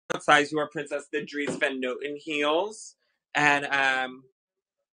what size you are, Princess. The Dries Van Noten heels. And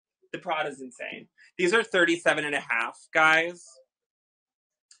the Prada's insane. These are 37 and a half, guys.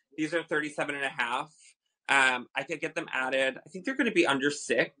 These are 37 and a half. I could get them added. I think they're going to be under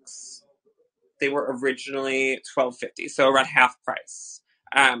 $6. They were originally $12.50, so around half price.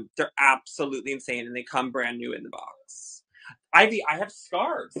 They're absolutely insane, and they come brand new in the box. Ivy, I have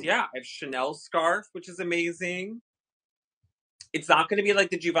scarves. Yeah, I have Chanel scarf, which is amazing. It's not going to be like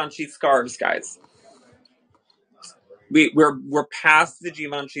the Givenchy scarves, guys. We're past the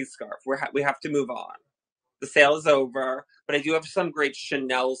Givenchy scarf. We have to move on. The sale is over, but I do have some great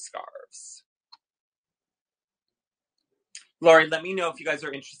Chanel scarves. Lori, let me know if you guys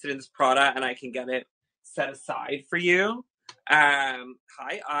are interested in this product and I can get it set aside for you.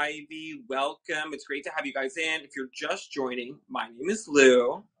 Hi, Ivy. Welcome. It's great to have you guys in. If you're just joining, my name is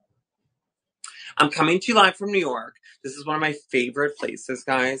Lou. I'm coming to you live from New York. This is one of my favorite places,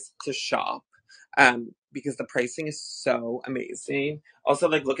 guys, to shop because the pricing is so amazing. Also,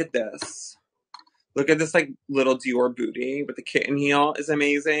 like, look at this. Look at this, like, little Dior booty with the kitten heel is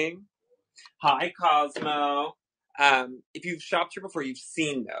amazing. Hi, Cosmo. If you've shopped here before, you've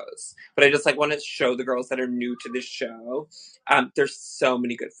seen those. But I just, like, want to show the girls that are new to this show. There's so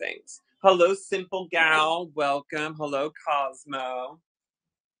many good things. Hello, Simple Gal. Welcome. Hello, Cosmo.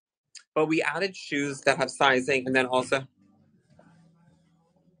 But we added shoes that have sizing, and then also,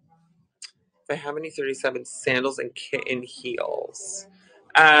 if I have any 37 sandals and kitten heels.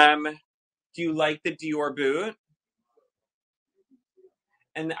 Do you like the Dior boot?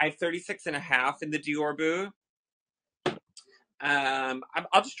 And I have 36 and a half in the Dior boot. I'll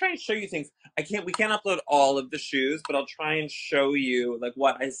just try and show you things. We can't upload all of the shoes, but I'll try and show you like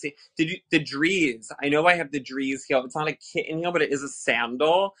what I see. The Dries? I know I have the Dries heel. It's not a kitten heel, but it is a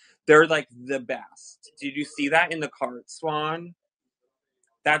sandal. They're like the best. Did you see that in the cart, Swan?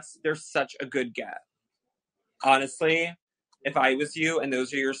 They're such a good get. Honestly, if I was you and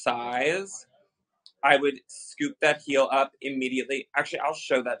those are your size, I would scoop that heel up immediately. Actually, I'll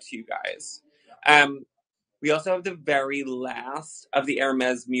show that to you guys. We also have the very last of the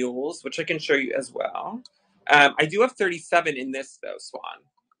Hermes mules, which I can show you as well. I do have 37 in this, though, Swan.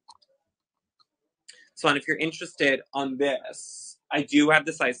 Swan, if you're interested on this, I do have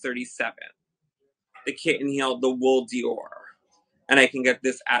the size 37. The kitten heel, the wool Dior. And I can get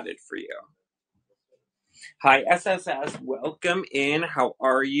this added for you. Hi, SSS. Welcome in. How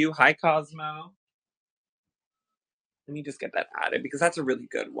are you? Hi, Cosmo. Let me just get that added because that's a really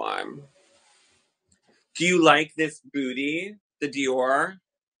good one. Do you like this booty, the Dior?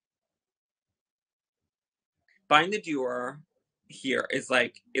 Buying the Dior here is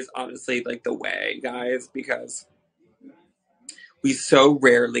honestly like the way, guys, because we so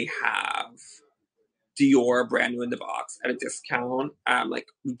rarely have Dior brand new in the box at a discount. Like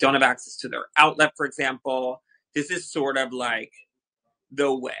we don't have access to their outlet, for example. This is sort of like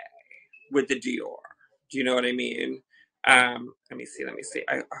the way with the Dior. Do you know what I mean? Let me see.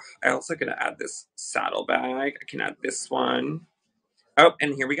 I also gonna add this saddle bag. I can add this one. Oh,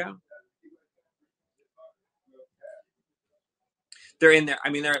 and here we go. They're in there. I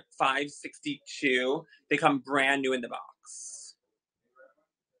mean, they're at $5.62. They come brand new in the box.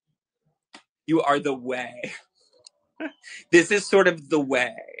 You are the way. This is sort of the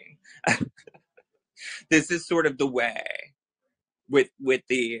way. This is sort of the way with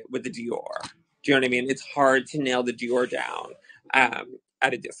the Dior. Do you know what I mean? It's hard to nail the Dior down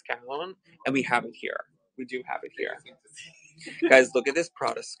at a discount, and we have it here. We do have it here. Guys, look at this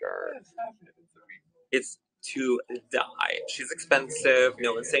Prada skirt. It's to die. She's expensive.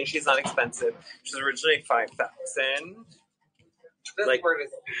 No one's saying she's not expensive. She's originally $5,000. Like,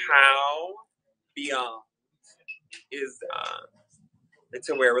 how beyond is that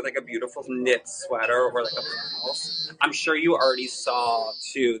to wear with like a beautiful knit sweater or like a blouse? I'm sure you already saw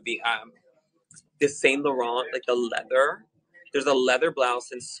too the Saint Laurent, like the leather. There's a leather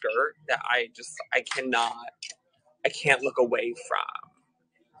blouse and skirt that I can't look away from.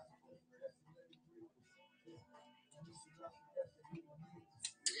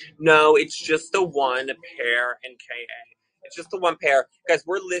 No, it's just the one pair in KA. It's just the one pair. Guys,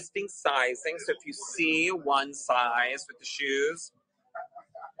 we're listing sizing, so if you see one size with the shoes,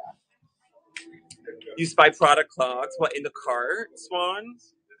 you spy product clogs. What, in the cart, Swan?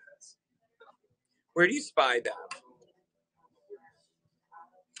 Where do you spy them?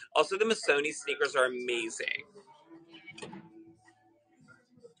 Also, the Missoni sneakers are amazing.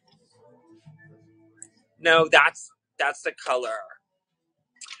 No, that's the color.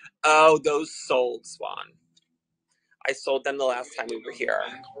 Oh, those sold, Swan. I sold them the last time we were here.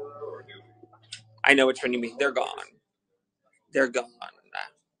 I know which one you mean. They're gone. They're gone.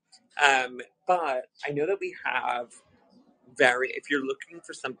 But I know that we have if you're looking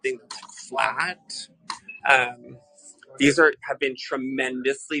for something that's flat, these have been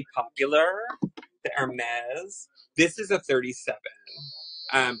tremendously popular. The Hermes. This is a 37,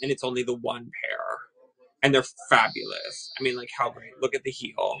 and it's only the one pair, and they're fabulous. I mean, like, how great! Look at the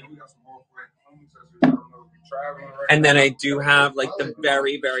heel. And then I do have like the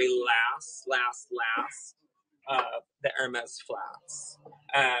very, very last, the Hermes flats.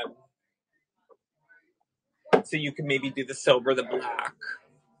 So you can maybe do the silver, the black,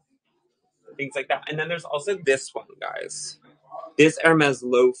 things like that. And then there's also this one, guys. This Hermes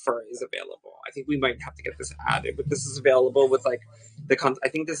loafer is available. I think we might have to get this added, but this is available with like I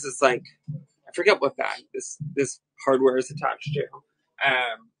think this is like, I forget what bag this hardware is attached to.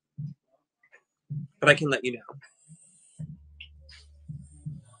 But I can let you know.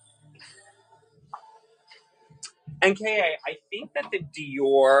 And KA, I think that the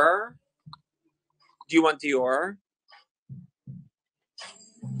Dior. Do you want Dior?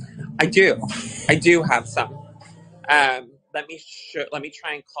 I do. I do have some. Let me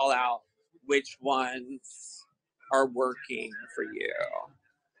try and call out which ones are working for you.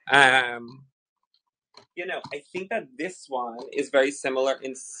 I think that this one is very similar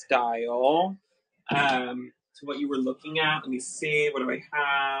in style to what you were looking at. Let me see. What do I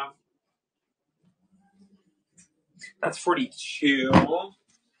have? That's 42.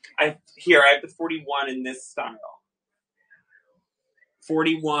 I have the 41 in this style.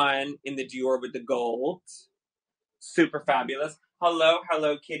 41 in the Dior with the gold. Super fabulous.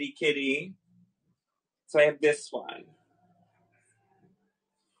 Hello, kitty, kitty. So I have this one.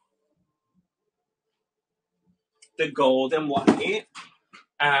 The gold and white.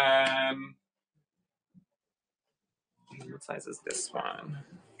 What size is this one?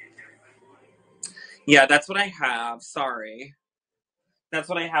 Yeah, that's what I have. Sorry. That's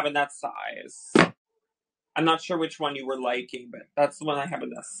what I have in that size. I'm not sure which one you were liking, but that's the one I have in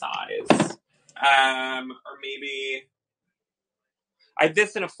that size. Or maybe I have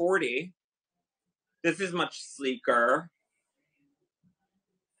this in a 40. This is much sleeker.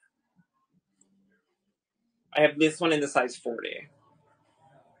 I have this one in the size 40.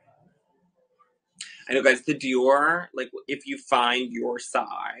 I know, guys, the Dior, like, if you find your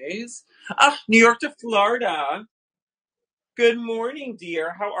size. New York to Florida. Good morning,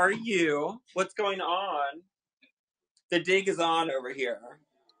 dear. How are you? What's going on? The dig is on over here.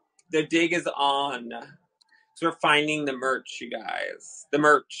 The dig is on. So we're finding the merch, you guys. The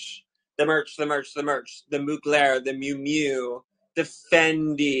merch. The merch. The Mugler, the Miu Miu, the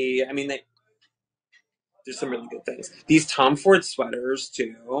Fendi. I mean, there's some really good things. These Tom Ford sweaters,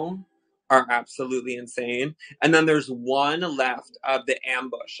 too, are absolutely insane. And then there's one left of the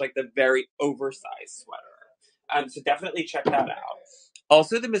Ambush, like the very oversized sweater. So definitely check that out.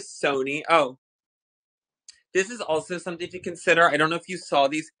 Also, the Missoni. Oh, this is also something to consider. I don't know if you saw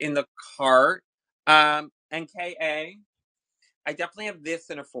these in the cart. NKA. I definitely have this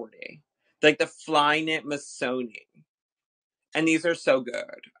in a 40. Like the Flyknit Missoni. And these are so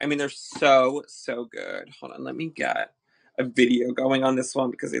good. I mean, they're so, so good. Hold on, let me get a video going on this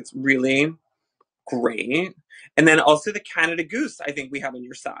one because it's really great. And then also the Canada Goose, I think we have in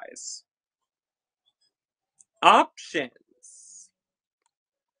your size. Options.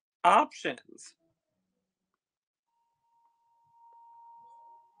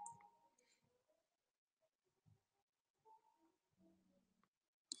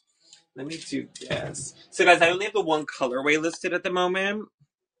 Let me do this. So, guys, I only have the one colorway listed at the moment.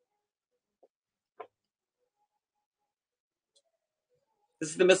 This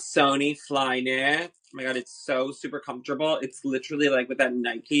is the Missoni Flyknit. Oh my god, it's so super comfortable. It's literally like with that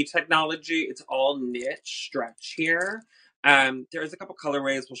Nike technology. It's all knit stretch here. There's a couple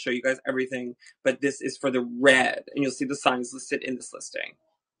colorways. We'll show you guys everything. But this is for the red. And you'll see the signs listed in this listing.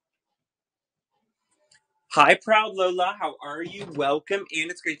 Hi, Proud Lola. How are you? Welcome in.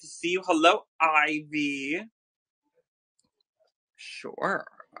 It's great to see you. Hello, Ivy. Sure.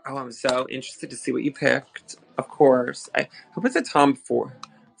 Oh, I'm so interested to see what you picked. Of course. I hope it's a Tom Ford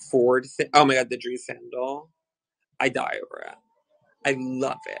thing. Oh my god, the Dree sandal. I die over it. I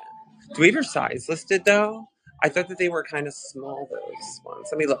love it. Do we have your size listed though? I thought that they were kind of small, those ones.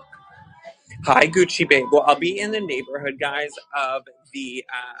 Let me look. Hi, Gucci babe. Well, I'll be in the neighborhood, guys, of the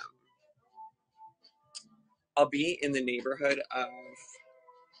I'll be in the neighborhood of,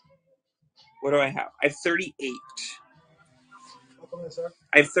 what do I have? I have 38.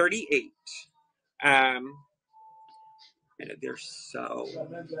 I have 38. And they're so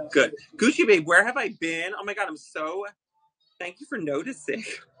good. Gucci babe, where have I been? Oh my god, thank you for noticing.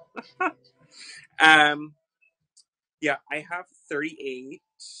 Yeah, I have 38.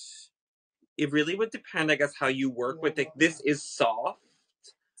 it really would depend, I guess, how you work with it. This is soft.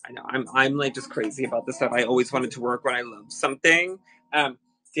 I know I'm like just crazy about this stuff. I always wanted to work when I love something.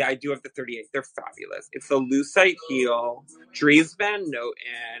 See, I do have the 38. They're fabulous. It's the lucite heel, Dries Van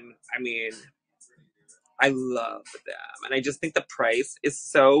Noten. I mean, I love them, and I just think the price is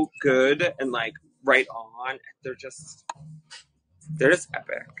so good and like right on. They're just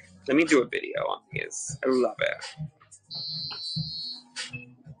epic. Let me do a video on these. I love it.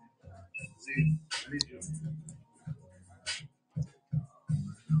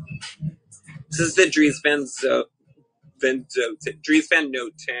 This is the Dries Van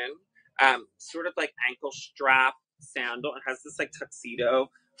Noten, sort of like ankle strap sandal. It has this like tuxedo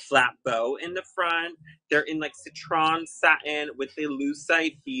flat bow in the front. They're in like citron satin with a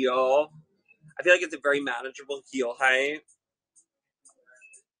lucite heel. I feel like it's a very manageable heel height.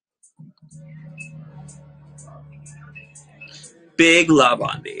 Big love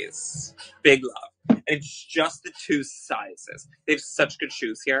on these. Big love. And it's just the two sizes. They have such good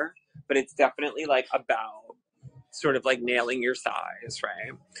shoes here, but it's definitely like about sort of like nailing your size,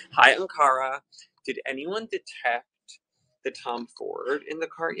 right? Hi, Ankara. Did anyone detect the Tom Ford in the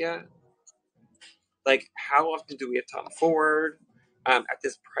cart yet? Like, how often do we have Tom Ford? At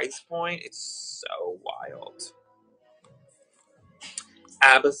this price point, it's so wild.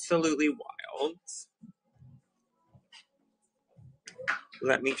 Absolutely wild.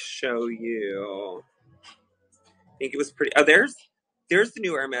 Let me show you. I think it was pretty. Oh, there's the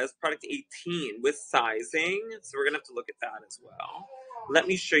new Hermes product 18 with sizing. So we're gonna have to look at that as well. Let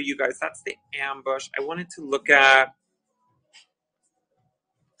me show you guys. That's the ambush. I wanted to look at.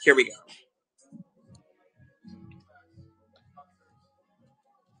 Here we go.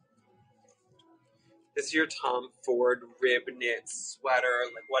 This is your Tom Ford rib knit sweater.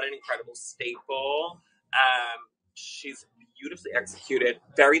 Like, what an incredible staple. She's beautifully executed.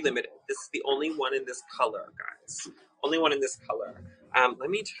 Very limited. This is the only one in this color, guys. Only one in this color. Let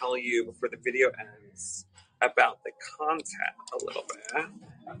me tell you before the video ends about the content a little bit,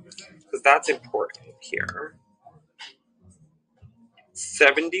 because that's important here.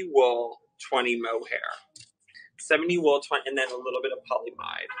 70 wool, 20 mohair. 70 wool, 20, and then a little bit of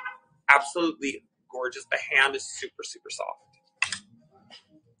polyamide. Absolutely gorgeous. The hand is super, super soft.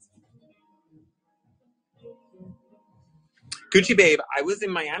 Gucci babe, I was in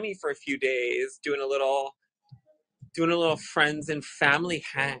Miami for a few days doing a little friends and family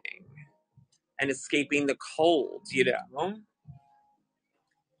hang and escaping the cold, you know.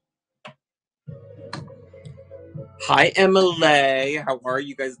 Hi, Emily. How are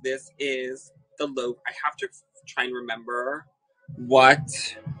you guys? This is the loaf. I have to try and remember what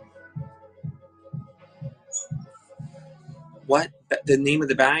the name of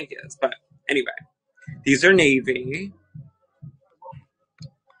the bag is. But anyway, these are navy.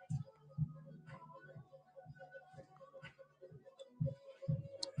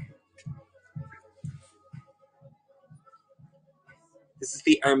 This is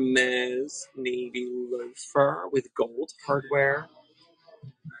the Hermes navy loafer with gold hardware.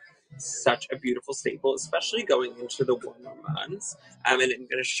 Such a beautiful staple, especially going into the warmer months. And I'm going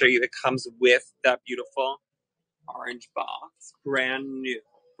to show you, it comes with that beautiful orange box. Brand new.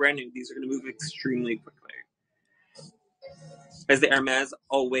 Brand new. These are going to move extremely quickly. As the Hermes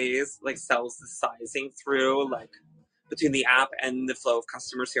always like sells the sizing through, like between the app and the flow of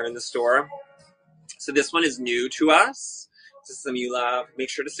customers here in the store. So this one is new to us. This is some you love.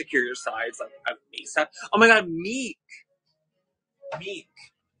 Make sure to secure your sides like ASAP. Oh my god, Meek.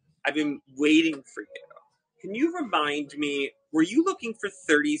 I've been waiting for you. Can you remind me, were you looking for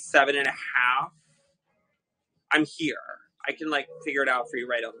 37 and a half? I'm here. I can like figure it out for you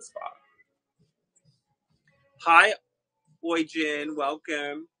right on the spot. Hi, Oijin.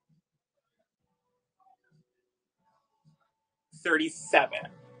 Welcome. 37.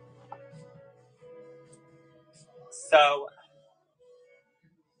 So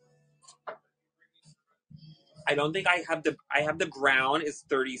I don't think I have the brown is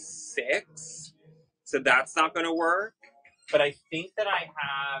 36. So that's not going to work. But I think that I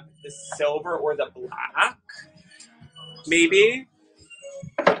have the silver or the black. Maybe.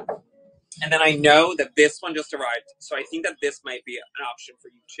 And then I know that this one just arrived. So I think that this might be an option for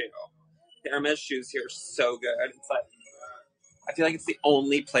you too. The Hermes shoes here are so good. It's like, I feel like it's the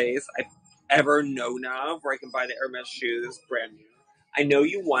only place I've ever known of where I can buy the Hermes shoes brand new. I know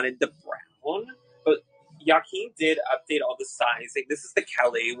you wanted the brown, but Joaquin did update all the sizing. This is the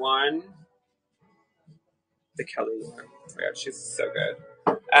Kelly one. The Kelly one. Oh my god, she's so good.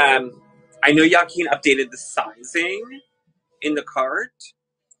 I know Joaquin updated the sizing in the cart.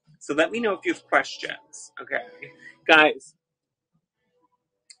 So let me know if you have questions. Okay. Guys,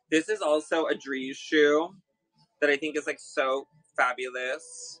 This is also a Dries shoe that I think is like so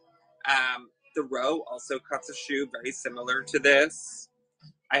fabulous. The Row also cuts a shoe very similar to this.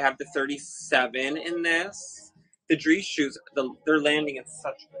 I have the 37 in this. The Dries shoes, they're landing at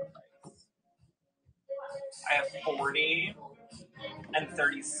such good price. I have 40 and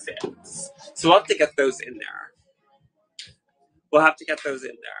 36. So we'll have to get those in there. We'll have to get those in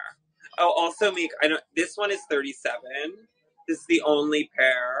there. Oh, also, Meek, I don't. This one is 37. This is the only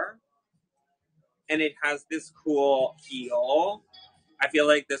pair, and it has this cool heel. I feel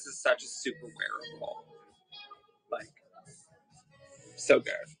like this is such a super wearable. Like, so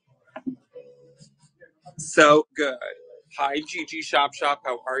good. So good. Hi, Gigi Shop Shop.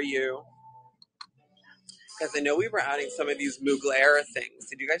 How are you? Because I know we were adding some of these Mugler things.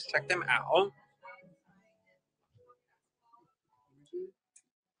 Did you guys check them out?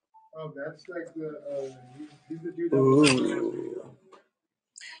 Oh, that's like he's the dude Ooh.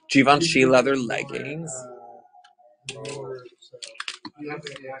 Givenchy leather leggings.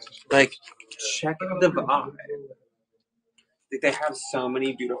 Like, check the vibe. Like, they have so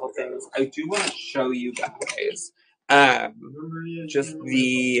many beautiful things. I do want to show you guys. Just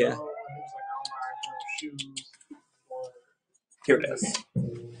the. Here it is.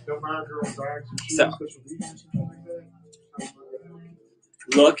 So,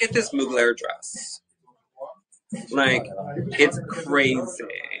 look at this Mugler dress. Like, it's crazy.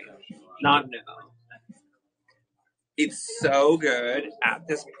 Not no. It's so good at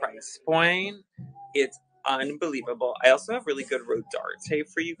this price point. It's unbelievable. I also have really good Rodarte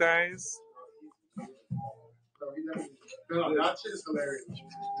for you guys. No, that shit is hilarious.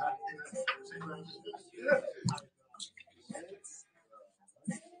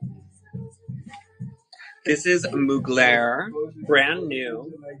 This is Mugler, brand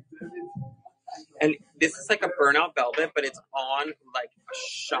new. And this is like a burnout velvet, but it's on like a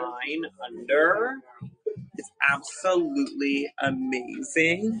shine under. It's absolutely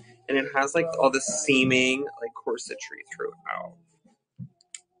amazing. And it has like all the seaming like corsetry throughout.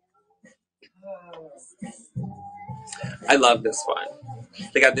 I love this one.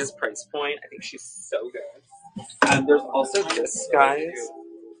 Like at this price point, I think she's so good. And there's also this, guys.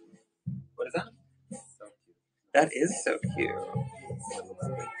 What is that? That is so cute.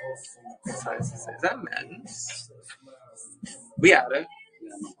 What size is that men's? We had it.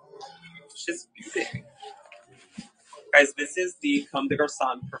 She's beauty. Guys, this is the Comme des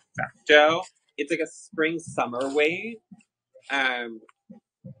Garçons Perfecto. It's like a spring summer weight. It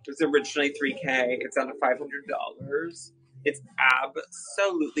was originally $3K. It's down to $500. It's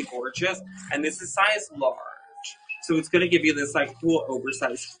absolutely gorgeous. And this is size large. So it's going to give you this like cool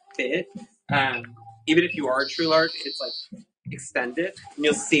oversized fit. Even if you are a true large, it's like extended. And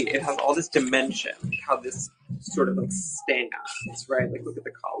you'll see it has all this dimension. Like how this sort of like stands, right? Like look at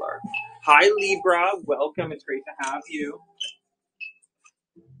the color. Hi Libra, welcome. It's great to have you.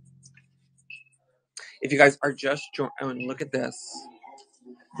 If you guys are just joining, look at this.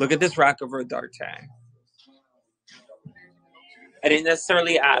 Look at this rack of Rodarte. I didn't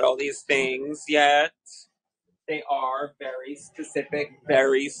necessarily add all these things yet. They are very specific,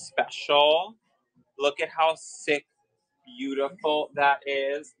 very special. Look at how sick, beautiful that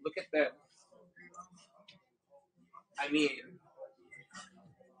is. Look at this. I mean,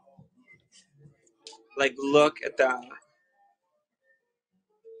 like, look at that.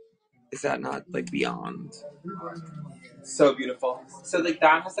 Is that not, like, beyond? So beautiful. So, like,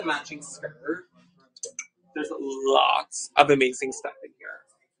 that has a matching skirt. There's lots of amazing stuff in here.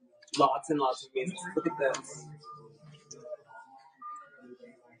 Lots and lots of amazing stuff. Look at this.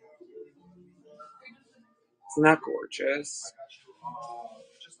 Isn't that gorgeous?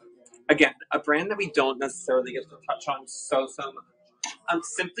 Again, a brand that we don't necessarily get to touch on so much.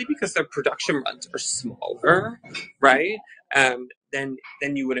 Simply because their production runs are smaller, right? Than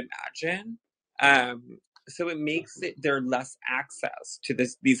you would imagine. So it makes there less access to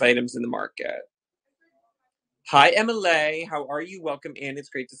these items in the market. Hi, Emily. How are you? Welcome in. It's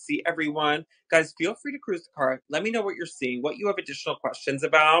great to see everyone. Guys, feel free to cruise the car. Let me know what you're seeing, what you have additional questions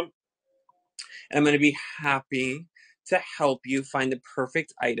about. And I'm going to be happy to help you find the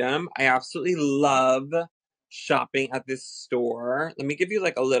perfect item. I absolutely love shopping at this store. Let me give you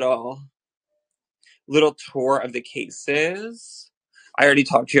like a little tour of the cases. I already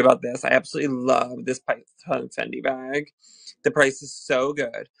talked to you about this. I absolutely love this Python Fendi bag. The price is so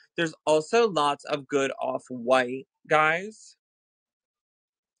good. There's also lots of good off-white, guys.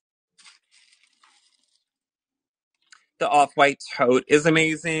 The off-white tote is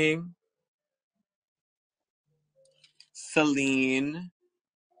amazing. Celine.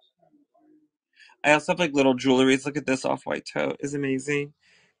 I also have like little jewelries. Look at this off-white tote. Is amazing.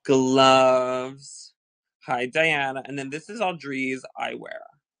 gloves. Hi, Diana. And then this is all Dree's eyewear.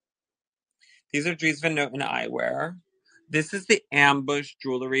 These are Dree's Van Noten eyewear. This is the ambush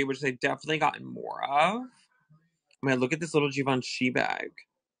jewelry, which I've definitely gotten more of. I mean, look at this little Givenchy bag.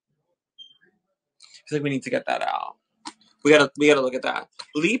 I feel like we need to get that out. We gotta look at that.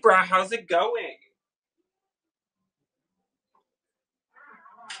 Libra, how's it going?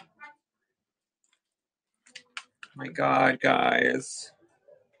 My God, guys.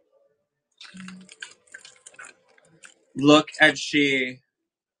 Look at she.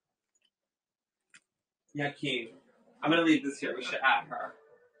 Yeah, Key. I'm gonna leave this here. We should add her.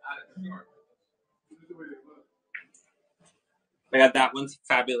 My God, that one's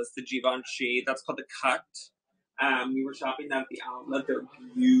fabulous. The Givenchy. That's called the Cut. We were shopping them at the outlet. They're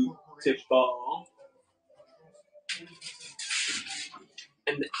beautiful.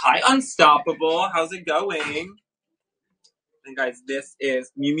 And hi, Unstoppable. How's it going? And guys, this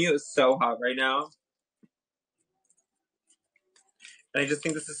is Miu Miu is so hot right now. And I just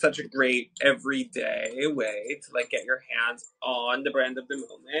think this is such a great everyday way to like get your hands on the brand of the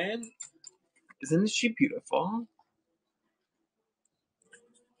moment. Isn't she beautiful?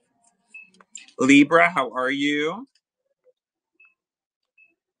 Libra, how are you?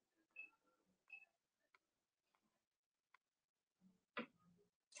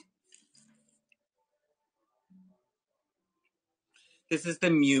 This is the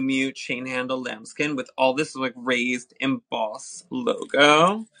Miu Miu chain handle lambskin with all this like raised emboss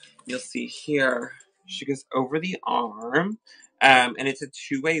logo. You'll see here, she goes over the arm, and it's a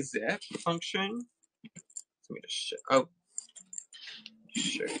two-way zip function. So let me just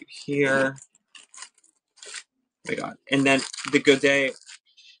show you here. Oh my God. And then the Godet,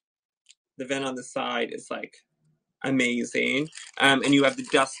 the vent on the side is like amazing. And you have the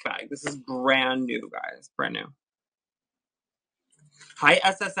dust bag. This is brand new, guys. Brand new. Hi,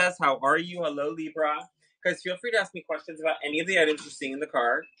 SSS. How are you? Hello, Libra. Guys, feel free to ask me questions about any of the items you're seeing in the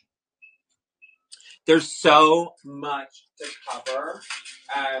cart. There's so much to cover.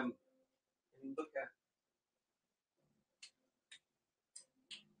 Look at.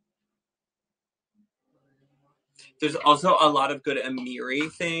 There's also a lot of good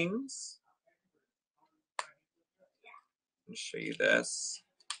Amiri things. I'll show you this.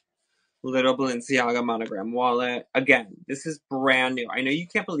 Little Balenciaga monogram wallet. Again, this is brand new. I know you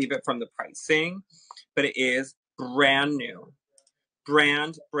can't believe it from the pricing, but it is brand new.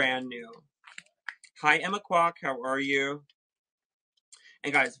 Brand new. Hi, Emma Kwok. How are you?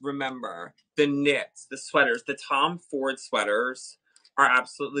 And guys, remember, the knits, the sweaters, the Tom Ford sweaters are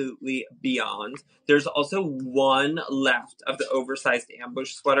absolutely beyond. There's also one left of the oversized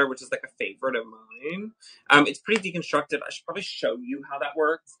ambush sweater, which is like a favorite of mine. It's pretty deconstructed. I should probably show you how that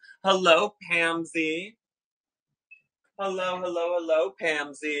works. Hello, Pamsy. Hello,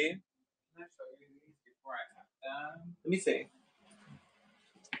 Pamsy. Can I show you these before I have them? Let me see.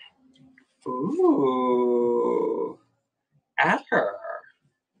 Ooh. At her.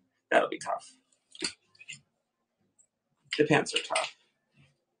 That'll be tough. The pants are tough.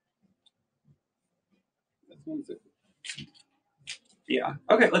 Yeah.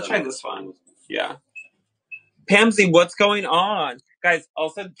 Okay, let's try this one. Yeah. Pamsy, what's going on? Guys,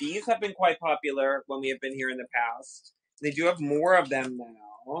 also, these have been quite popular when we have been here in the past. They do have more of them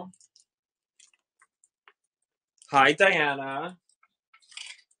now. Hi, Diana.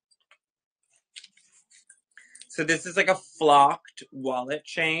 So this is like a flocked wallet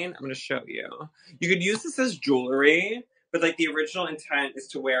chain. I'm going to show you. You could use this as jewelry, but like the original intent is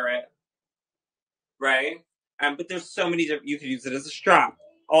to wear it, right? But there's so many different, you could use it as a strap,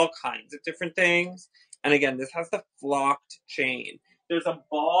 all kinds of different things. And again, this has the flocked chain. There's a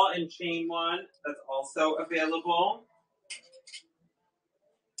ball and chain one that's also available.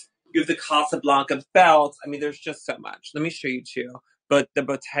 You have the Casablanca belt. I mean, there's just so much. Let me show you two. But the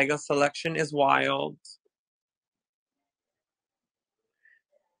Bottega selection is wild.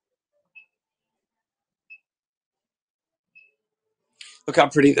 Look how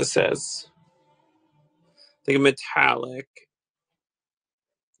pretty this is. Like a metallic.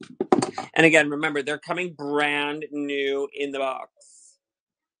 And again, remember, they're coming brand new in the box.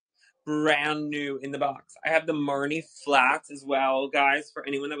 Brand new in the box. I have the Marni flats as well, guys, for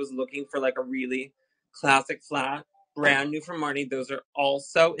anyone that was looking for like a really classic flat. Brand new from Marni. Those are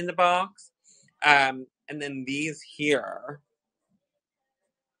also in the box. And then these here.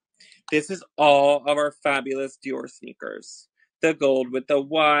 This is all of our fabulous Dior sneakers. The gold with the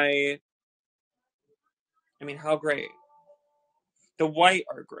white. I mean, how great. The white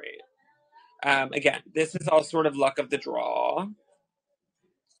are great. Again, this is all sort of luck of the draw.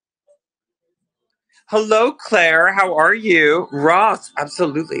 Hello, Claire. How are you? Ross,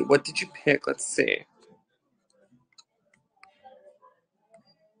 absolutely. What did you pick? Let's see.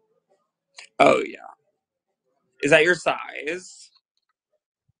 Oh, yeah. Is that your size?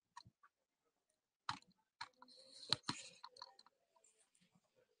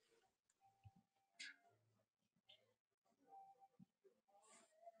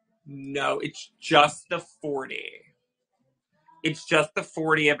 No, it's just the 40. It's just the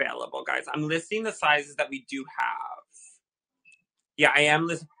 40 available, guys. I'm listing the sizes that we do have. Yeah, I am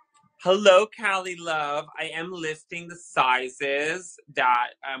listing. Hello, Callie Love. I am listing the sizes that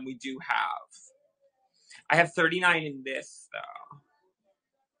we do have. I have 39 in this though,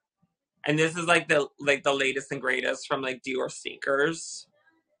 and this is like the latest and greatest from like Dior sneakers.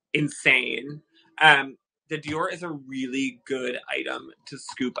 Insane. Um, the Dior is a really good item to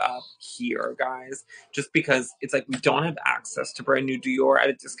scoop up here, guys. Just because it's like we don't have access to brand new Dior at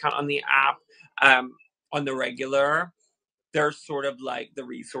a discount on the app. On the regular, they're sort of like the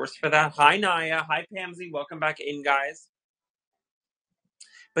resource for that. Hi, Naya. Hi, Pamsy. Welcome back in, guys.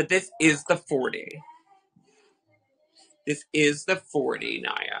 But this is the 40. This is the 40,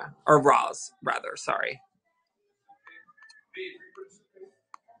 Naya. Or Roz, rather. Sorry.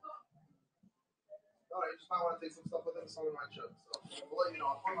 I just might want to take some stuff with him, some of my chips. So we'll let you know.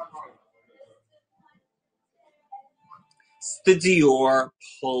 I'll put my car. It's the Dior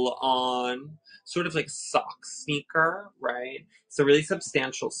pull-on, sort of like sock sneaker, right? It's a really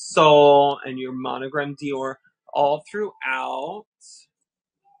substantial sole, and your monogram Dior all throughout.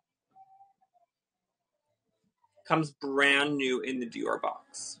 Comes brand new in the Dior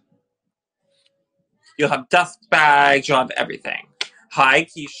box. You'll have dust bags, you'll have everything. Hi,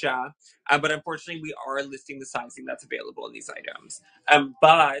 Keisha. But unfortunately, we are listing the sizing that's available in these items.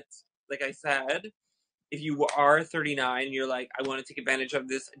 But, like I said, if you are 39 and you're like, I want to take advantage of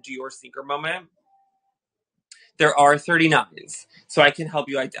this Dior sneaker moment, there are 39s, so I can help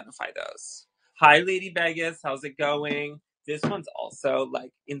you identify those. Hi, Lady Vegas. How's it going? This one's also,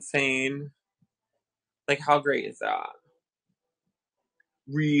 like, insane. Like, how great is that?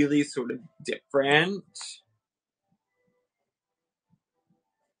 Really sort of different.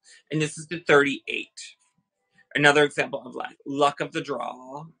 And this is the 38. Another example of, like, luck of the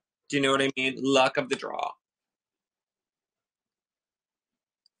draw. Do you know what I mean? Luck of the draw.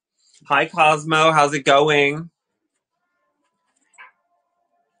 Hi, Cosmo. How's it going?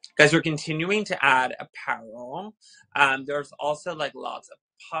 Guys, we're continuing to add apparel. There's also like lots of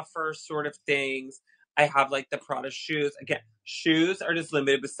puffer sort of things. I have like the Prada shoes. Again, shoes are just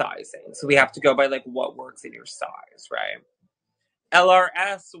limited with sizing. So we have to go by like what works in your size, right?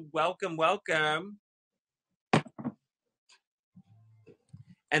 LRS, welcome, welcome.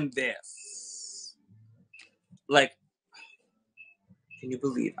 And this. Like, can you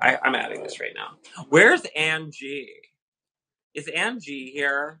believe I'm adding this right now? Where's Angie? Is Angie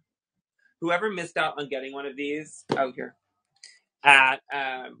here? Whoever missed out on getting one of these, oh here. At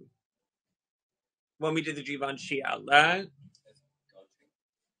when we did the Givenchy outlet.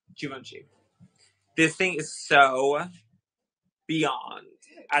 Givenchy. This thing is so beyond.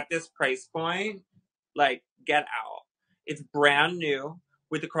 At this price point, like, get out. It's brand new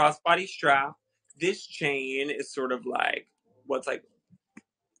with the crossbody strap. This chain is sort of like what's like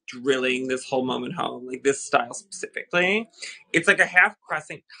drilling this whole moment home, like this style specifically. It's like a half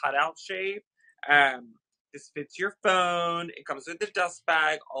crescent cutout shape. This fits your phone. It comes with the dust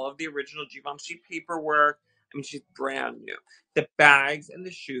bag, all of the original Givenchy paperwork. I mean, she's brand new. The bags and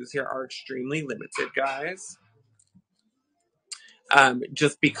the shoes here are extremely limited, guys.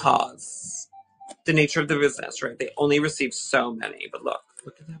 Just because the nature of the business, right? They only receive so many. But look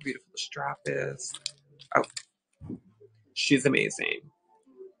at how beautiful the strap is. Oh, she's amazing.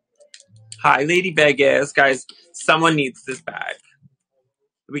 Hi, Lady Vegas. Guys, someone needs this bag.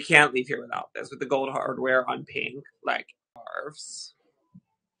 We can't leave here without this. With the gold hardware on pink, like, scarves.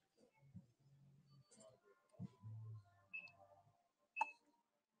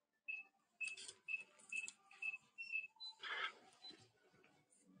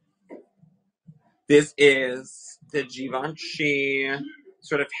 This is the Givenchy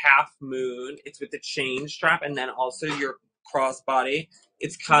sort of half moon. It's with the chain strap and then also your crossbody.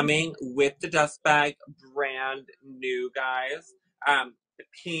 It's coming with the dust bag, brand new, guys. The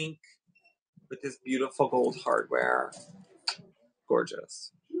pink with this beautiful gold hardware.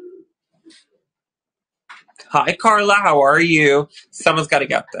 Gorgeous. Hi, Carla. How are you? Someone's got to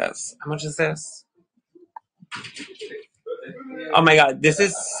get this. How much is this? Oh my god, this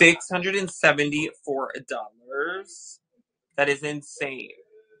is $674. That is insane.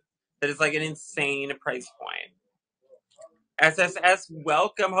 That is like an insane price point. SSS,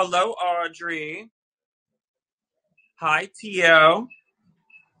 welcome. Hello, Audrey. Hi, Tio.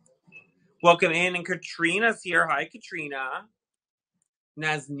 Welcome in. And Katrina's here. Hi, Katrina.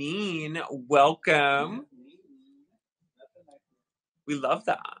 Nazneen, welcome. We love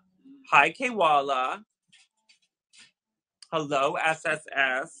that. Hi, Kwala. Hello,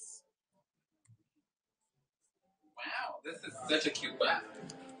 SSS. Wow, this is such a cute bag.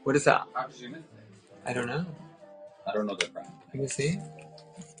 What is that? How did you miss it? I don't know. I don't know the brand. Let me see.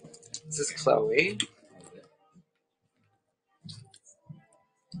 This is Chloe.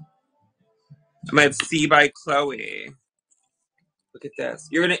 I'm at C by Chloe. Look at this.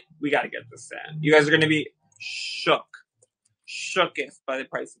 We gotta get this in. You guys are gonna be shooketh by the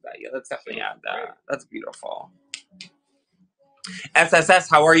price of that. Yeah, let's definitely add that. That's beautiful. SSS,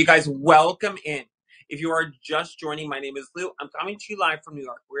 how are you guys? Welcome in. If you are just joining, my name is Lou. I'm coming to you live from New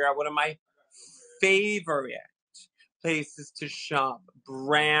York. We're at one of my favorite places to shop.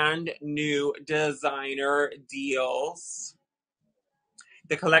 Brand new designer deals.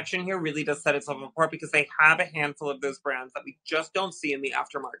 The collection here really does set itself apart because they have a handful of those brands that we just don't see in the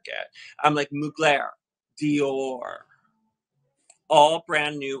aftermarket. Like Mugler, Dior, all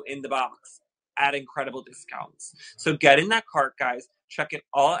brand new in the box at incredible discounts. So get in that cart, guys. Check it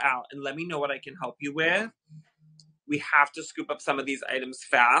all out and let me know what I can help you with. We have to scoop up some of these items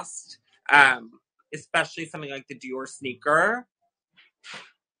fast, especially something like the Dior sneaker.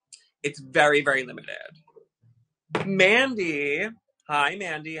 It's very, very limited. Mandy. Hi,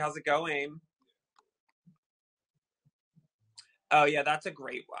 Mandy. How's it going? Oh, yeah, that's a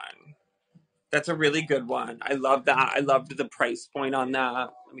great one. That's a really good one. I love that. I loved the price point on that.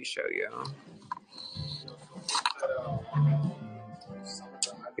 Let me show you.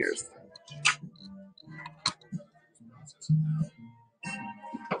 Here's.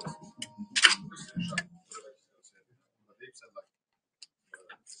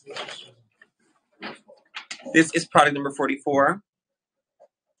 This is product number 44.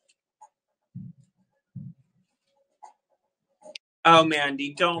 Oh,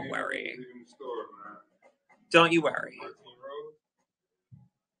 Mandy, don't worry. Don't you worry.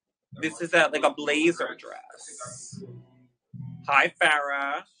 This is like a blazer dress. Hi,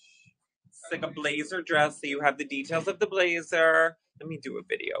 Farah. It's like a blazer dress, so you have the details of the blazer. Let me do a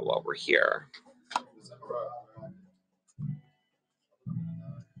video while we're here.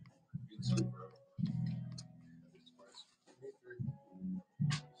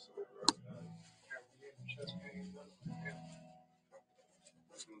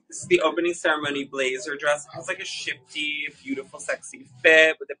 This is the opening ceremony blazer dress. It has like a shifty, beautiful, sexy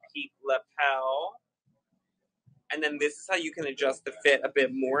fit with a peak lapel. And then this is how you can adjust the fit a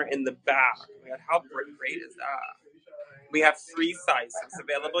bit more in the back. Oh my God, how great is that? We have 3 sizes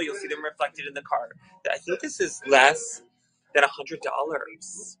available. You'll see them reflected in the card. I think this is less than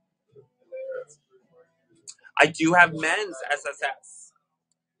 $100. I do have men's SSS.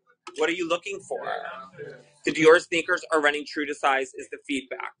 What are you looking for? The Dior sneakers are running true to size is the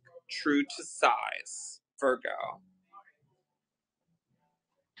feedback. True to size. Virgo.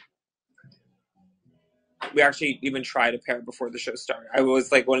 We actually even tried a pair before the show started. I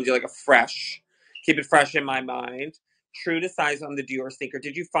was like, want to do like a fresh, keep it fresh in my mind. True to size on the Dior sneaker.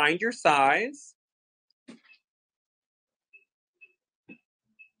 Did you find your size?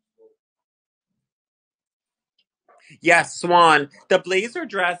 Yes, Swan. The blazer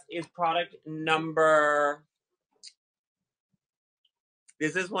dress is product number.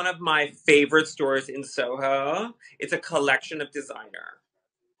 This is one of my favorite stores in Soho. It's a collection of designer.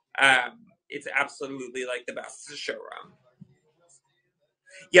 It's absolutely like the best showroom.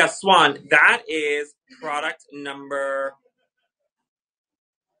 Yes, Swan. That is product number.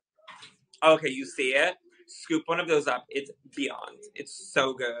 Okay, you see it? Scoop one of those up. It's beyond. It's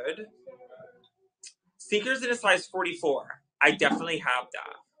so good. Sneakers in a size 44. I definitely have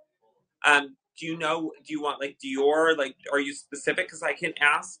that. Do you want like Dior? Like, are you specific? Because I can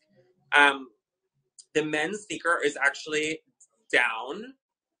ask. The men's sneaker is actually down.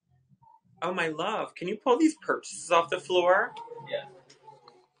 Oh, my love. Can you pull these purchases off the floor? Yeah.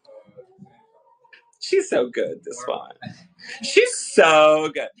 She's so good, this one. She's so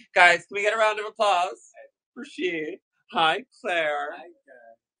good. Guys, can we get a round of applause for she? Hi, Claire.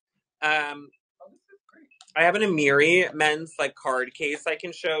 I have an Amiri men's like card case I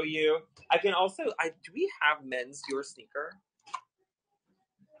can show you. I can also, do we have men's Your sneaker?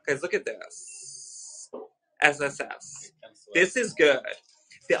 Guys, look at this. SSS. This is good.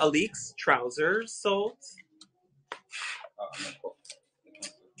 The Alix trousers sold.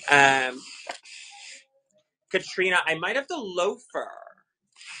 Katrina, I might have the loafer.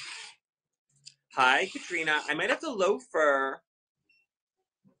 Hi, Katrina. I might have the loafer,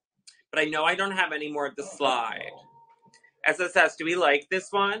 but I know I don't have any more of the slide. SSS, do we like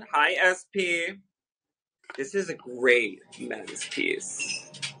this one? Hi, SP. This is a great men's piece,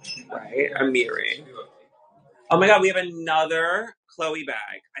 right? Amiri. Oh my god, we have another Chloe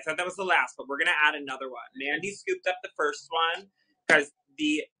bag. I thought that was the last, but we're gonna add another one. Mandy scooped up the first one because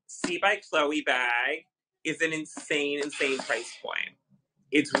the C by Chloe bag is an insane price point.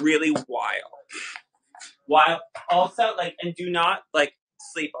 It's really wild. Wild. Also, like, and do not like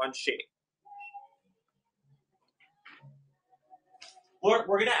sleep on shape.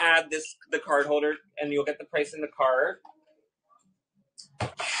 We're gonna add the card holder, and you'll get the price in the card.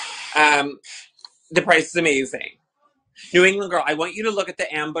 The price is amazing. New England girl, I want you to look at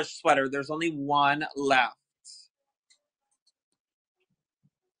the ambush sweater. There's only one left.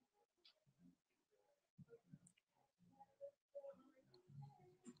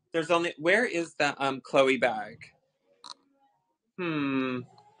 There's only, where is the Chloe bag?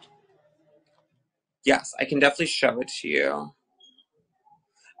 Yes, I can definitely show it to you.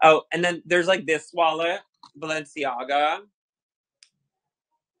 Oh, and then there's like this wallet, Balenciaga.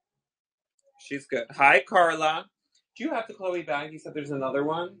 She's good. Hi, Carla. Do you have the Chloe bag? You said there's another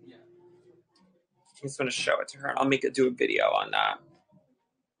one? Yeah. I just want to show it to her. I'll do a video on that.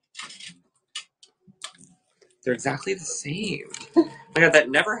 They're exactly the same. Oh my god, that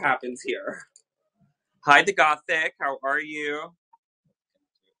never happens here. Hi, the Gothic. How are you?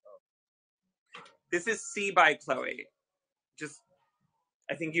 This is C by Chloe.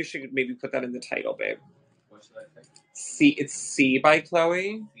 I think you should maybe put that in the title, babe. What should I say? It's C by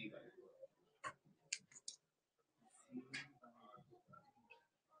Chloe.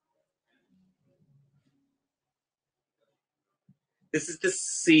 This is the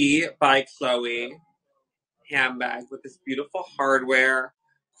C by Chloe handbag with this beautiful hardware,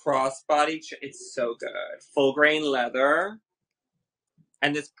 crossbody. It's so good. Full grain leather.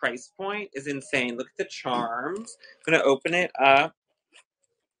 And this price point is insane. Look at the charms. I'm going to open it up.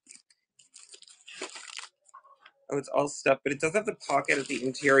 Oh, it's all stuffed, but it does have the pocket at the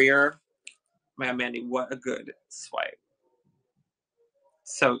interior. Man, Mandy, what a good swipe.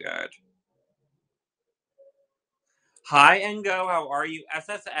 So good. Hi, Engo. How are you?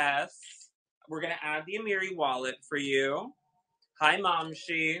 SSS. We're going to add the Amiri wallet for you. Hi,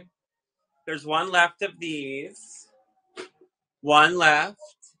 Momshi. There's one left of these. One left.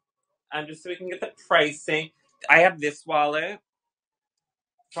 Just so we can get the pricing. I have this wallet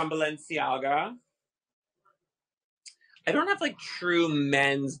from Balenciaga. I don't have like true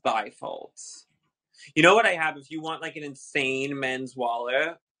men's bifolds. You know what I have? If you want like an insane men's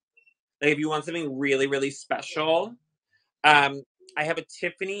wallet, like if you want something really, really special, I have a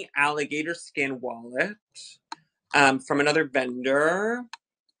Tiffany alligator skin wallet from another vendor,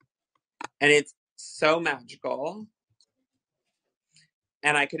 and it's so magical.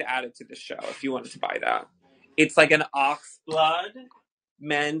 And I could add it to the show if you wanted to buy that. It's like an oxblood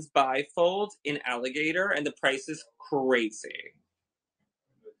men's bifold in alligator, and the price is crazy.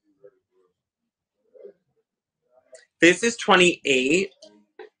 This is 28.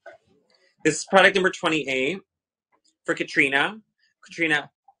 This is product number 28 for Katrina. Katrina,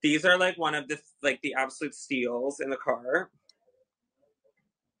 these are like one of the absolute steals in the car.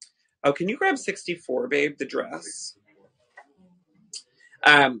 Oh, can you grab 64, babe, the dress?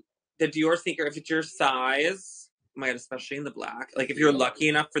 The Dior sneaker, if it's your size, oh my god, especially in the black. Like if you're lucky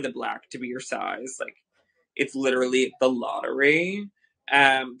enough for the black to be your size, like it's literally the lottery.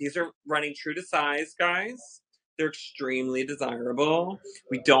 These are running true to size, guys. They're extremely desirable.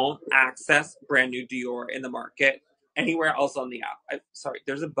 We don't access brand new Dior in the market anywhere else on the app. Sorry,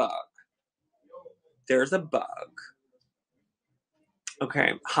 there's a bug. There's a bug.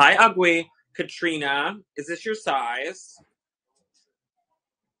 Okay. Hi, Ugly. Katrina, is this your size?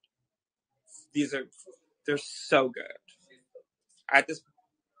 They're so good. At this,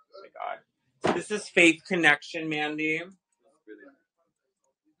 oh my god. This is Faith Connection, Mandy.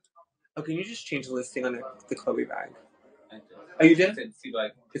 Oh, can you just change the listing on the Chloe bag? I did. Oh, you did?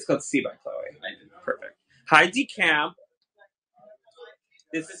 It's called C by Chloe. I did. Perfect. Hi, Decamp.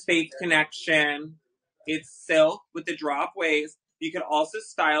 This is Faith Connection. It's silk with the drop waist. You can also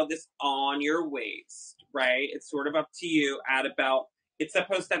style this on your waist, right? It's sort of up to you. It's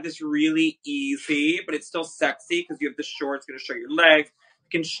supposed to have this really easy, but it's still sexy because you have the shorts going to show your legs.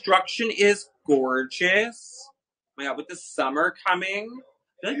 The construction is gorgeous. Oh my god, with the summer coming,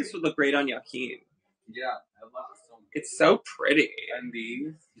 I feel like this would look great on Yakin. Yeah, I love it so much. It's so pretty. And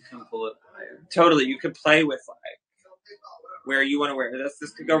these, you can pull it higher. Totally, you could play with like where you want to wear this.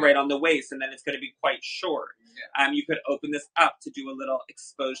 This could go right on the waist, and then it's going to be quite short. Yeah. You could open this up to do a little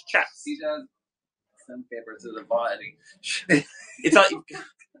exposed chest. She does some paper to the body. It's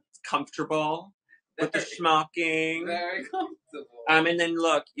comfortable. with the schmucking. Very comfortable. And then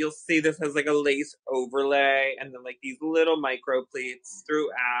look, you'll see this has like a lace overlay and then like these little micro pleats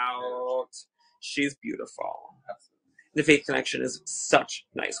throughout. She's beautiful. Absolutely. The Faith Connection is such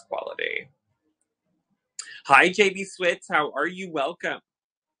nice quality. Hi, JB Switz. How are you? Welcome.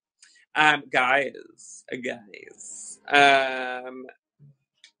 Guys.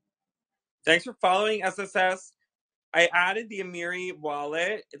 Thanks for following SSS. I added the Amiri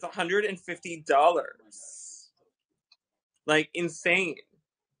wallet. It's $150. Like insane.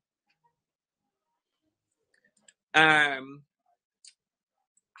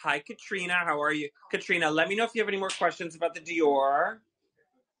 Hi, Katrina. How are you? Katrina, let me know if you have any more questions about the Dior.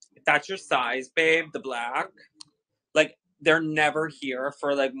 If that's your size, babe, the black. Like, they're never here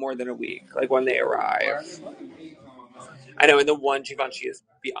for, like, more than a week, like, when they arrive. I know, and the one Givenchy is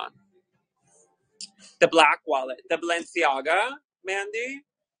beyond. The black wallet. The Balenciaga, Mandy.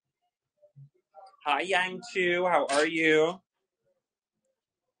 Hi, Yang Chu. How are you?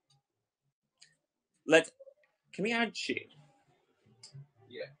 Can we add Chi?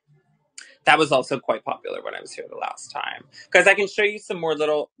 Yeah. That was also quite popular when I was here the last time. Because I can show you some more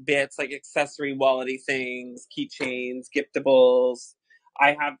little bits, like accessory wallety things, keychains, giftables.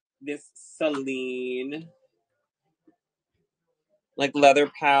 I have this Celine, like, leather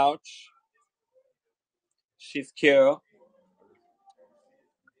pouch. She's cute.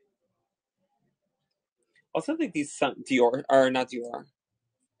 Also, like these Dior, or not Dior.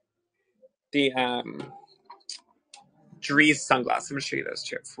 The, Dries sunglasses. I'm going to show you those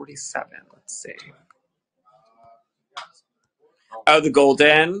too. 47. Let's see. Oh, the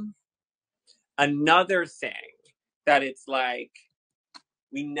golden. Another thing that it's like,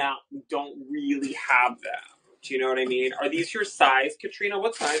 we don't really have them. Do you know what I mean? Are these your size, Katrina?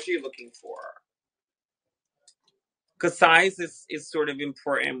 What size are you looking for? Because size is sort of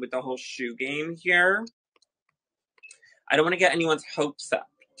important with the whole shoe game here. I don't want to get anyone's hopes up.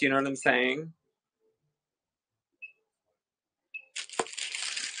 Do you know what I'm saying?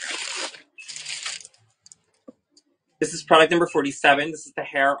 This is product number 47. This is the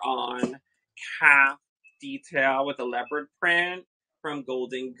hair-on calf detail with a leopard print from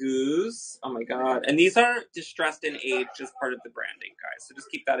Golden Goose. Oh my god. And these are distressed and aged as part of the branding, guys. So just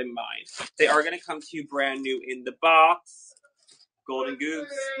keep that in mind. They are going to come to you brand new in the box. Golden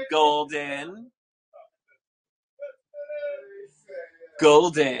Goose. Golden.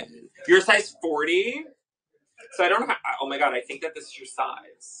 You're a size 40? So I don't know how, oh my god, I think that this is your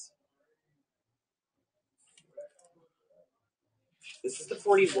size. This is the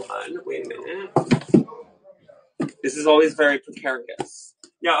 41. Wait a minute. This is always very precarious.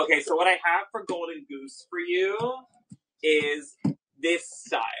 Yeah, okay, so what I have for Golden Goose for you is this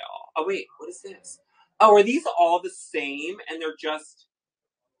style. Oh wait, what is this? Oh, are these all the same and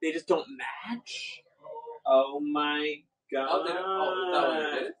they just don't match? Oh my god. Oh, is that what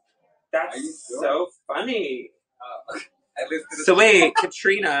it is? That's so funny. At least So wait,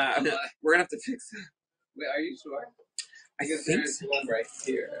 Katrina, we're gonna have to fix it. Wait, are you sure? I Because think there's so. one right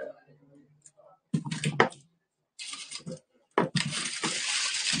here.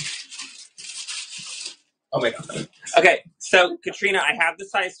 Oh my god. Okay, so Katrina, I have the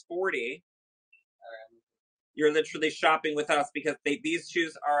size 40. You're literally shopping with us because these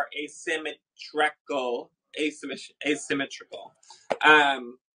shoes are asymmetrical.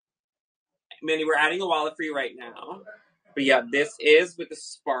 Mandy, we're adding a wallet for you right now. But yeah, this is with the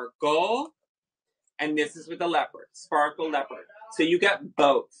sparkle, and this is with the leopard. Sparkle leopard. So you get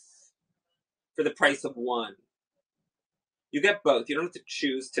both for the price of one. You get both. You don't have to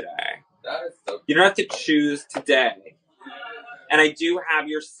choose today. That is so You don't have to choose today. And I do have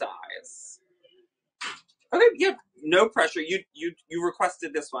your size. Okay, yeah, no pressure. You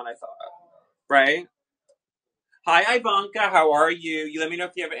requested this one, I thought. Right? Hi, Ivanka. How are you? You let me know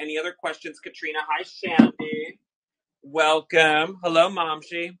if you have any other questions, Katrina. Hi, Shandy. Welcome. Hello,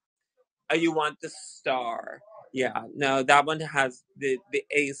 Momshi. Oh, you want the star? Yeah. No, that one has the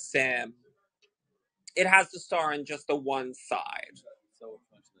ASIM. It has the star on just the one side. So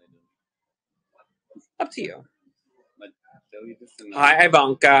much they do. Up to you. But they'll leave this in Hi,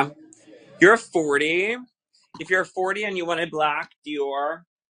 Ivanka. You're 40. If you're 40 and you wanted black Dior,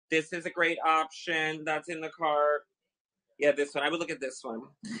 this is a great option. That's in the cart. Yeah, this one. I would look at this one.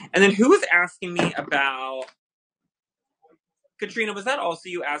 And then who was asking me about... Katrina, was that also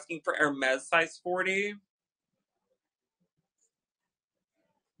you asking for Hermes size 40?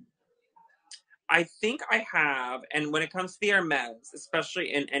 I think I have. And when it comes to the Hermes,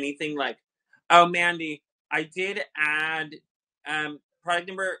 especially in anything like... Oh, Mandy, I did add product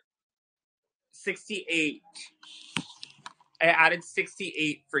number 68. I added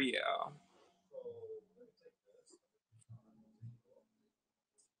 68 for you.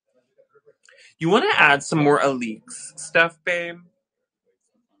 You want to add some more Aleeks stuff, babe?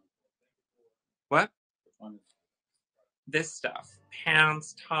 What? This stuff.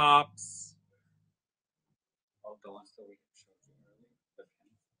 Pants, tops. Oh, the ones that we showed you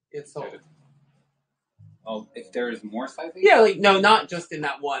earlier. It's all. Oh, if there is more sizes? Yeah, like, no, not just in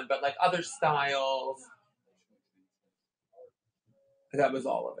that one, but like other styles. That was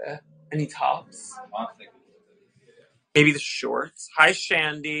all of it. Any tops? Maybe the shorts. Hi,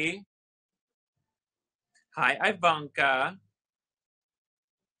 Shandy. Hi, Ivanka.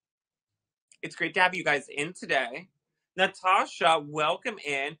 It's great to have you guys in today. Natasha, welcome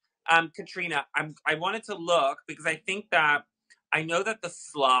in. Katrina, I wanted to look because I think that I know that the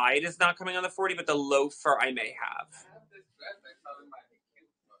slide is not coming on the 40, but the loafer I may have.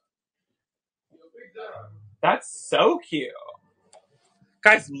 That's so cute.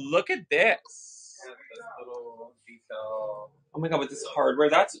 Guys, look at this. Yeah, this little detail. Oh my god, with this hardware,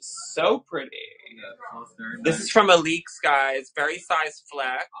 that's so pretty. Yeah, this is from Aleeks, guys. Very size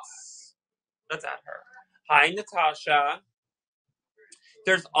flex. Let's add her. Hi, Natasha.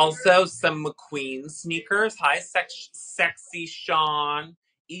 There's also some McQueen sneakers. Hi, sexy Sean.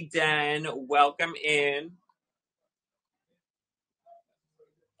 Eden, welcome in.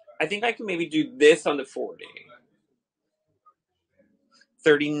 I think I can maybe do this on the 40.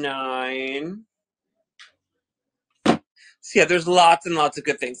 39. So yeah, there's lots and lots of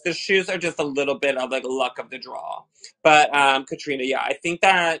good things. The shoes are just a little bit of like luck of the draw. But Katrina, yeah, I think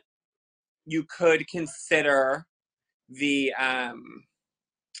that you could consider the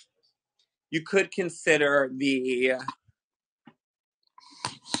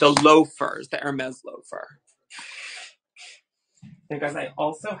loafers, the Hermes loafer. And guys, I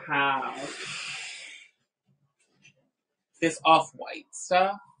also have this off-white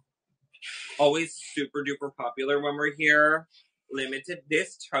stuff. Always super duper popular when we're here. Limited.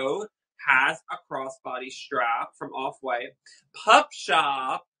 This tote has a crossbody strap from Off-White. Pup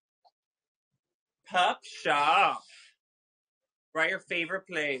Shop. Right, your favorite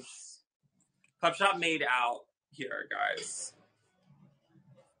place. Pup Shop made out here, guys.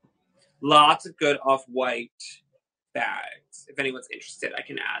 Lots of good Off-White bags. If anyone's interested, I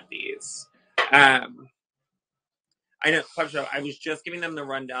can add these. I know, Pup Shop, I was just giving them the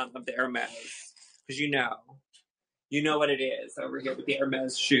rundown of the Hermes. Because you know what it is over here with the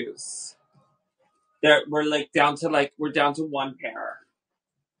Hermes shoes. We're down to one pair.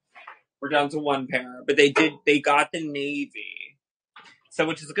 We're down to one pair. But they got the navy. So,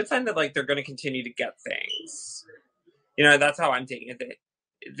 which is a good sign that like they're going to continue to get things. You know, that's how I'm taking it.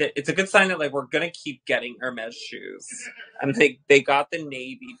 It's a good sign that like we're going to keep getting Hermes shoes. And they got the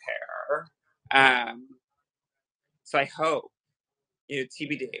navy pair. So I hope,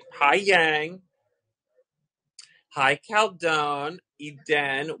 TBD. Hi, Yang. Hi, Caldone.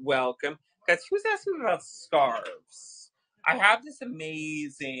 Eden, welcome. Guys, who's asking me about scarves? I have this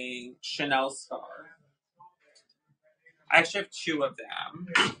amazing Chanel scarf. I actually have two of them.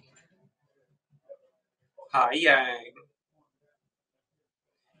 Hi, Yang.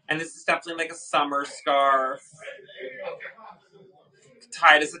 And this is definitely like a summer scarf.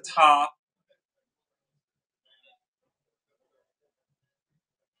 Tied as a top.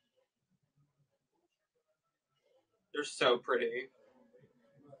 They're so pretty.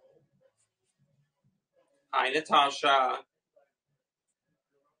 Hi, Natasha.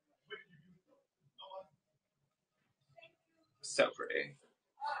 So pretty.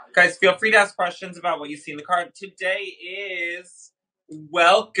 Guys, feel free to ask questions about what you see in the card. Today is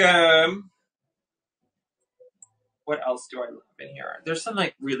welcome. What else do I love in here? There's some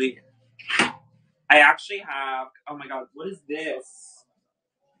like really... I actually have... Oh my god, what is this?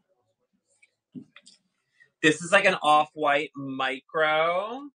 This is like an off-white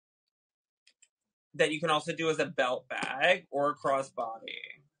micro that you can also do as a belt bag or a crossbody.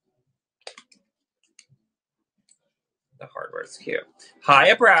 The hardware is cute.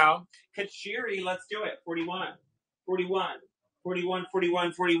 Hi, Brow. Kachiri, let's do it. 41. 41. 41,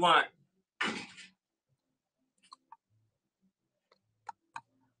 41, 41.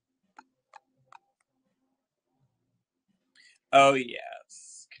 Oh,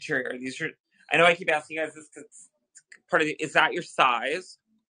 yes. Kachiri, these are... I know I keep asking you guys this because part of the... Is that your size?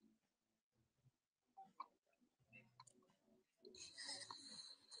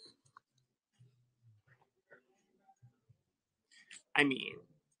 I mean,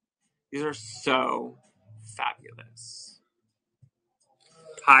 these are so fabulous.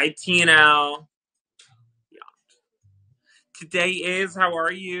 Hi, TNL. Yeah. Today is, how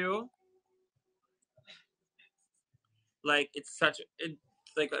are you? Like, it's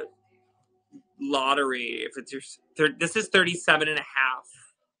like a lottery. If it's your, this is 37 and a half.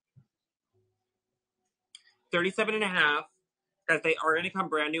 37 and a half. Guys, they are going to come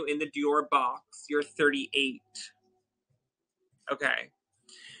brand new in the Dior box. You're 38. Okay.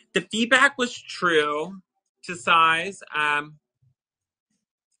 The feedback was true to size.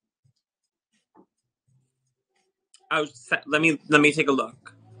 Let me take a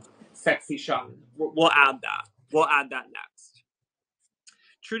look. Sexy Sean. We'll add that. We'll add that next.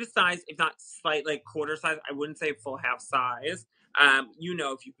 True to size, if not slight, like quarter size. I wouldn't say full half size. You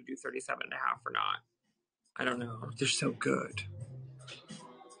know if you could do 37 and a half or not. I don't know. They're so good.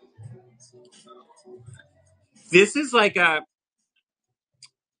 This is like a...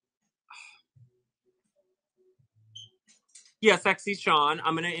 Yeah, Sexy Sean.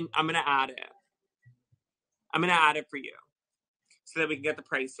 I'm gonna add it. I'm gonna add it for you so that we can get the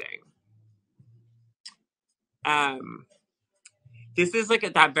pricing. This is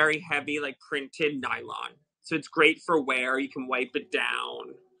like that very heavy, like printed nylon. So it's great for wear. You can wipe it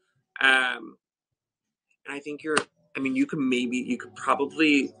down. And I think you could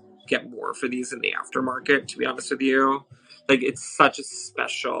probably get more for these in the aftermarket, to be honest with you. Like, it's such a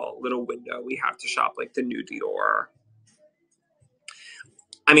special little window we have to shop, like, the new Dior.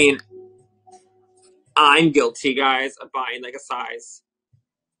 I mean, I'm guilty, guys, of buying, like, a size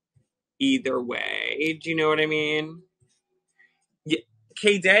either way. Do you know what I mean? Yeah,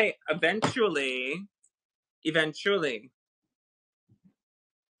 K-Day, eventually.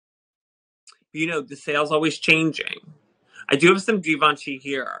 You know, the sale's always changing. I do have some Givenchy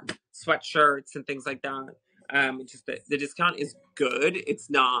here, sweatshirts and things like that. Just the discount is good. It's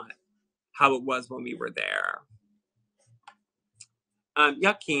not how it was when we were there.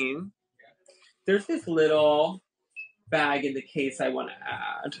 Yakin, there's this little bag in the case I want to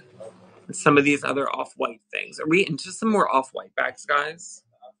add. Some of these other off-white things. Are we into some more off-white bags, guys?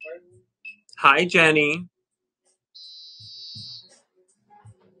 Hi, Jenny.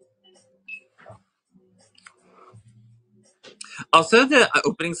 Also, the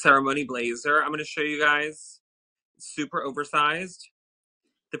opening ceremony blazer I'm going to show you guys. Super oversized.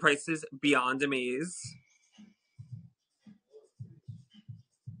 The price is beyond amaze.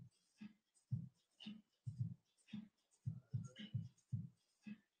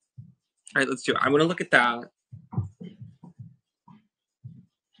 All right, let's do it. I want to look at that.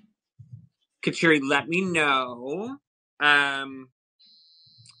 Kachiri, let me know.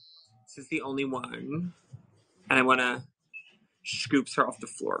 This is the only one. And I want to scoops her off the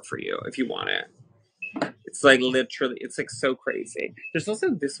floor for you if you want it. It's like literally, it's like so crazy. There's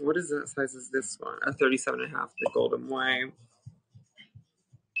also this, what is that size is this one? A 37 and a half, the golden way.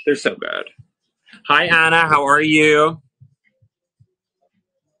 They're so good. Hi, Anna. How are you?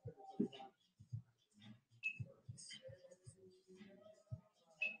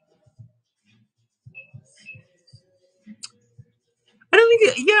 I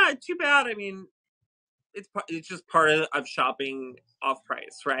don't think, too bad. I mean, it's just part of shopping off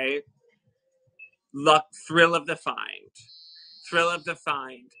price, right? Luck, thrill of the find.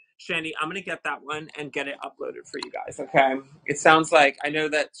 Shandy, I'm gonna get that one and get it uploaded for you guys, okay? It sounds like, I know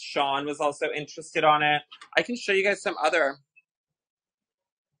that Sean was also interested on it. I can show you guys some other.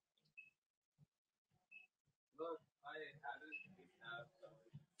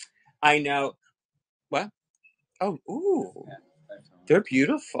 I know. What? Oh, ooh. They're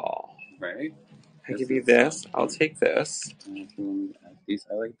beautiful. Right? I give you this. I'll take this. These,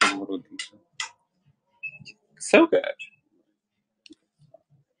 I like the little detail. So good.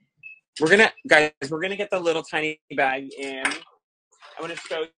 We're gonna get the little tiny bag in. I want to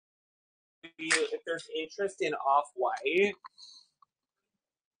show you if there's interest in off-white.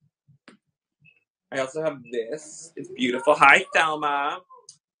 I also have this. It's beautiful. Hi, Thelma.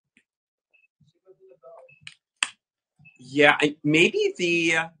 Yeah, maybe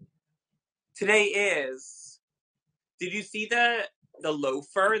today is. Did you see the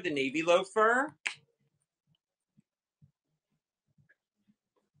loafer, the navy loafer?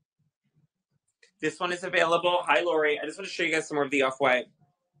 This one is available. Hi, Lori. I just want to show you guys some more of the off-white.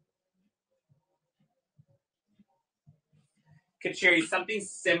 Kachiri, something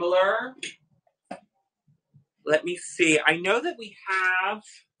similar. Let me see. I know that we have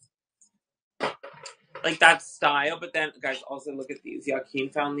like that style, but then guys, also look at these.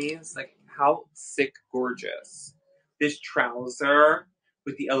 Yakin found these. Like, how sick gorgeous. This trouser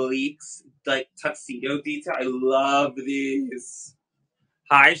with the Elites like tuxedo detail. I love these.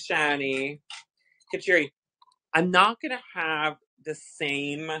 Hi, Shani. Kachiri, I'm not gonna have the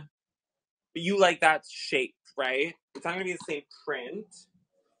same, but you like that shape, right? It's not gonna be the same print.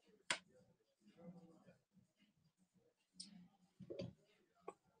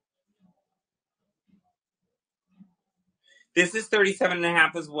 This is 37 and a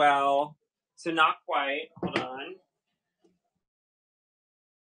half as well. So not quite. Hold on.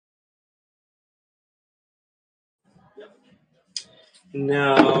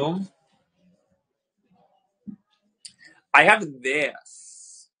 No. I have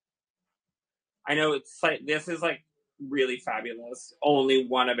this. I know it's like, this is like really fabulous. Only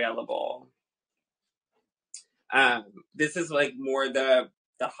one available. This is like more the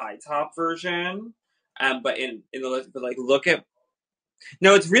high top version. But in the, but like, look at,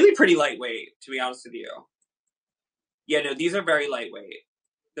 no, it's really pretty lightweight, to be honest with you. Yeah, no, these are very lightweight.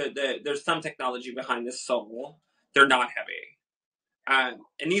 There's some technology behind this sole. They're not heavy.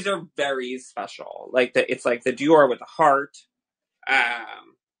 And these are very special. Like it's like the Dior with a heart. Yeah,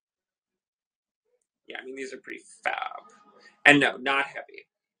 I mean, these are pretty fab. And no, not heavy.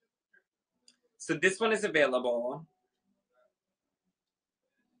 So this one is available.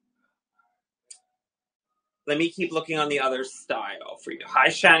 Let me keep looking on the other style for you. Hi,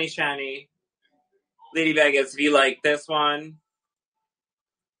 Shani. Lady Vegas, if you like this one.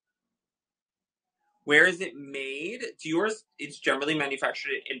 Where is it made? Dior's, it's generally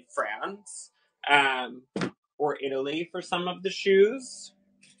manufactured in France or Italy for some of the shoes.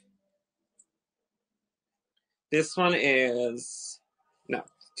 This one is, no,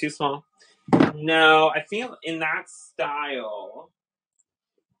 too small. No, I feel in that style,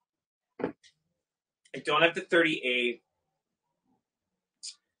 I don't have the 38,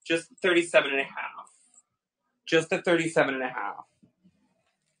 just 37 and a half. Just the 37 and a half.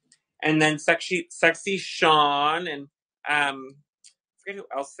 And then sexy Sean and I forget who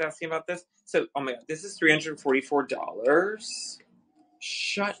else is asking about this. So, oh my god, this is $344.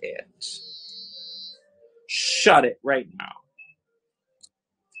 Shut it. Shut it right now.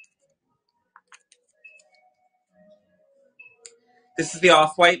 This is the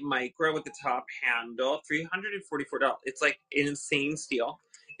off-white micro with the top handle. $344. It's like an insane steal.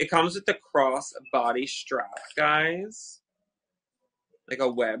 It comes with the cross body strap, guys. Like a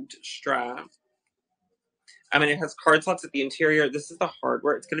webbed strap. I mean, it has card slots at the interior. This is the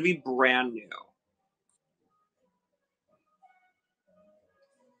hardware. It's going to be brand new.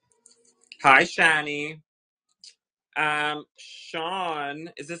 Hi, Shani.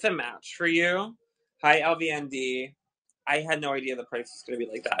 Sean, is this a match for you? Hi, LVND. I had no idea the price was going to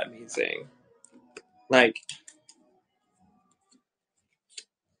be like that amazing. Like,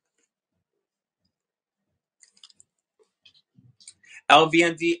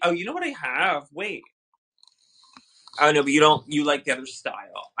 LVND. Oh, you know what I have? Wait. Oh, no, but you like the other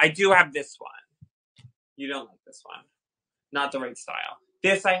style. I do have this one. You don't like this one. Not the right style.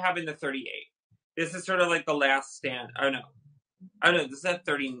 This I have in the 38. This is sort of like the last stand. Oh, no. Oh, no, this is a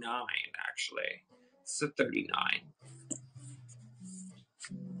 39, actually. It's a 39.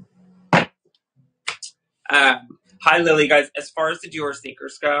 Hi, Lily, guys. As far as the Dior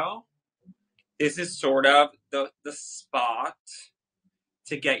sneakers go, this is sort of the spot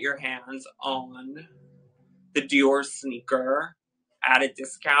to get your hands on the Dior sneaker at a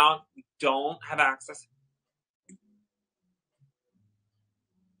discount. We don't have access.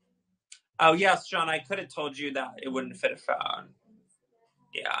 Oh, yes, John, I could have told you that it wouldn't fit a phone.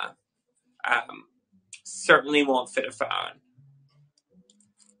 Yeah. Certainly won't fit a phone.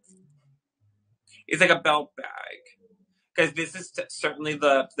 It's like a belt bag. Because this is certainly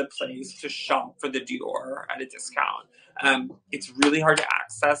the place to shop for the Dior at a discount. It's really hard to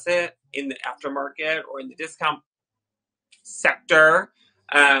access it in the aftermarket or in the discount sector.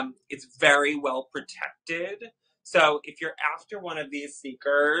 It's very well protected. So if you're after one of these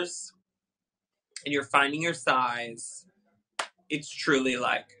sneakers and you're finding your size, it's truly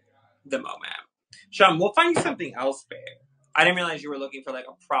like the moment. Sean, we'll find you something else, babe. I didn't realize you were looking for like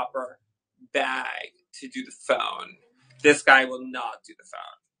a proper bag to do the phone. This guy will not do the phone.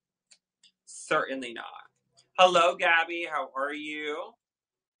 Certainly not. Hello, Gabby. How are you?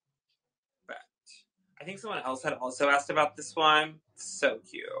 But I think someone else had also asked about this one. So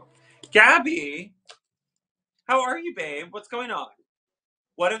cute. Gabby, how are you, babe? What's going on?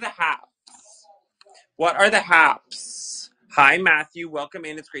 What are the haps? What are the haps? Hi, Matthew. Welcome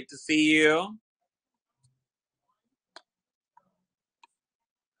in. It's great to see you.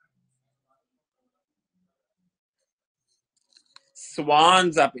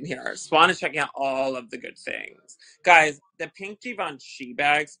 Swan's up in here. Swan is checking out all of the good things. Guys, the pink Givenchy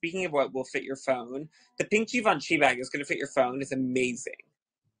bag, speaking of what will fit your phone, the pink Givenchy bag is going to fit your phone. It's amazing.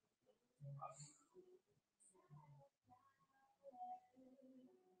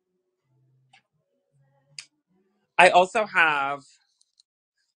 I also have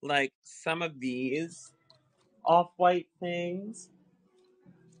like some of these off-white things.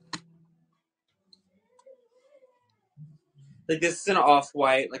 Like, this is an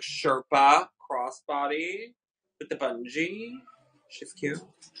off-white, like, Sherpa crossbody with the bungee. She's cute.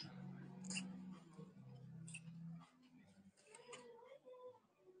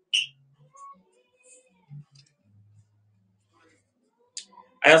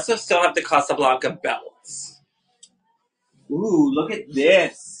 I also still have the Casablanca belts. Ooh, look at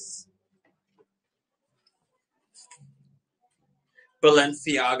this.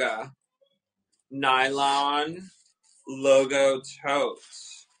 Balenciaga. Nylon logo tote.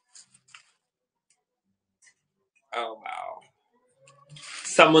 Oh, wow.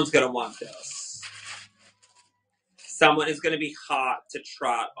 Someone's going to want this. Someone is going to be hot to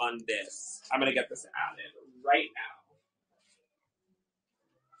trot on this. I'm going to get this added right now.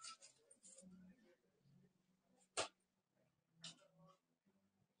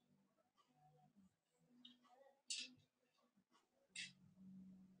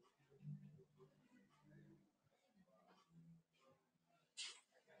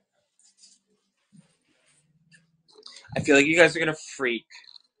 I feel like you guys are going to freak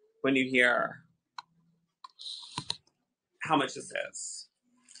when you hear how much this is.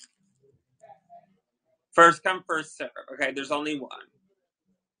 First come, first serve. Okay, there's only one.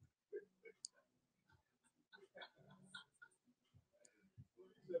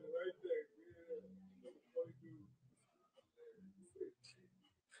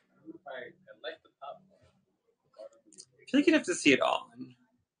 I like the top. I feel like you'd have to see it on,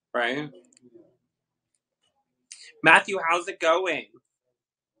 right? Matthew, how's it going?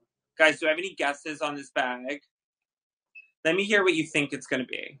 Guys, do I have any guesses on this bag? Let me hear what you think it's going to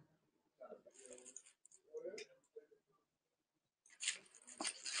be.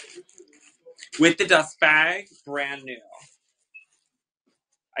 With the dust bag, brand new.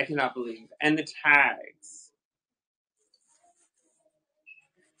 I cannot believe. And the tags.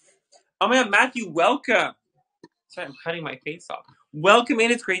 Oh my God, Matthew, welcome. Sorry, I'm cutting my face off. Welcome in.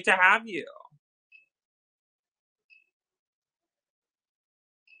 It's great to have you.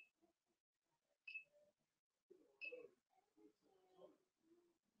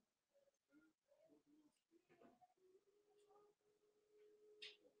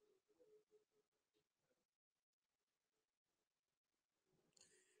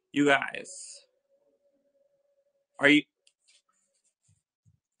 You guys, are you?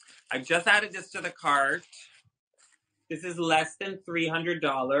 I've just added this to the cart. This is less than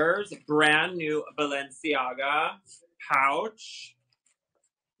 $300. Brand new Balenciaga pouch.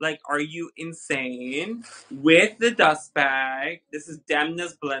 Like, are you insane? With the dust bag. This is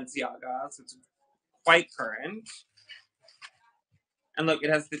Demna's Balenciaga, so it's quite current. And look, it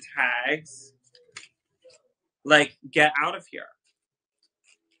has the tags. Like, get out of here.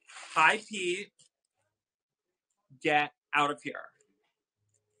 Hi, Pete. Get out of here.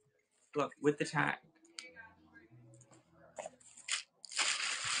 Look, with the tag.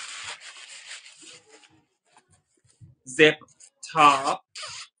 Zip top.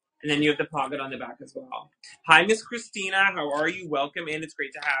 And then you have the pocket on the back as well. Hi, Miss Christina. How are you? Welcome in. It's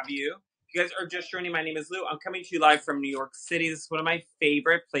great to have you. If you guys are just joining, my name is Lou. I'm coming to you live from New York City. This is one of my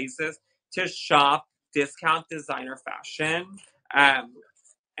favorite places to shop discount designer fashion.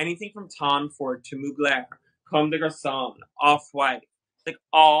 Anything from Tom Ford to Mugler, Comme des Garçons, Off-White. Like,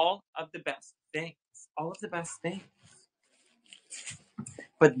 all of the best things. All of the best things.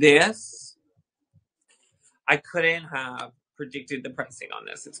 But this, I couldn't have predicted the pricing on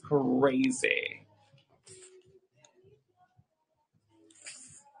this. It's crazy.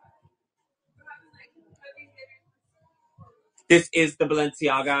 This is the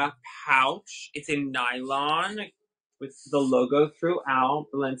Balenciaga pouch. It's in nylon with the logo throughout.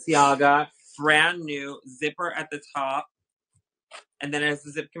 Balenciaga, brand new, zipper at the top. And then it has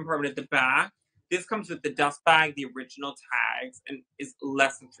the zip compartment at the back. This comes with the dust bag, the original tags, and is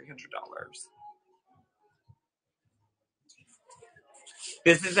less than $300.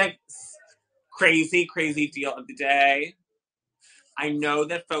 This is a crazy, crazy deal of the day. I know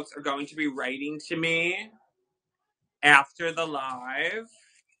that folks are going to be writing to me after the live,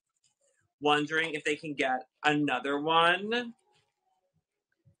 wondering if they can get another one.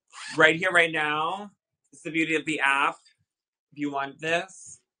 Right here, right now, it's the beauty of the app. If you want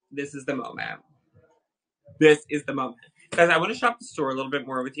this, this is the moment. This is the moment. Guys, I want to shop the store a little bit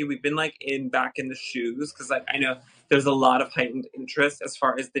more with you. We've been like back in the shoes because like I know there's a lot of heightened interest as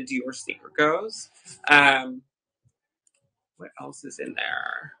far as the Dior sneaker goes. What else is in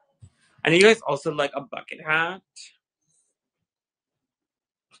there? I know you guys also like a bucket hat.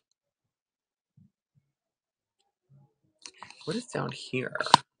 What is down here?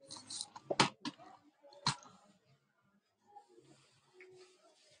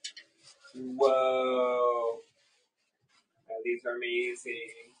 Whoa. are amazing.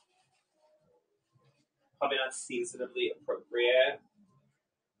 Probably not seasonably appropriate.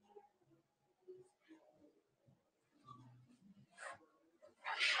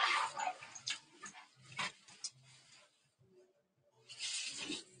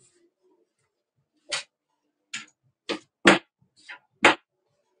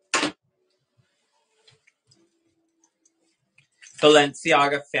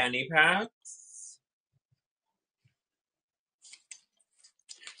 Balenciaga fanny packs.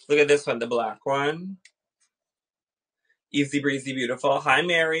 Look at this one, the black one. Easy breezy, beautiful. Hi,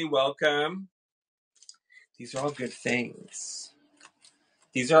 Mary. Welcome. These are all good things.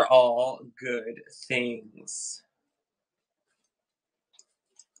 These are all good things.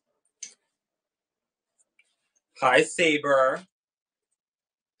 Hi, Saber.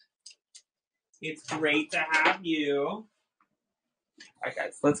 It's great to have you. All right,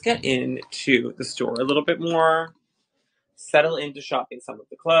 guys, let's get into the store a little bit more. Settle into shopping some of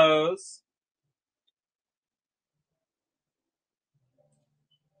the clothes.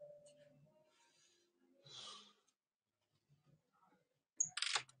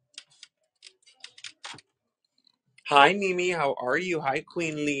 Hi, Mimi. How are you? Hi,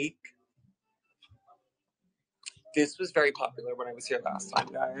 Queen Leek. This was very popular when I was here last time,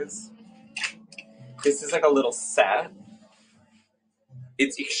 guys. This is like a little set.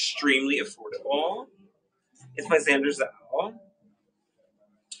 It's extremely affordable. It's by Xander Zhao.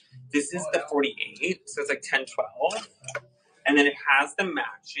 This is the 48, so it's like 10, 12. And then it has the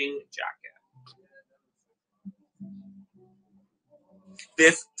matching jacket.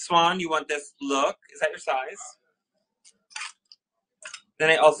 This, Swan, you want this look? Is that your size? Then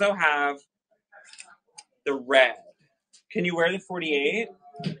I also have the red. Can you wear the 48?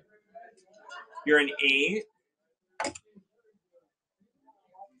 You're an 8. Can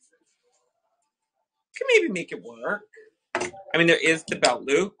maybe make it work. I mean, there is the belt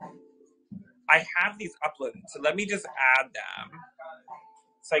loop. I have these uploaded, so let me just add them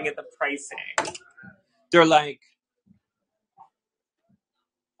so I can get the pricing. They're like,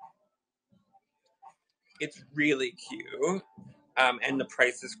 it's really cute, and the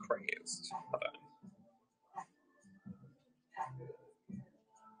price is crazed. Hold on.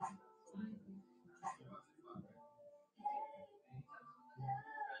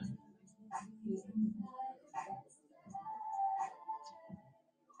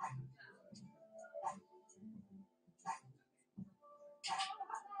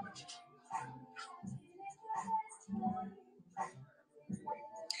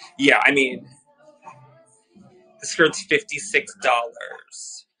 Yeah, I mean, the skirt's $56,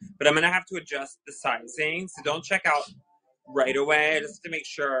 but I'm gonna have to adjust the sizing, so don't check out right away, just to make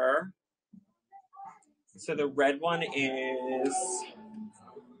sure. So the red one is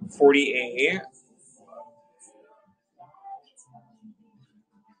 48.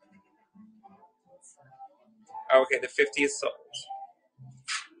 Okay, the 50 is sold.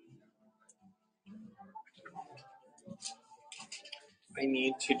 I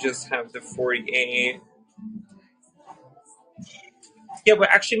need to just have the 48. Yeah, but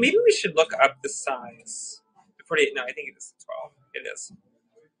actually, maybe we should look up the size. The 48, no, I think it is 12. It is.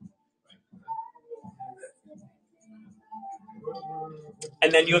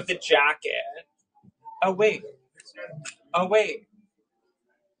 And then you have the jacket. Oh, wait. Oh, wait.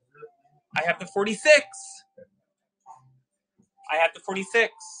 I have the 46. I have the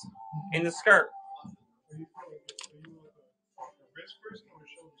 46 in the skirt.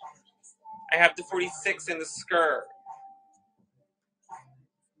 I have the 46 in the skirt.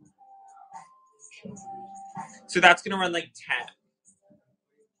 So that's going to run like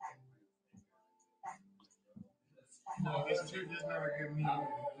 10.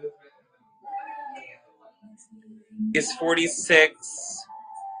 Is 46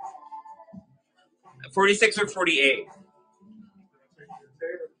 or 48?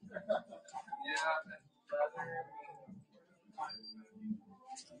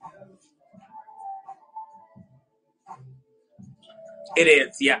 It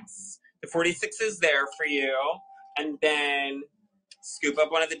is, yes. The 46 is there for you. And then scoop up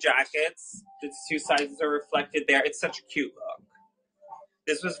one of the jackets. The two sizes are reflected there. It's such a cute look.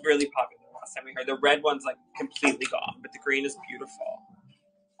 This was really popular last time we heard. The red one's like completely gone, but the green is beautiful.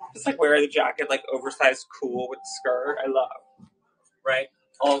 Just like wear the jacket, like oversized, cool with the skirt. I love. Right?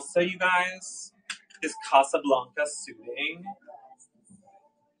 Also, you guys, this Casablanca suiting.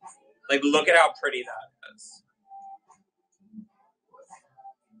 Like, look at how pretty that is.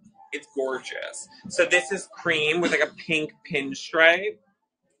 It's gorgeous. So this is cream with like a pink pinstripe.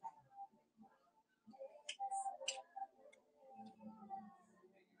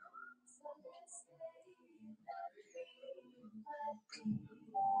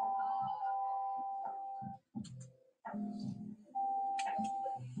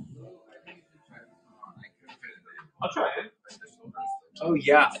 I'll try it. Oh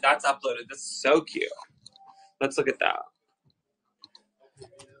yeah, that's uploaded. That's so cute. Let's look at that. It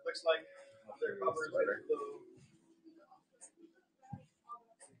looks like their covers are blue.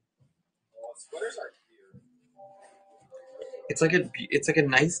 Well, sweaters are cute. It's like a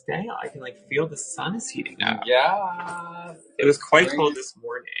nice day. I can like feel the sun is heating up. Yeah. It was quite cold this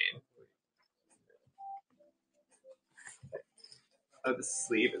morning. Oh, the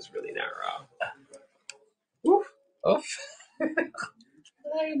sleeve is really narrow. Woof. Oh.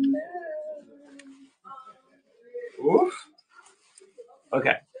 I know. Oof.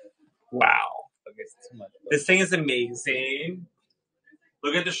 Okay. Wow. Okay, it's too much. This thing is amazing.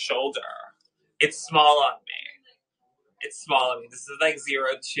 Look at the shoulder. It's small on me. It's small on me. This is like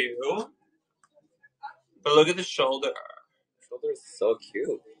 02. But look at the shoulder. The shoulder is so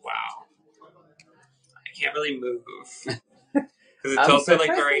cute. Wow. I can't really move. Because it's also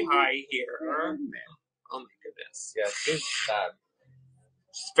like very high here. Oh my goodness. Yeah, it's fab.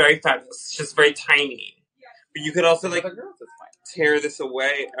 It's very fabulous. It's just very tiny. But you could also like For the girls, it's fine. tear this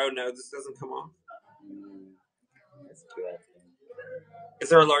away. Oh no, this doesn't come off. It's good. Is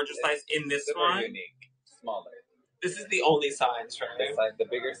there a larger size in this It's one? unique. Smaller. This is the only size, right? The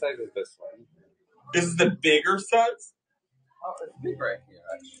bigger size is this one. This is the bigger size? Oh, it's big right here,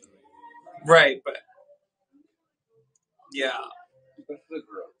 actually. Right, but yeah. But for the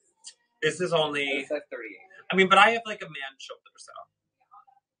girls. This is only It's like 38. I mean, but I have like a man shoulder, so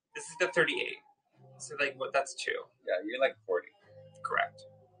this is the 38. So like what that's 2. Yeah, you're like 40. Correct.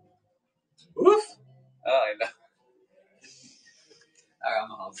 Oof. Oh, I know. Alright,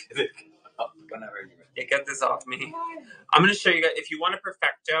 I'm a home. Whenever you're ready. Yeah, get this off me. I'm gonna show you guys if you want a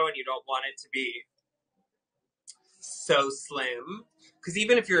perfecto and you don't want it to be so slim. Because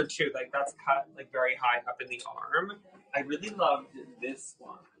even if you're a 2, like that's cut like very high up in the arm. I really loved this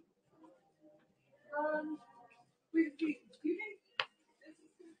one.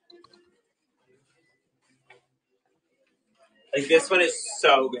 Like this one is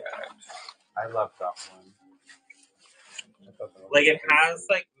so good. I love that one. Like it has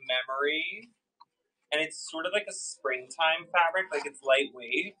like memory, and it's sort of like a springtime fabric. Like it's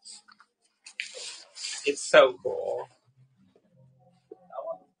lightweight. It's so cool.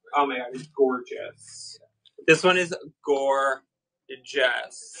 Oh my god, it's gorgeous. This one is gorgeous.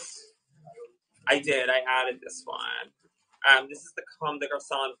 I added this one. This is the Comme des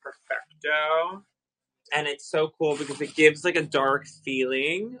Garçons Perfecto. And it's so cool because it gives like a dark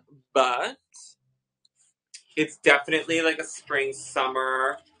feeling, but it's definitely like a spring,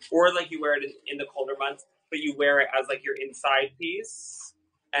 summer, or like you wear it in the colder months, but you wear it as like your inside piece.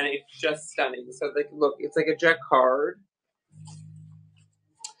 And it's just stunning. So like, look, it's like a jacquard,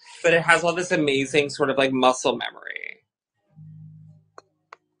 but it has all this amazing sort of like muscle memory.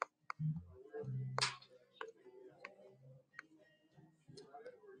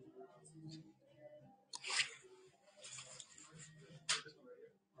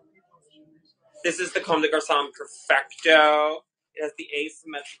 This is the Comme des Garçons Perfecto. It has the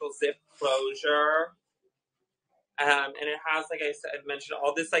asymmetrical zip closure. And it has, like I said, I mentioned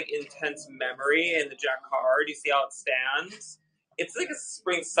all this like intense memory in the jacquard. You see how it stands? It's like a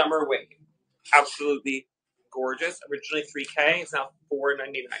spring summer wig. Absolutely gorgeous. Originally $3K. It's now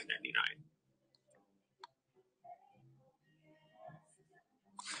 $499.99.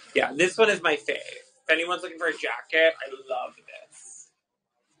 Yeah, this one is my fave. If anyone's looking for a jacket, I love this.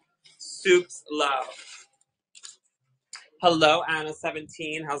 Soups love. Hello,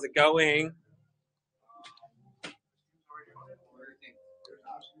 Anna17. How's it going?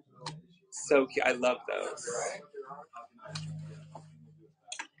 So cute. I love those.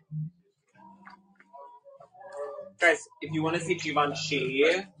 Guys, if you want to see Givenchy,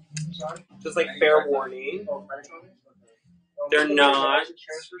 just like fair warning, they're not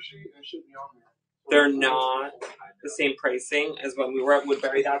the same pricing as when we were at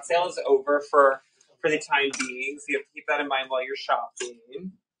Woodbury. That sale is over for the time being, so you have to keep that in mind while you're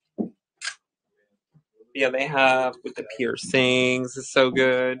shopping. Yeah, they have with the piercings. It's so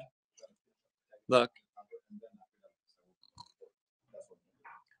good. Look.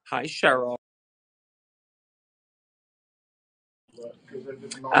 Hi, Cheryl.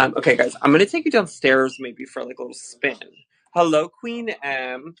 Okay, guys, I'm going to take you downstairs maybe for like a little spin. Hello, Queen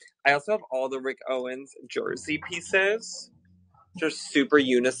M. I also have all the Rick Owens jersey pieces. They're super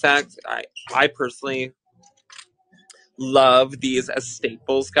unisex. I personally love these as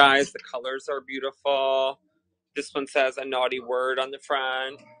staples, guys. The colors are beautiful. This one says a naughty word on the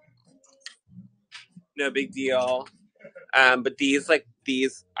front. No big deal. But these,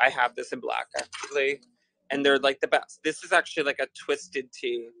 I have this in black, actually. and they're like the best. This is actually like a twisted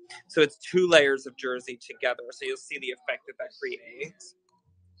tee, so it's 2 layers of jersey together, so you'll see the effect that creates.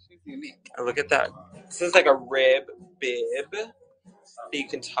 Unique. Oh, look at that. This is like a rib bib that you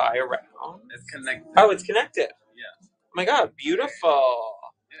can tie around. It's connected. Oh, it's connected. Yeah. Oh my god, beautiful.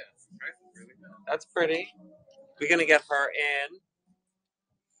 Yeah, it's really good. That's pretty. We're gonna get her in.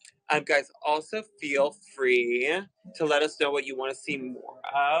 Guys, also feel free to let us know what you want to see more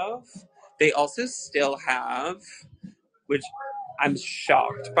of. They also still have, which I'm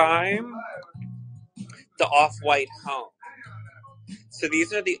shocked by, the off-white home. So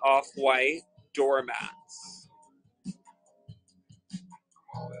these are the off-white doormats.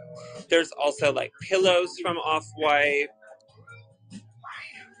 There's also like pillows from Off-White.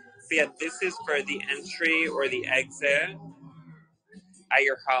 So yeah, this is for the entry or the exit at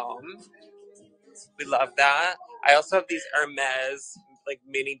your home. We love that. I also have these Hermes like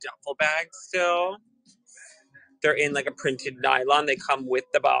mini duffel bags still. They're in like a printed nylon. They come with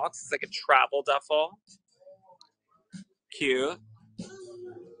the box. It's like a travel duffel. Cute.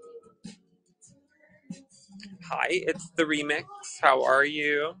 Hi, it's the remix. How are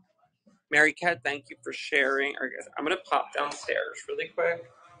you? Mary Kat, thank you for sharing. All right, guys, I'm going to pop downstairs really quick.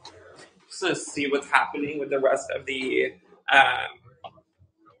 Just going to see what's happening with the rest of the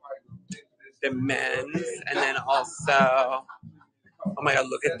men's. And then also, oh my God,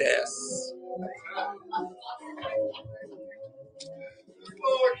 look at this.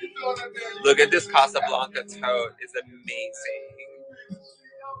 Look at this Casablanca tote. It's amazing.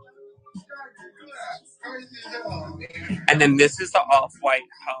 And then this is the off-white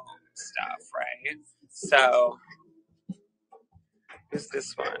home stuff, right? So, who's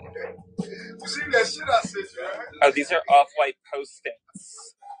this one? Oh, these are off-white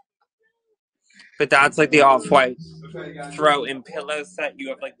post-its. But that's like the off-white throw-in pillow set. You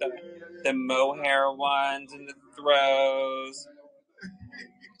have like the mohair ones and the throws.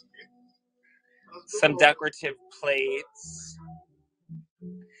 Some decorative plates.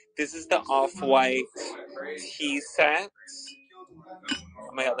 This is the off-white tea set.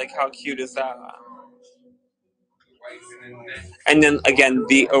 Oh my God, like how cute is that? And then again,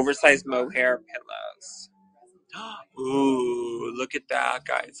 the oversized mohair pillows. Ooh, look at that,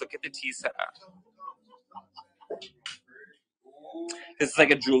 guys. Look at the tea set. This is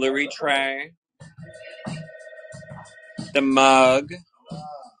like a jewelry tray. The mug.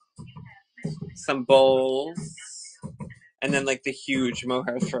 Some bowls. And then like the huge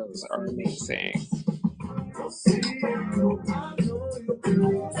mohair throws are amazing.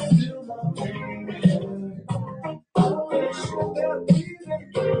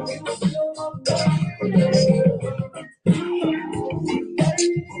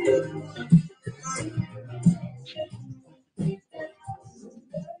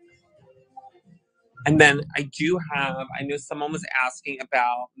 And then I know someone was asking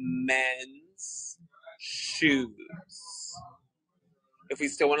about men's shoes. If we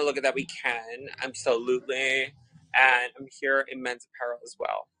still want to look at that, we can. Absolutely. And I'm here in men's apparel as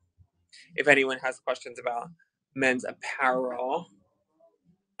well. If anyone has questions about men's apparel.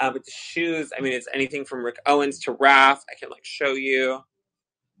 With the shoes, I mean, it's anything from Rick Owens to Raf. I can like show you.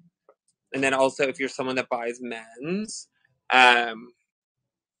 And then also if you're someone that buys men's, the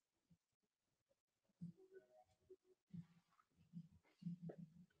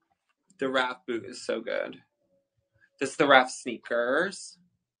Raf boot is so good. This is the Raf sneakers.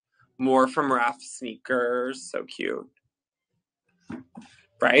 More from Raf sneakers. So cute.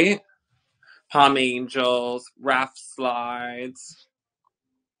 Right? Palm Angels, Raf slides.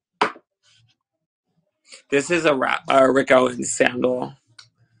 This is a Rick Owens sandal.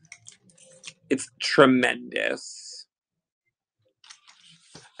 It's tremendous.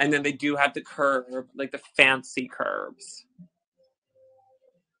 And then they do have the curb, like the fancy curbs.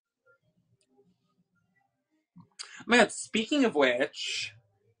 Oh my God, speaking of which,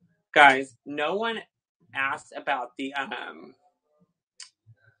 guys, no one asked about the oh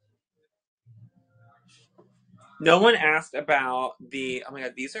my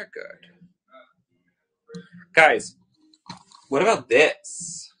God, these are good. Guys, what about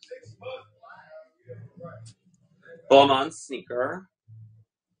this? Balmain sneaker.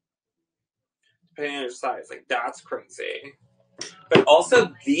 Depending on your size, like that's crazy. But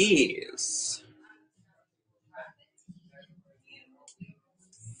also these.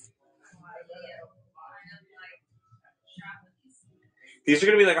 These are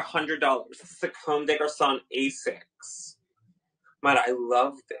gonna be like $100. This is the Comme des Garçons Asics. Man, I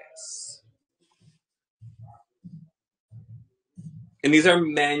love this. And these are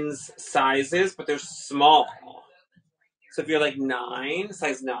men's sizes, but they're small. So if you're like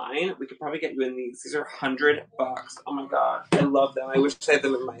size 9, we could probably get you in these. These are $100. Oh my god, I love them. I wish I had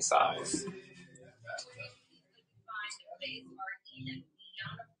them in my size.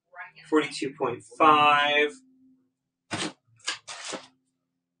 42.5.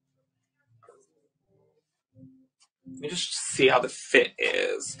 Let me just see how the fit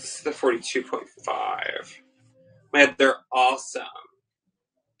is. This is the 42.5. Man, they're awesome.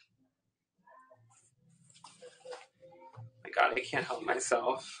 My god, I can't help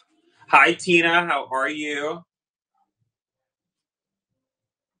myself. Hi, Tina. How are you?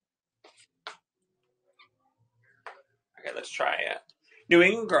 Okay, let's try it. New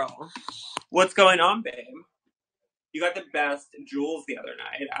England girl. What's going on, babe? You got the best jewels the other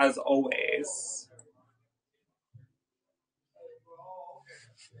night, as always.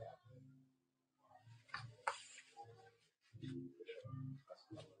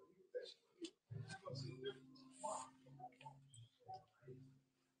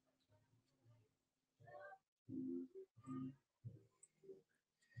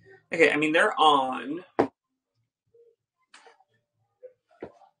 Okay, I mean, they're on.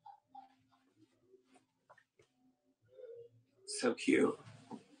 So cute.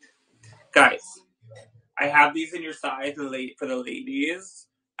 Guys, I have these in your size for the ladies.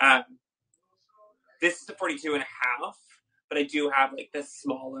 This is the 42 and a half, but I do have like the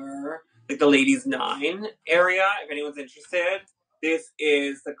smaller, like the ladies 9 area, if anyone's interested. This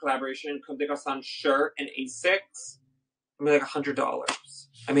is the collaboration Comme des Garçons shirt and Asics. I'm like $100.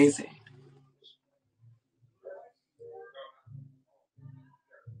 Amazing.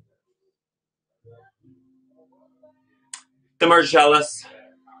 The Margellas.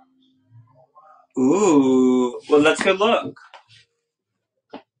 Ooh. Well, let's go look.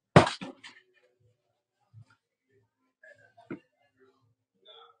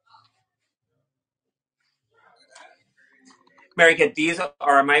 Marika, these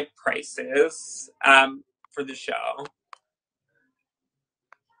are my prices for the show.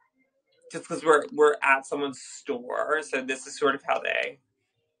 Just because we're at someone's store, so this is sort of how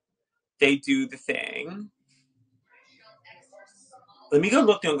they do the thing. Let me go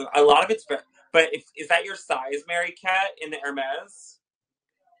look. A lot of it's, but is that your size, Mary Cat, in the Hermes?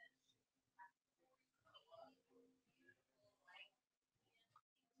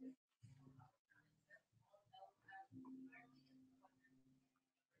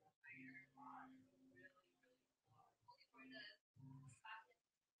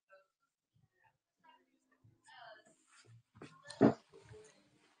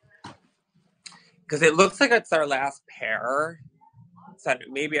 Because it looks like it's our last pair. So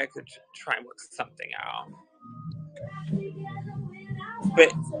maybe I could try and work something out.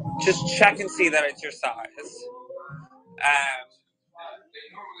 But just check and see that it's your size.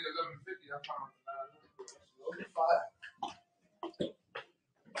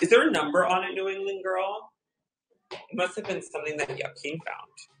 Is there a number on it, New England girl? It must have been something that Joaquin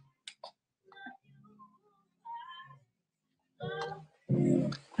found.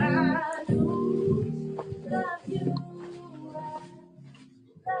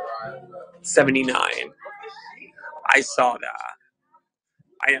 $79. I saw that.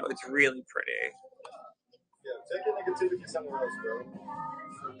 I know, it's really pretty. Yeah, take your negativity somewhere else, bro.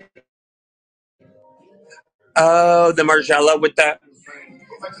 Oh, the Margiela with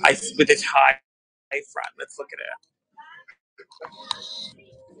its high front. Let's look at it.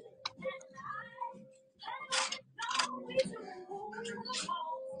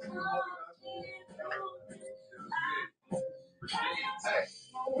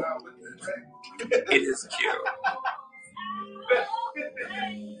 It is cute.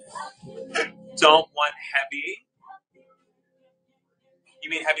 Don't want heavy. You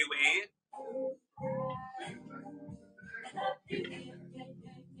mean heavyweight?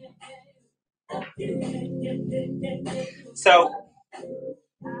 So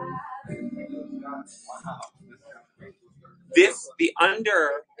the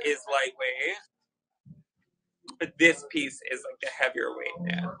under is lightweight, but this piece is like the heavier weight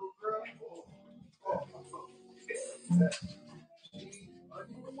now.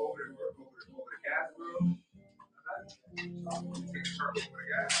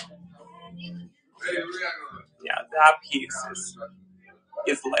 Yeah, that piece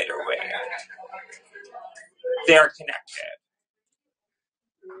is lighter weight. They're connected.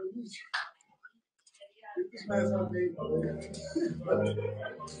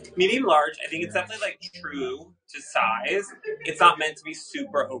 Medium large, I think it's definitely like true to size. It's not meant to be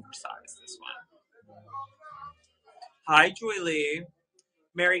super oversized, this one. Hi, Joy Lee.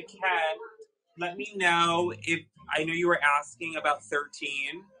 Mary Kat, let me know if, I know you were asking about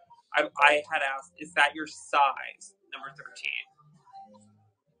 13. I had asked, is that your size? number 13.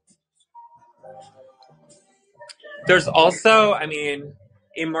 There's also, I mean,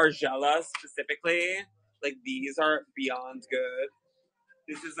 in Margiela specifically, like these are beyond good.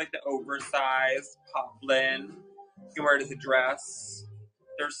 This is like the oversized poplin. You can wear it as a dress.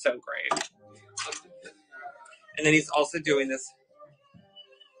 They're so great. And then he's also doing this.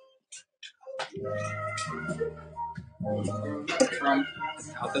 From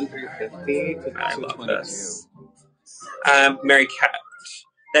 1,350 to I love 222. this. Mary Cat.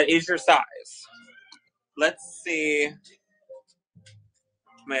 That is your size. Let's see.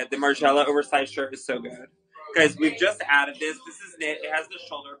 Man, the Margiela oversized shirt is so good. Guys, we've just added this. This is knit. It has the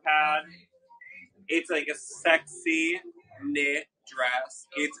shoulder pad. It's like a sexy knit dress.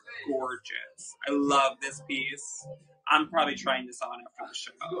 It's gorgeous. I love this piece. I'm probably trying this on after the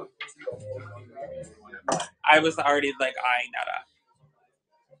show. I was already like eyeing that up.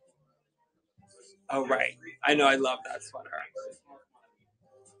 Oh, right. I know. I love that sweater.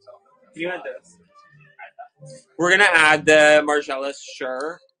 You had this. We're going to add the Margiela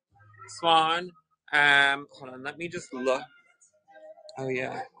shirt, Swan. Hold on. Let me just look. Oh,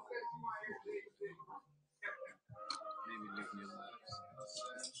 yeah.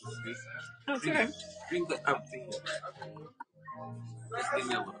 Okay.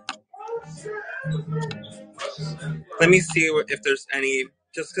 Let me see if there's any,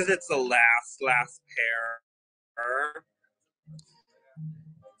 just because it's the last pair.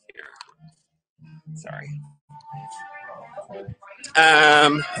 Here. Sorry.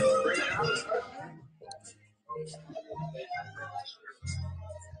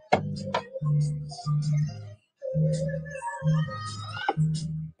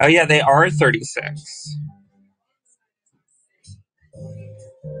 Oh yeah, they are 36.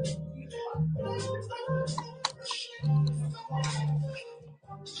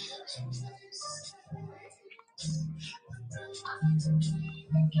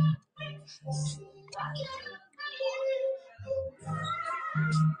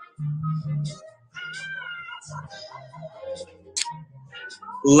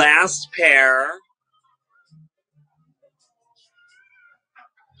 Last pair.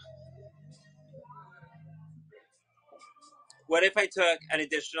 What if I took an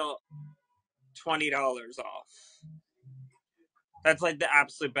additional $20 off? That's like the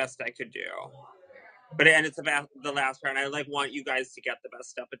absolute best I could do. But and it's about the last pair, and I like want you guys to get the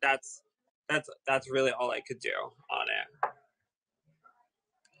best stuff. But that's really all I could do on it.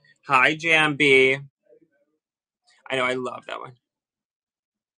 Hi, Jambi. I know I love that one.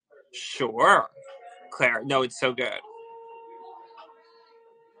 Sure, Claire. No, it's so good.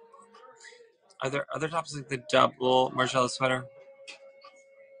 Are there other tops like the double Margiela sweater?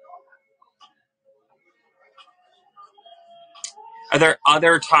 Are there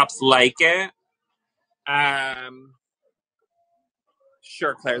other tops like it?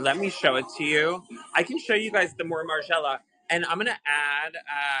 Sure, Claire. Let me show it to you. I can show you guys the more Margiela, and I'm gonna add.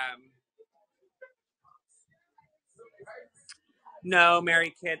 No,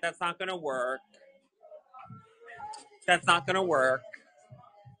 Mary Kid, that's not gonna work. That's not gonna work.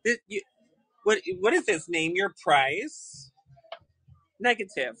 What is this? Name your price.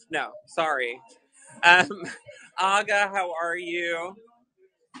 Negative. No, sorry. Aga, how are you?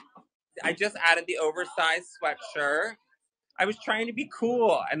 I just added the oversized sweatshirt. I was trying to be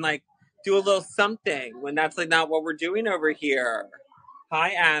cool and like do a little something when that's like not what we're doing over here. Hi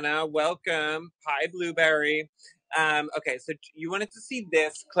Anna, welcome. Hi Blueberry. Okay, so you wanted to see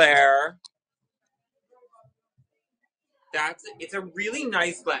this, Claire. It's a really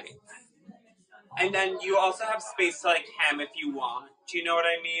nice length. And then you also have space to like hem if you want. Do you know what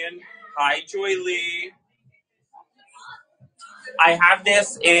I mean? Hi Joy Lee. I have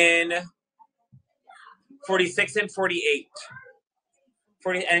this in 46 and 48.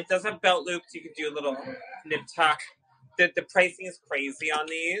 40, and it does have belt loops. You could do a little nip tuck. The pricing is crazy on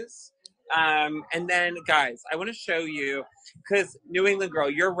these. And then, guys, I want to show you, because New England Girl,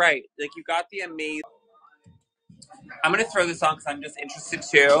 you're right. Like, you got the amazing... I'm going to throw this on because I'm just interested,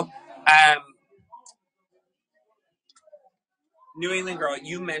 too. New England Girl,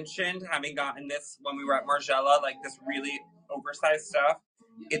 you mentioned having gotten this when we were at Margiela, like this really oversized stuff.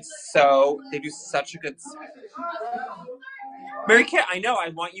 They do such a good... Mary Kay, I know, I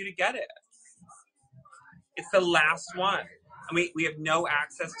want you to get it. It's the last one. And we have no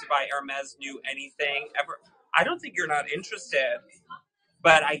access to buy Hermes new anything ever. I don't think you're not interested,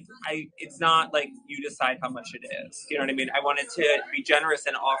 but it's not like you decide how much it is. You know what I mean? I wanted to be generous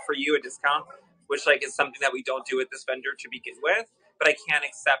and offer you a discount, which like is something that we don't do with this vendor to begin with, but I can't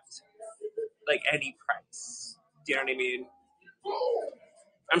accept like any price. Do you know what I mean?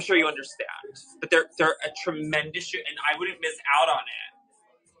 I'm sure you understand. But they're a tremendous shoe, and I wouldn't miss out on it.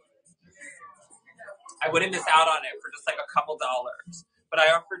 I wouldn't miss out on it for just like a couple dollars. But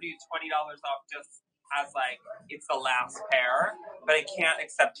I offered you $20 off just as like it's the last pair, but I can't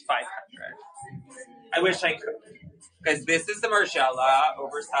accept $500. I wish I could. Because this is the Margiela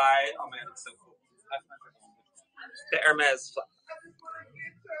oversized. Oh man, it's so cool. The Hermes.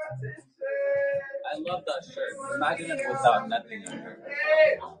 I love that shirt. Imagine it without nothing under.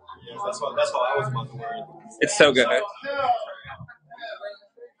 Yeah, that's how I was about to wear it. It's so good.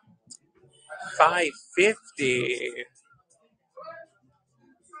 $550.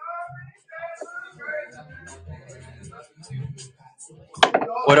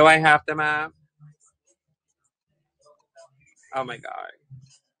 What do I have them at? Oh my god.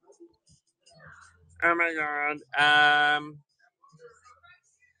 Oh my god.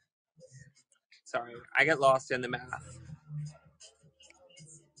 Sorry, I get lost in the math.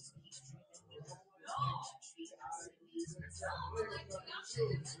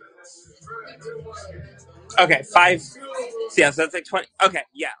 Okay, 5. Yeah, so that's like 20. Okay,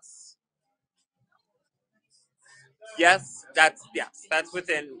 yes. That's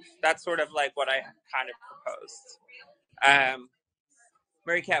within. That's sort of like what I kind of proposed.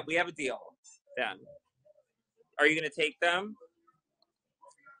 Mary Cat, we have a deal. Then, are you going to take them?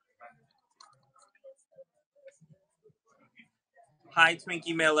 Hi,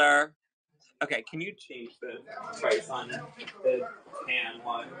 Twinkie Miller. Okay, can you change the price on the tan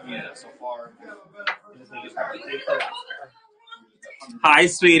one? Yeah, so far. Hi,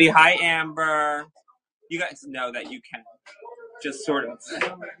 sweetie. Hi, Amber. You guys know that you can just sort of.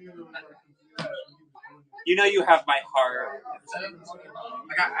 You know you have my heart.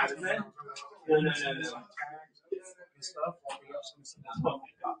 I got accident. No.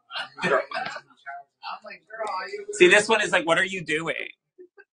 See, this one is like, what are you doing?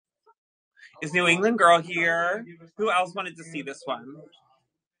 Is New England Girl here? Who else wanted to see this one?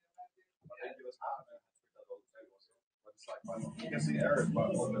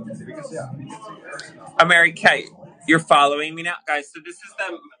 Mary Kate, you're following me now? Guys, so this is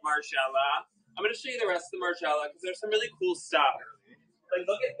the Margiela. I'm going to show you the rest of the Margiela because there's some really cool stuff. Like,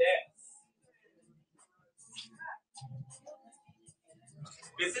 look at this.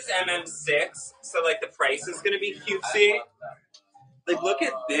 This is MM6, so like the price is going to be cutesy. Like, look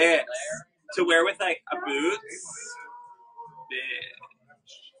at this. To wear with like a boots.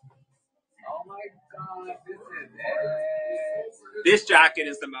 Oh my god, this is it. This jacket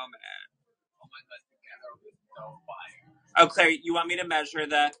is the moment. Oh my god, together with so fire. Oh, Claire, you want me to measure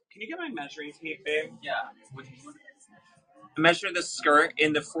the... Can you get my measuring tape, babe? Yeah. Measure the skirt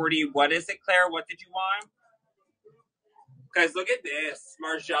in the 40... What is it, Claire? What did you want? Guys, look at this.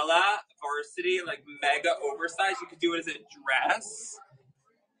 Margiela varsity, like mega oversized. You could do it as a dress.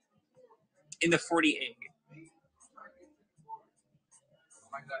 In the 48.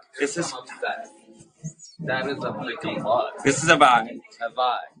 This is... That is a freaking lot. This is a vibe. A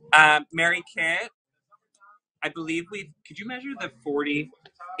vibe. Mary Kit, I believe we... Could you measure the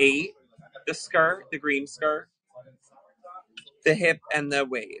 48? The skirt, the green skirt, the hip, and the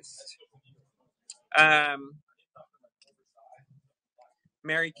waist.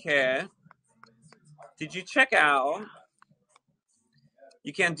 Mary Kit, did you check out?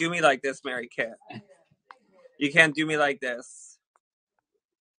 You can't do me like this, Mary Kit. You can't do me like this.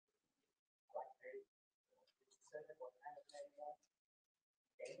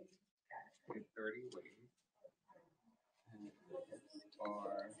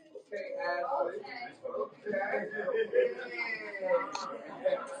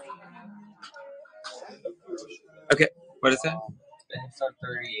 Okay, what is it? The hips are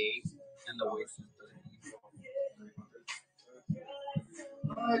 38 and the waist is 30.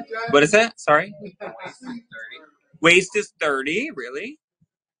 What is it? Sorry? The waist is 30. Waist is 30, really?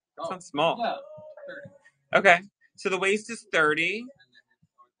 That sounds small. Yeah, 30. Okay, so the waist is 30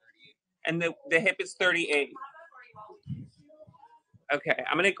 and the hip is 38. Okay,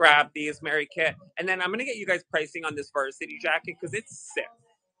 I'm gonna grab these, Mary Kit, and then I'm gonna get you guys pricing on this varsity jacket because it's sick.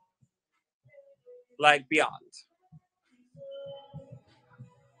 Like beyond.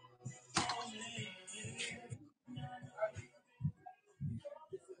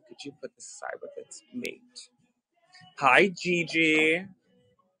 Could you put this aside with its mate? Hi, Gigi.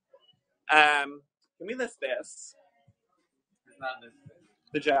 Can we list this? It's not this.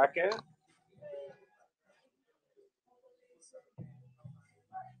 The jacket.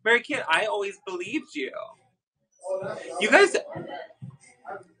 Mary Kit, I always believed you. You guys,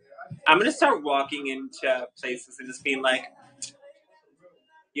 I'm going to start walking into places and just being like,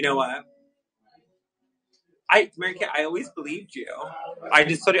 you know what? Mary Kay, I always believed you. I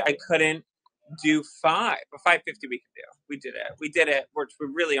just told you I couldn't do 5, but 550 we can do. We did it. We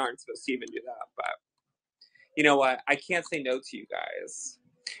really aren't supposed to even do that, but you know what? I can't say no to you guys,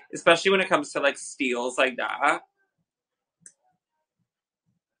 especially when it comes to like steals like that.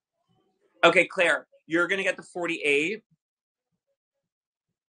 Okay, Claire, you're gonna get the 48.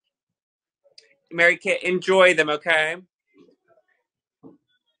 Mary Kay, enjoy them, okay?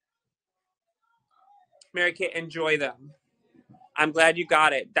 Mary Kay, enjoy them. I'm glad you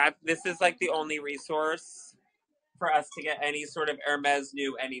got it. This is like the only resource for us to get any sort of Hermes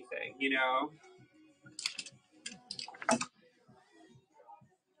new anything, you know?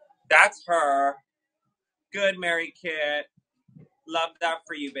 That's her. Good, Mary Kit. Love that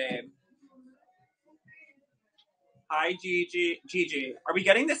for you, babe. Hi, Gigi. Gigi, are we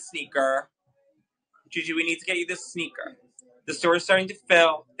getting the sneaker? Gigi, we need to get you this sneaker. The store is starting to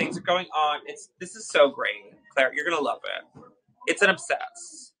fill. Things are going on. This is so great. Claire, you're going to love it. It's an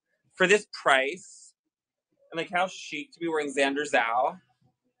obsess. For this price, and like how chic to be wearing Xander Zhao.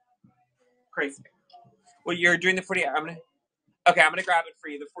 Crazy. Well, you're doing the 48. I'm going to grab it for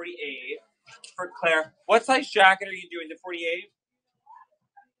you. The 48 for Claire. What size jacket are you doing? The 48?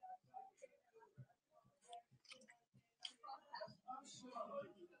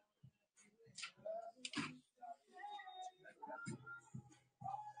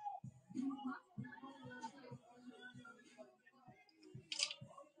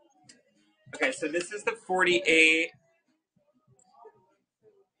 Okay, so this is the 48.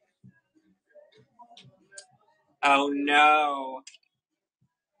 Oh no.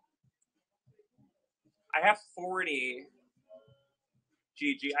 I have 40.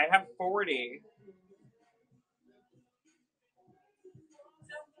 Gigi, I have 40.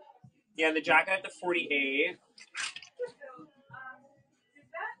 Yeah, the jacket at the 48.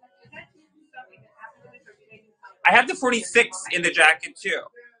 I have the 46 in the jacket too.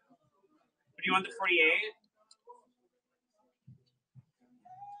 Do you want the 48?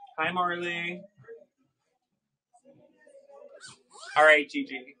 Hi, Marley. All right,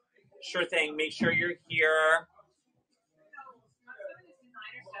 Gigi. Sure thing. Make sure you're here.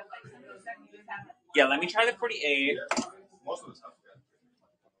 Yeah, let me try the 48. Most of the stuff.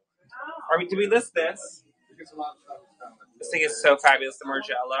 Did we list this? This thing is so fabulous, the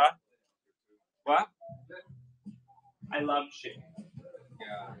Margiela. What? I love she.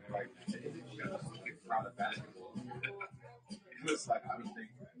 Yeah, like around the basketball. It was like I don't think.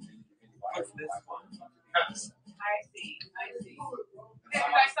 What's this one? I see. Because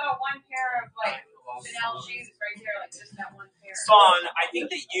I saw one pair of like Chanel shoes right there, like just that one pair. Swan, I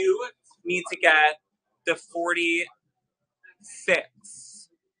think that you need to get the 46.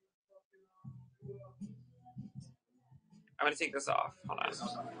 I'm going to take this off. Hold on.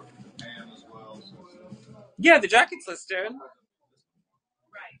 Yeah, the jacket's listed.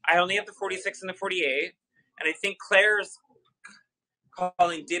 I only have the 46 and the 48. And I think Claire's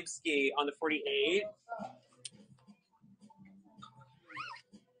calling Dibski on the 48.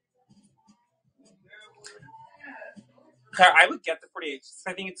 Claire, I would get the 48.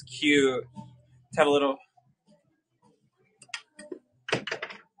 I think it's cute to have a little...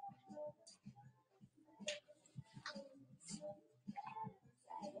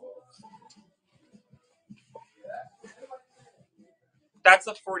 That's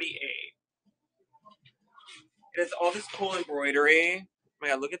a 48. It has all this cool embroidery. Oh my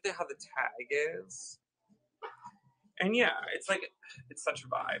god, look at how the tag is. And yeah, it's such a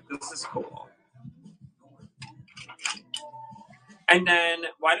vibe. This is cool. And then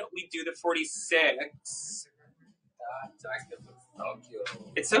why don't we do the 46?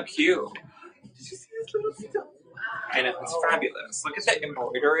 It's so cute. Did you see this little stuff? I know, it's fabulous. Look at the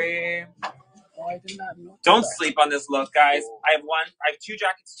embroidery. Oh, I did not know. Don't sleep on this look, guys. I have 2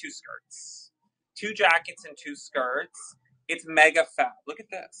 jackets, 2 skirts. 2 jackets and 2 skirts. It's mega fab. Look at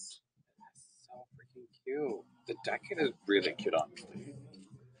this. That's so freaking cute. The jacket is really cute, honestly.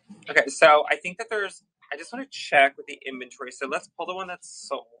 Okay, so I think that I just want to check with the inventory. So let's pull the one that's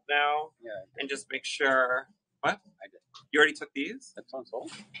sold now. Yeah. And just make sure. What? I did. You already took these? That's not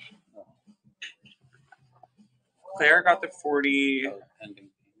sold? Oh. Claire got the 40. Oh, pending.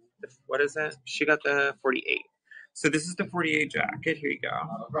 What is it? She got the 48. So this is the 48 jacket. Here you go.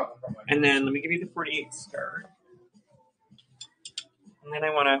 And then let me give you the 48 skirt. And then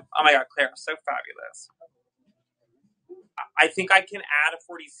I want to... Oh my god, Claire, so fabulous. I think I can add a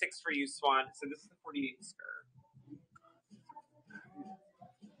 46 for you, Swan. So this is the 48 skirt.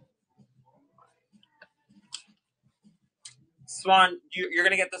 Swan, you're going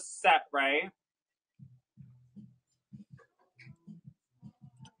to get the set, right?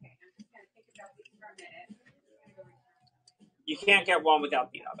 You can't get one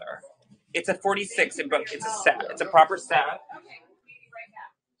without the other. It's a 46, but it's a set. It's a proper set.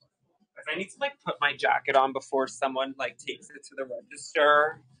 If I need to like put my jacket on before someone like takes it to the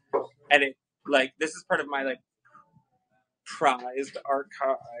register, and it like this is part of my like prized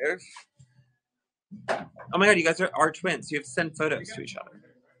archive. Oh my god, you guys are twins. You have to send photos to each other.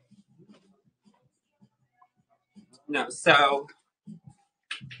 No, so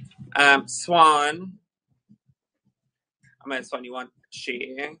Swan. I'm gonna Swan. You want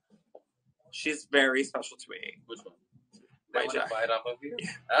She's very special to me. Which one? My They want to jacket. buy it off of you?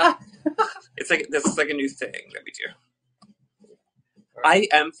 Yeah. It's like this is like a new thing that we do. I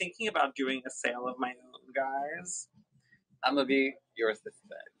am thinking about doing a sale of my own, guys. I'm gonna be your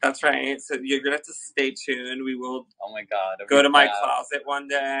assistant. That's right. So you're gonna have to stay tuned. We will. Oh my god. Go to my closet one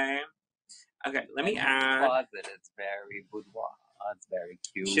day. Okay, let me add. Closet. It's very boudoir. It's very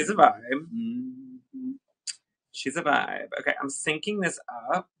cute. She's a vibe. Mm-hmm. She's a vibe. Okay, I'm syncing this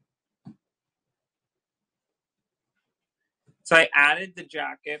up. So I added the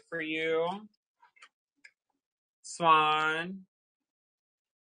jacket for you, Swan.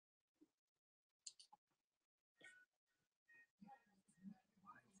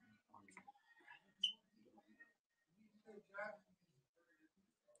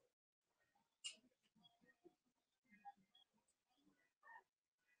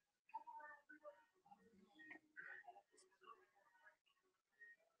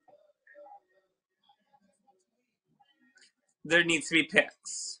 There needs to be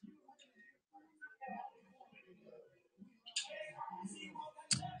pics.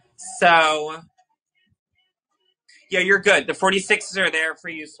 So, yeah, you're good. The 46s are there for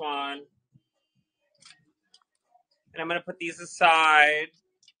you, Swan. And I'm going to put these aside.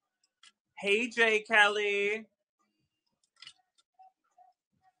 Hey, Jay Kelly.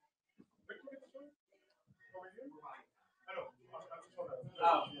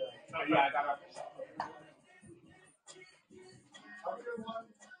 Oh, yeah, I got it.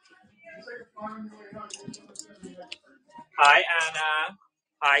 Hi, Anna.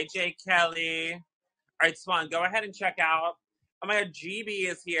 Hi, Jay Kelly. All right, Swan, go ahead and check out. Oh my god, GB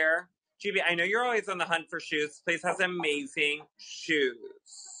is here. GB, I know you're always on the hunt for shoes. This place has amazing shoes.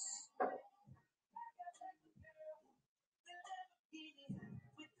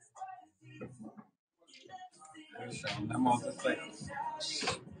 I'm all just like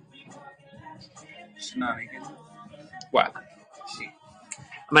shenanigans. What?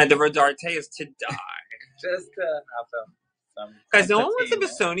 The Rodarte is to die. Just to have some. Guys, no one wants a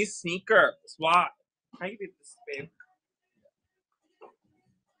Missoni sneakers. Why? How you do this, babe?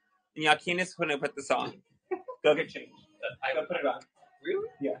 And Yakinis couldn't put this on. Go get changed. Go put it on. Really?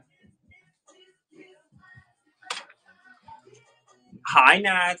 Yeah. Hi,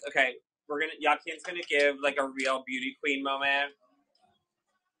 Nads. Okay, Yakin's gonna give like a real beauty queen moment.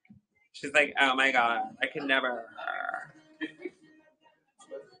 She's like, oh my god, I can never.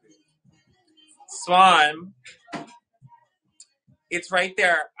 Swan. It's right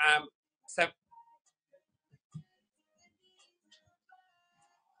there.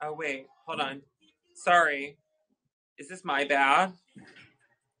 Oh wait, hold on. Sorry. Is this my bad?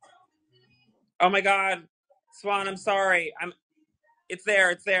 Oh my god. Swan, I'm sorry. It's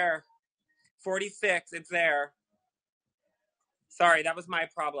there. 46, it's there. Sorry, that was my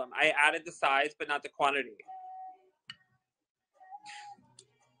problem. I added the size, but not the quantity.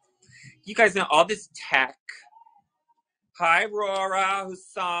 You guys know all this tech. Hi, Rora,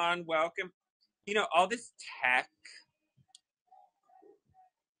 Hassan, welcome. You know, all this tech.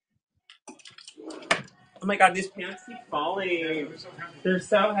 Oh my god, these pants keep falling. They're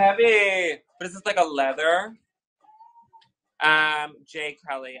so heavy. But is this like a leather? Jay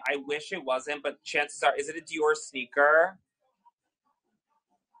Kelly. I wish it wasn't, but chances are, is it a Dior sneaker?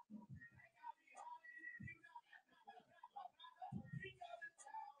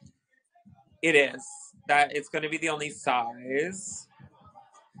 It is. That it's going to be the only size.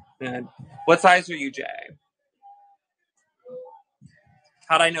 And what size are you, Jay?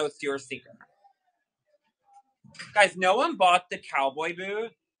 How'd I know it's Dior sneaker? Guys, no one bought the cowboy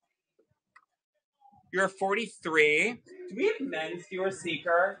boot. You're 43. Do we have men's Dior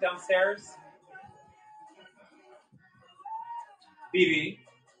sneaker downstairs? BB.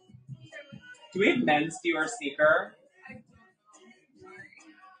 Do we have men's Dior sneaker?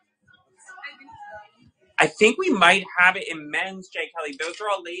 I think we might have it in men's, Jay Kelly. Those are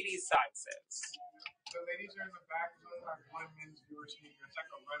all ladies' sizes. The ladies are in the back. Those are one men's Dior sneaker. It's like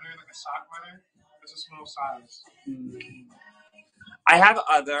a runner, like a sock runner. It's a small size. I have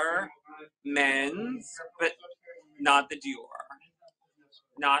other men's, but not the Dior.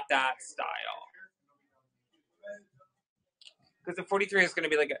 Not that style. Because the 43 is going to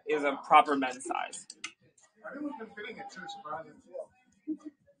be like is a proper men's size. Everyone's been fitting it too, surprising.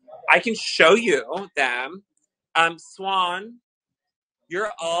 I can show you them. Swan,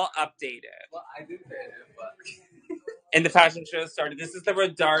 you're all updated. Well, I did fit it, but And the fashion show started. This is the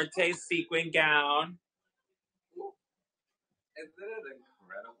Rodarte sequin gown. isn't it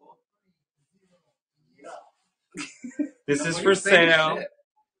incredible? This is Nobody's for saying sale. shit.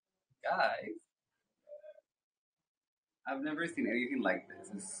 Guys, I've never seen anything like this.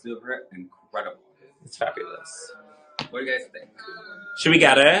 It's super incredible. It's fabulous. What do you guys think? Should we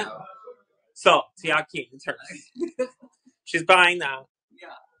get it? So, see how cute it turns. She's buying that. Yeah.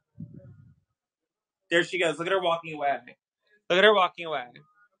 There she goes. Look at her walking away. Look at her walking away.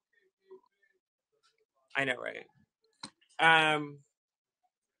 I know, right?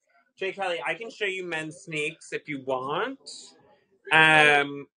 Jay Kelly, I can show you men's sneaks if you want.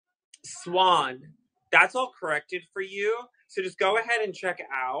 Swan, that's all corrected for you. So just go ahead and check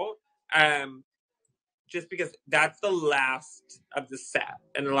out. Just because that's the last of the set,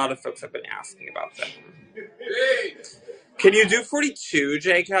 and a lot of folks have been asking about them. Can you do 42,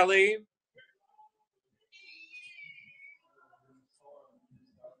 Jay Kelly?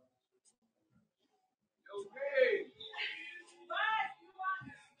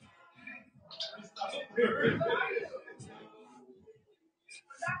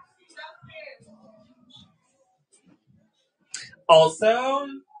 Also,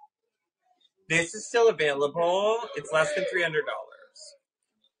 this is still available. It's less than $300.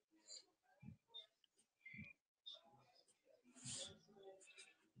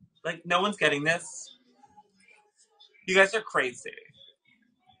 Like, no one's getting this. You guys are crazy.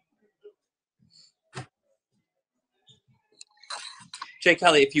 Jay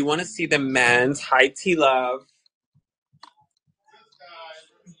Kelly, if you want to see the men's high tea love,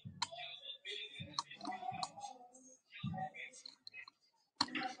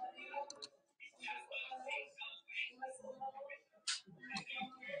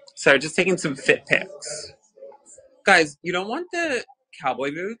 so just taking some fit pics. Guys, you don't want the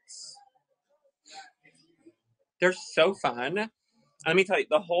cowboy boots? They're so fun. Let me tell you,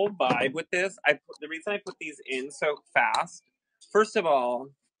 the whole vibe with this, the reason I put these in so fast, first of all,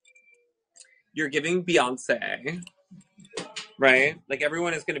 you're giving Beyonce, right? Like,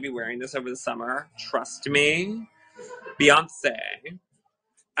 everyone is going to be wearing this over the summer. Trust me. Beyonce.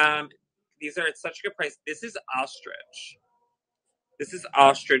 These are at such a good price. This is ostrich. This is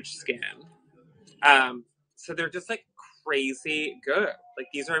ostrich skin. So they're just like crazy good. Like,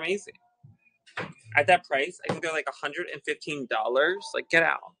 these are amazing. At that price, I think they're like $115. Like, get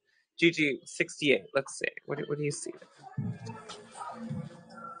out. Gigi, 68. Let's see. What do you see?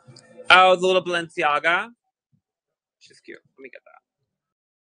 Oh, the little Balenciaga. She's cute. Let me get that.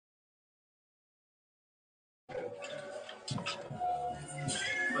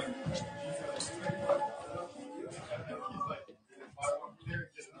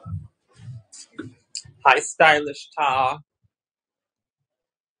 Hi, stylish Ta.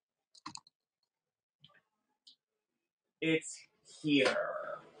 It's here.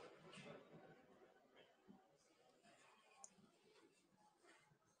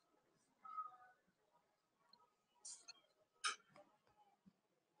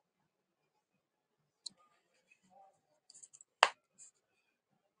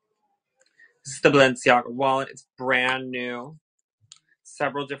 This is the Balenciaga wallet. It's brand new.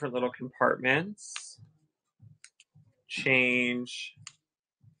 Several different little compartments. Change.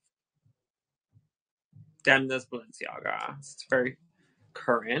 Demna's Balenciaga. It's very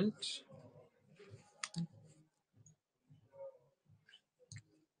current.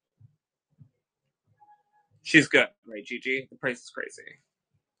 She's good, right, Gigi? The price is crazy.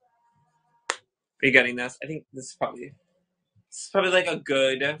 Are you getting this? I think this is probably like a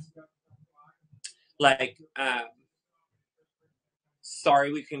good, like,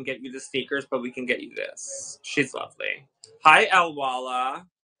 sorry we can get you the sneakers, but we can get you this. She's lovely. Hi, El Walla.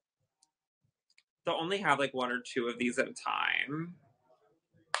 They'll only have like one or two of these at a time.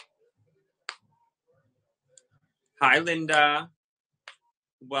 Hi, Linda.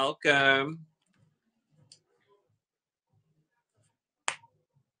 Welcome.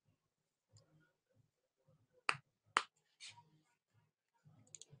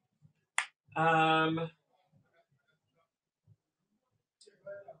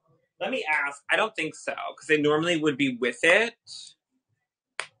 Let me ask. I don't think so, because they normally would be with it.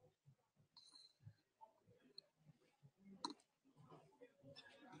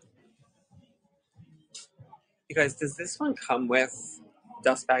 You guys, does this one come with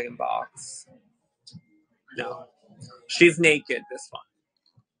dust bag and box? No. She's naked, this one.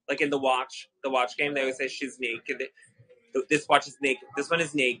 Like in the watch game, they always say she's naked. This watch is naked. This one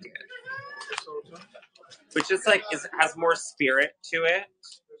is naked, So, which is like has more spirit to it.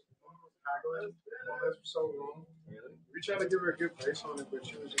 haggling on this for so long. We tried to give her a good price on it, but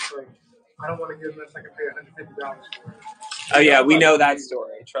she was just like, I don't want to give this. I can pay $150 for it. Oh yeah, we know that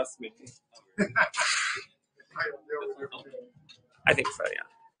story. Trust me. I think so. Yeah.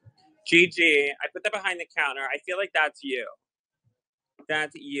 Gigi, I put that behind the counter. I feel like that's you.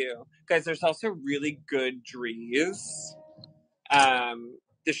 That's you, guys. There's also really good Drees.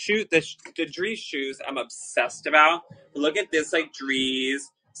 The Dries shoes I'm obsessed about. Look at this, like Dries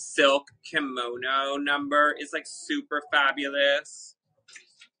silk kimono number is like super fabulous.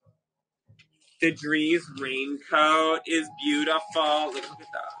 The Dries raincoat is beautiful. Look at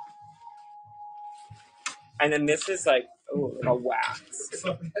that. And then this is like a wax.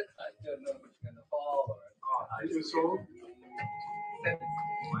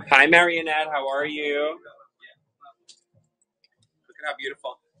 Hi Marionette, how are you? Look at how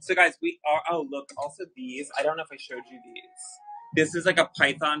beautiful. So guys, we are, oh look, also these, I don't know if I showed you these. This is like a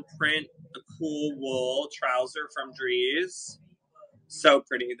python print, a cool wool trouser from Dries. So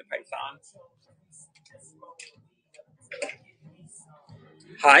pretty, the python.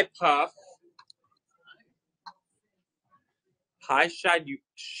 Hi Puff. Hi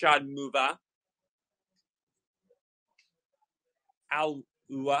Shadmuva.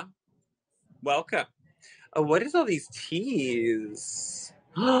 Alua. Welcome. Oh, what is all these teas?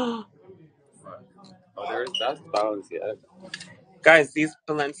 Oh, there's that Balenciaga. Guys, these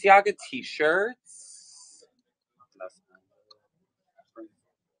Balenciaga t-shirts.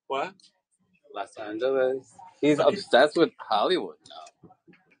 What? Los Angeles. He's obsessed with Hollywood now.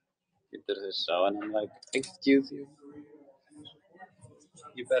 He did his show, and I'm like, excuse you.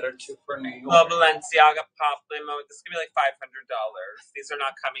 You better shoot for New York. Well, Balenciaga pop limo. This is gonna be like $500. These are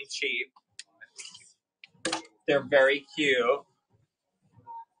not coming cheap. They're very cute.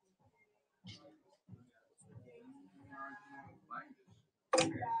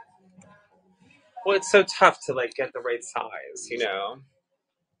 Well, it's so tough to like get the right size, you know.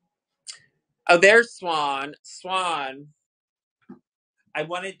 Oh, there's Swan. Swan.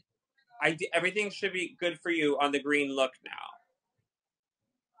 Everything should be good for you on the green look now.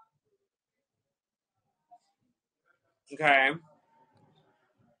 Okay.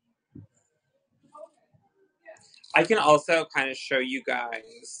 I can also kind of show you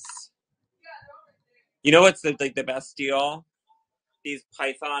guys. You know what's the best deal? These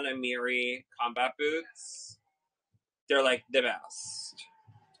Python Amiri combat boots. They're like the best.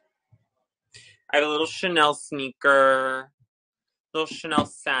 I have a little Chanel sneaker, little Chanel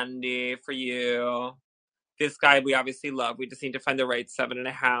Sandy for you. This guy we obviously love. We just need to find the right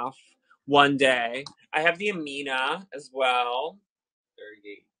 7.5 one day. I have the Amina as well.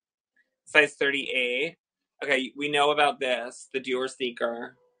 38. Size 38. Okay, we know about this, the Dior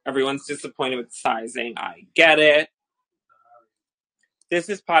sneaker. Everyone's disappointed with sizing. I get it. This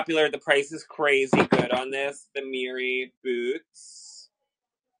is popular. The price is crazy good on this. The Miri boots.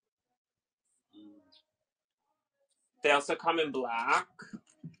 They also come in black.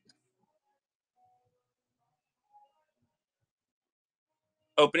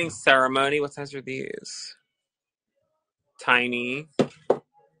 Opening ceremony. What size are these? Tiny.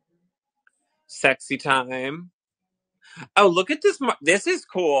 Sexy time. Oh, look at this. This is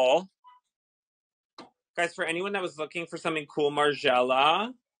cool. Guys, for anyone that was looking for something cool,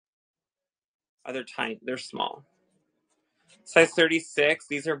 Margiela. Oh, they're tiny. They're small. Size 36.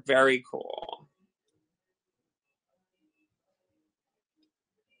 These are very cool.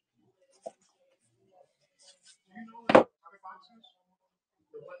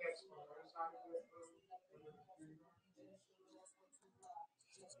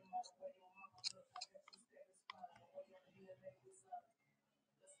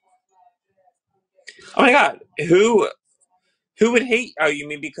 Oh my god. Who would hate? Oh, you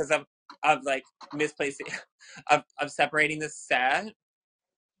mean because of like misplacing of separating the set?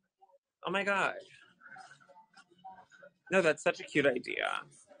 Oh my god. No, that's such a cute idea.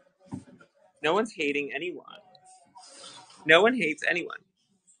 No one's hating anyone. No one hates anyone.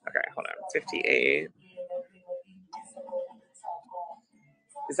 Okay, hold on. 58.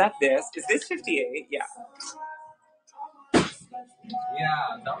 Is that this? Is this 58? Yeah.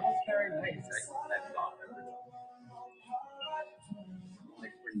 Yeah, that was very nice. I thought.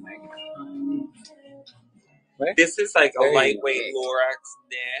 Like for night. This is like a Very lightweight nice. Lorex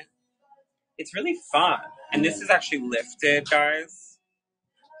knit. It's really fun. And this is actually lifted, guys.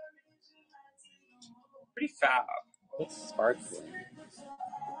 Pretty fab. It's sparkling.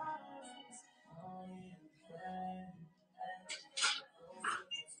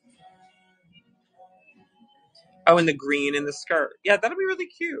 Oh, and the green in the skirt. Yeah, that'll be really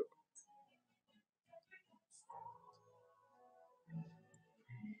cute.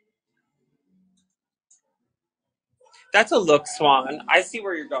 That's a look, Swan. I see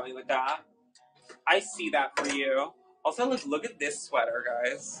where you're going with that. I see that for you. Also, look at this sweater,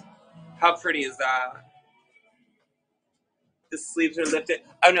 guys. How pretty is that? The sleeves are lifted.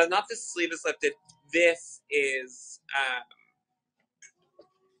 Oh no, not the sleeve is lifted. This is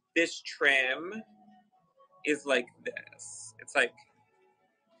this trim is like this. It's like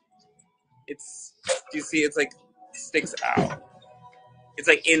it's. Do you see? It's like sticks out. It's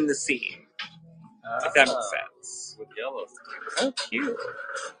like in the seam. If that makes sense. With yellow. Oh, cute.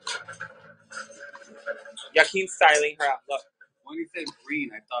 Yakin's styling her out. Look. When you say green,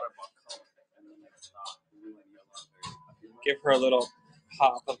 I thought about color. And then I stopped. Blue and yellow. Give her a little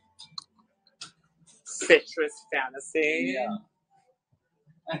pop of citrus fantasy. Yeah.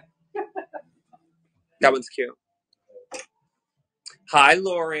 That one's cute. Hi,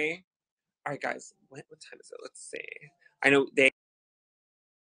 Lori. All right, guys. What time is it? Let's see. I know they.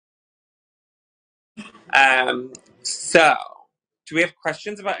 So, do we have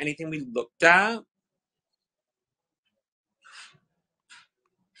questions about anything we looked at?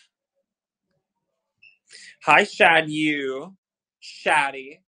 Hi, Shad. You,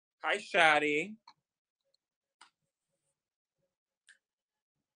 Shaddy. Hi, Shaddy.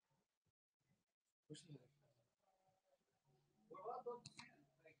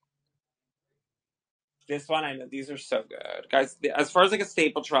 This one, I know these are so good, guys. As far as like a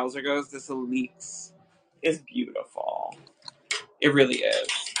staple trouser goes, this Elite's is beautiful. It really is.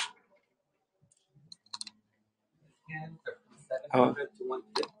 Oh, to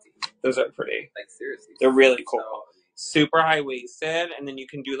 150. those are pretty. Like seriously. They're really cool. So, Super high waisted, and then you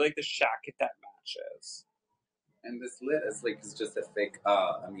can do like the shacket that matches. and this lid is like it's just a fake.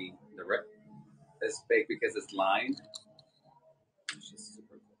 I mean, the rip is fake because it's lined. It's just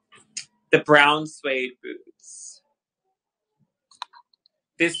super cool. The brown suede boots.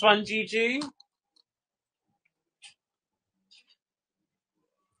 This one, Gigi.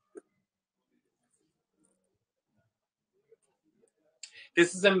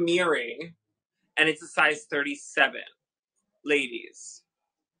 This is a Miri, and it's a size 37. Ladies.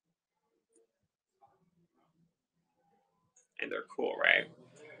 And they're cool, right?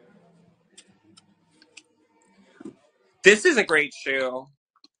 This is a great shoe.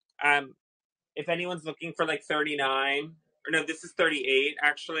 If anyone's looking for like 39, or no, this is 38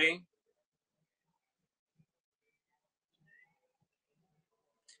 actually.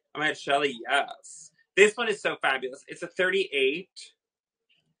 I'm at Shelly, yes. This one is so fabulous. It's a 38,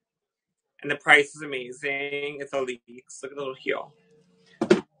 and the price is amazing. It's a leaks. Look at the little heel.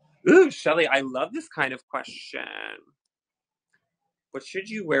 Ooh, Shelly, I love this kind of question. What should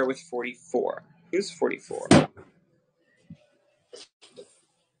you wear with 44? Who's 44?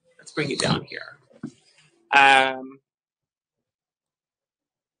 Let's bring you down here.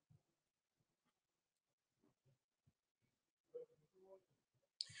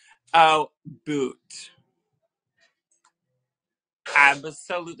 Oh, boot.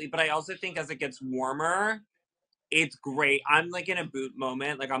 Absolutely. But I also think as it gets warmer, it's great. I'm like in a boot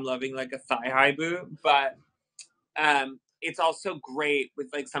moment. Like I'm loving like a thigh high boot, but it's also great with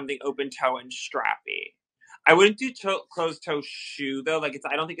like something open toe and strappy. I wouldn't do closed toe shoe though. Like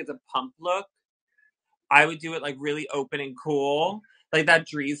I don't think it's a pump look. I would do it like really open and cool. Like that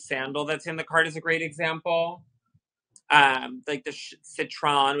Dries sandal that's in the cart is a great example. Like the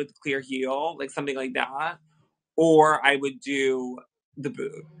Citron with the clear heel, like something like that. Or I would do the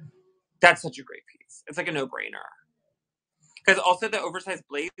boot. That's such a great piece. It's like a no-brainer. Because also the oversized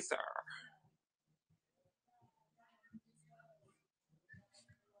blazer.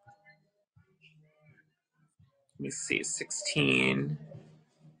 Let me see, 16.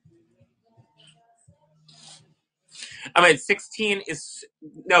 I mean, 16 is,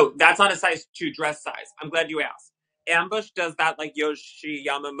 no, that's on a size 2 dress size. I'm glad you asked. Ambush does that like Yoshi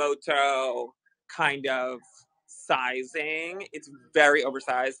Yamamoto kind of sizing. It's very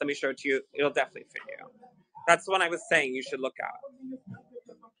oversized. Let me show it to you. It'll definitely fit you. That's the one I was saying you should look at.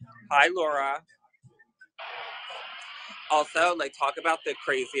 Hi, Laura. Also, like, talk about the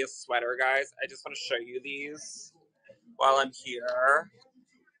craziest sweater, guys. I just want to show you these while I'm here.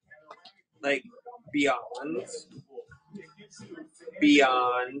 Like, beyond.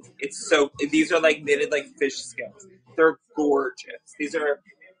 It's so, these are like knitted like fish scales. They're gorgeous. These are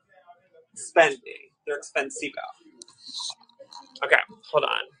spendy. They're expensive. Okay, hold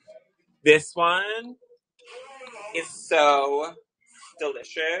on. This one is so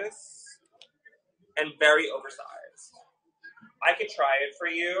delicious and very oversized. I could try it for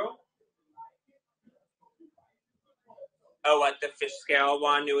you. Oh, what, the fish scale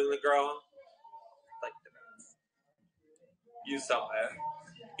one, New England girl? Like the best. You saw it.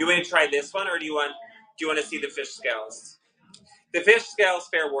 You want to try this one, or do you want to see the fish scales? The fish scales,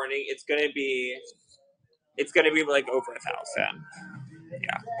 fair warning, it's gonna be like over 1,000.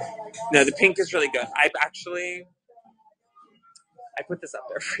 Yeah. No, the pink is really good. I put this up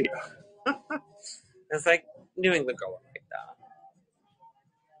there for you. It's like New England girl like that.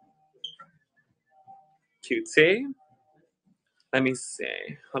 Cutesy. Let me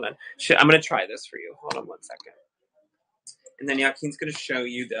see. Hold on. I'm gonna try this for you. Hold on one second. And then Yakin's gonna show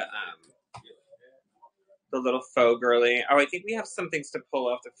you the little faux girly. Oh, I think we have some things to pull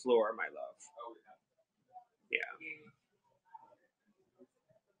off the floor, my love. Yeah.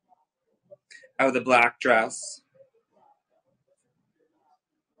 Oh, the black dress.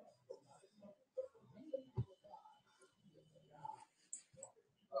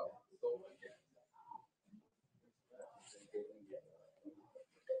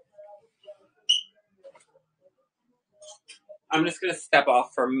 I'm just gonna step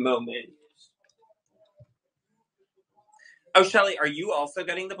off for a moment. Oh, Shelly, are you also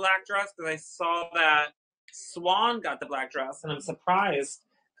getting the black dress? Because I saw that Swan got the black dress, and I'm surprised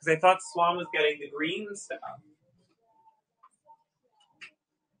because I thought Swan was getting the green stuff.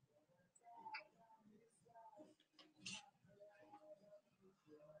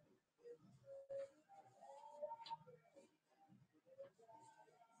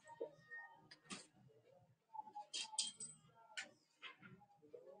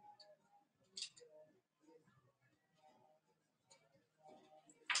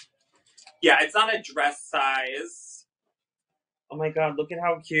 Yeah, it's not a dress size. Oh my god, look at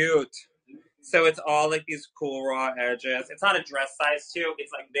how cute. So it's all like these cool raw edges. It's not a dress size too.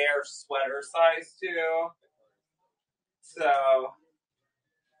 It's like their sweater size too.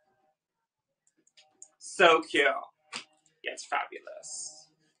 So cute. Yeah, it's fabulous.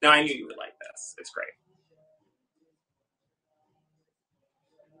 No, I knew you would like this. It's great.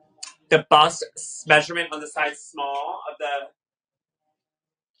 The bust measurement on the size small of the.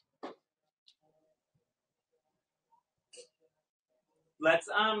 Let's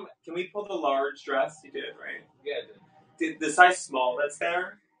Can we pull the large dress? You did, right? Yeah, I did. The size small that's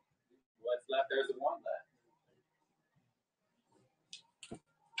there? What's left? There's one left.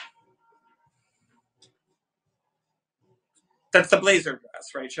 That's the blazer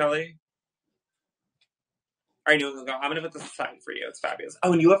dress, right, Shelly? All right, no, I'm gonna put this aside for you. It's fabulous.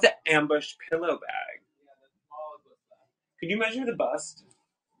 Oh, and you have the ambush pillow bag. Yeah, the small is what's left. Could you measure the bust?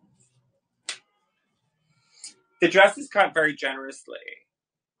 The dress is cut very generously.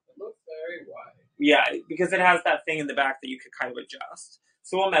 It looks very wide. Yeah, because it has that thing in the back that you could kind of adjust.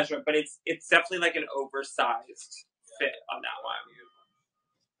 So we'll measure it, but it's definitely like an oversized fit on that one.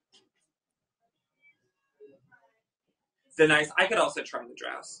 The nice. I could also try the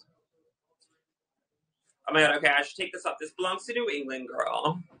dress. Oh my god. Okay, I should take this off. This belongs to New England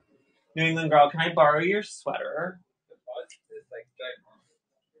girl. New England girl, can I borrow your sweater? The bust is like giant.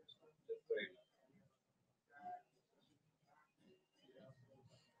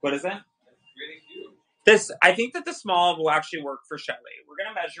 What is that? It's really cute. This, I think that the small will actually work for Shelly. We're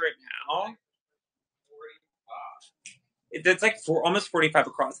gonna measure it now. It's like almost 45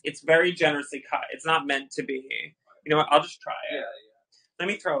 across. It's very generously cut. It's not meant to be. You know what? I'll just try it. Yeah. Let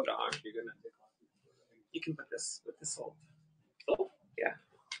me throw it on. You can put this with this whole. Oh, yeah.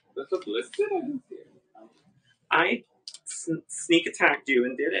 This was listed? I didn't see it. I sneak attacked you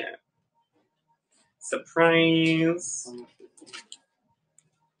and did it. Surprise.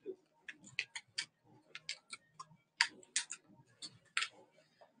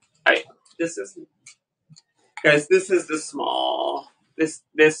 This is, guys, this is the small. This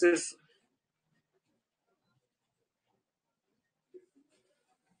is.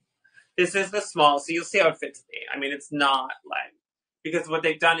 This is the small, so you'll see how it fits me. I mean, it's not like, because what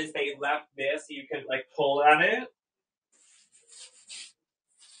they've done is they left this, so you can like pull at it.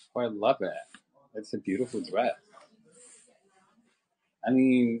 Oh, I love it. It's a beautiful dress. I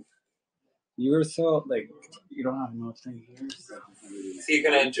mean, you're so like you don't have much in here, so you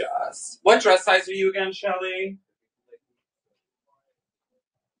can adjust. What dress size are you again, Shelly?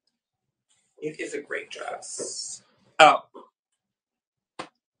 It is a great dress. Oh,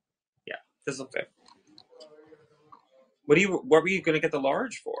 yeah, this will fit. What were you gonna get the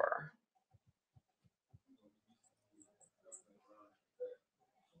large for?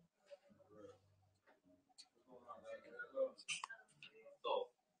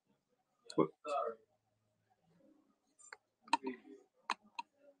 What?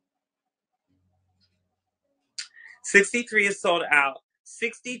 63 is sold out.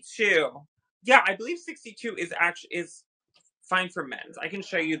 62. Yeah, I believe 62 is actually is fine for men's. I can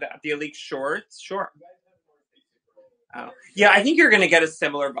show you that. The Elite shorts, sure. Oh. Yeah, I think you're going to get a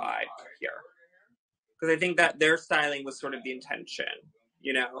similar vibe here. Because I think that their styling was sort of the intention,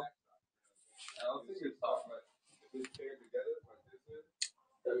 you know?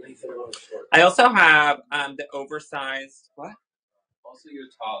 I also have the oversized... What? Also, you're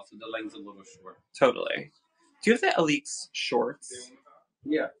tall, so the length's a little short. Totally. Do you have the Elite shorts?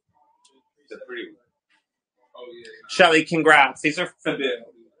 Yeah. They're pretty. Shelly, congrats. These are Fabu.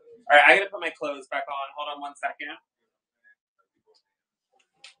 All right, I got to put my clothes back on. Hold on one second.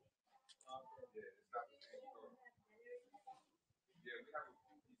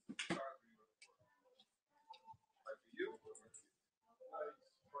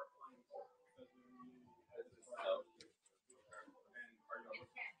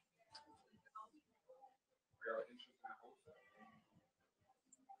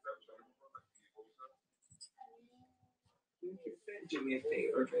 Do me a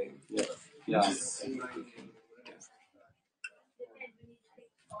favor, babe. Yeah.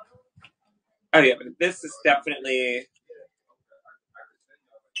 Oh, yeah, but this is definitely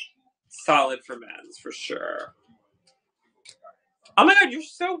solid for men's, for sure. Oh my God, you're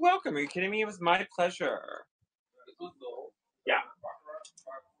so welcome. Are you kidding me? It was my pleasure. Yeah.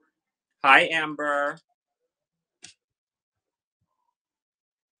 Hi, Amber.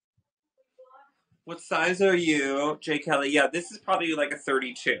 What size are you, Jay Kelly? Yeah, this is probably like a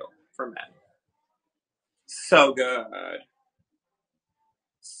 32 for men. So good.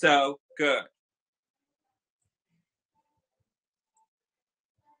 So good.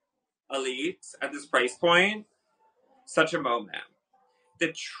 Elite at this price point. Such a moment.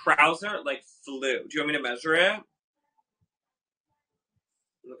 The trouser like flew. Do you want me to measure it?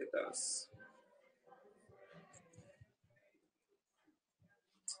 Look at this.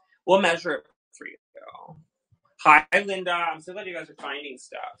 We'll measure it for you. Hi, Linda. I'm so glad you guys are finding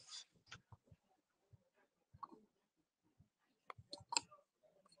stuff.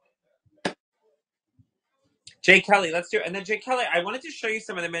 Jay Kelly, let's do it. And then Jay Kelly, I wanted to show you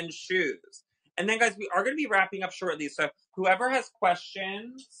some of the men's shoes. And then, guys, we are going to be wrapping up shortly. So whoever has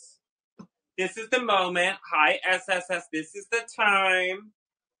questions, this is the moment. Hi, SSS. This is the time.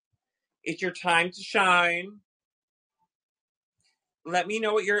 It's your time to shine. Let me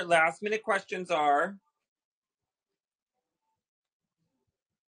know what your last minute questions are.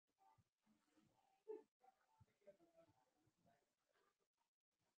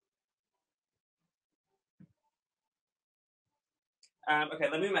 Okay,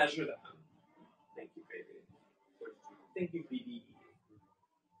 let me measure them. Thank you, baby. Thank you, baby.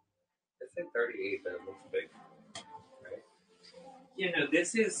 It's like 38, but it looks big. Right? Yeah, no,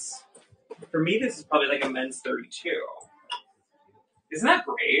 this is, for me, this is probably like a men's 32. Isn't that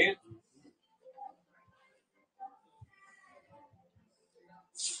great?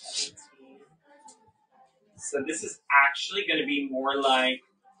 So this is actually going to be more like,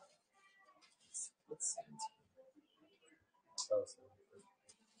 what's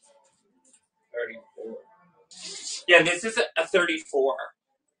 34. Yeah, this is a 34.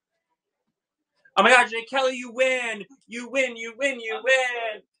 Oh my God, Jay Kelly, you win! You win, you win, you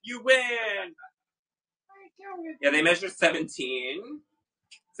win! You win! Yeah, they measure 17,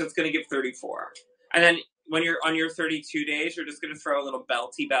 so it's going to give 34. And then when you're on your 32 days, you're just going to throw a little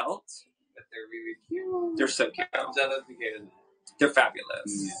belty belt. But they're really cute. They're so cute. I'm jealous because they're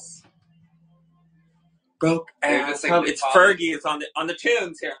fabulous. Yeah. Broke They're ass. just like It's quality. Fergie. It's on the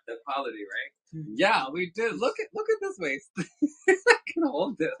tunes here. The quality, right? Yeah, we did. Look at this waist. I can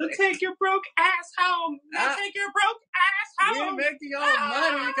hold it. Like, take your broke ass home. Take your broke ass home. We're making all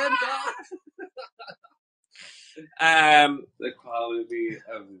money, God. The quality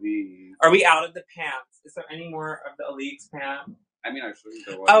of these. Are we out of the pants? Is there any more of the Elite's pants? I mean, actually,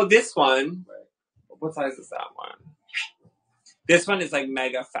 the one. Oh, this one. Right. What size is that one? This one is like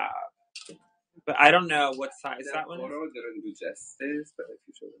mega fab. But I don't know what size that one is. Photo didn't do justice, but if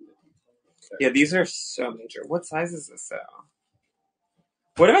you show them. Yeah, these are so major. What size is this though?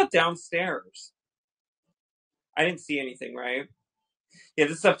 What about downstairs? I didn't see anything, right? Yeah,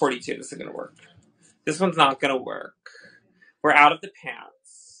 this is a 42. This is going to work. This one's not going to work. We're out of the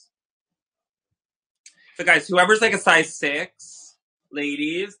pants. So guys, whoever's like a size 6,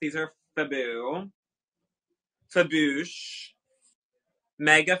 ladies, these are Fabu. Faboosh.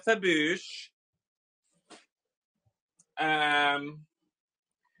 Mega Faboosh.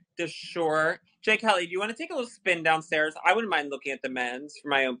 The short. Jay Kelly, do you want to take a little spin downstairs? I wouldn't mind looking at the men's for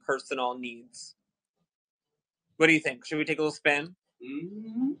my own personal needs. What do you think? Should we take a little spin?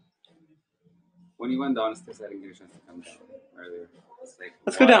 Mm-hmm. When you went downstairs, I didn't get a chance to come down earlier. Like,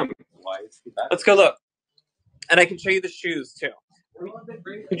 Let's go down. Why is he back? Let's go look. And I can show you the shoes too.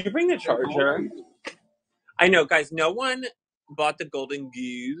 Could you bring the charger? I know, guys, no one bought the golden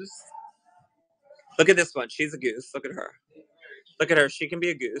goose. Look at this one. She's a goose. Look at her. Look at her. She can be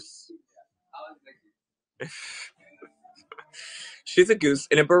a goose. She's a goose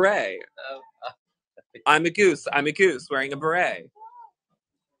in a beret. I'm a goose. I'm a goose wearing a beret.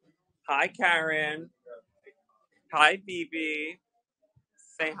 Hi, Karen. Hi, Phoebe.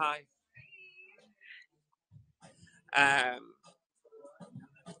 Say hi.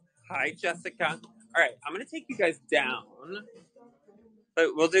 Hi, Jessica. All right, I'm gonna take you guys down,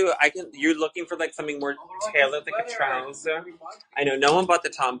 but we'll do. You're looking for like something more tailored, like a trouser. I know no one bought the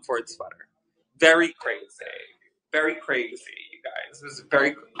Tom Ford sweater. Very crazy, you guys. It was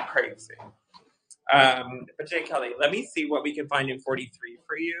very crazy. But Jay Kelly, let me see what we can find in 43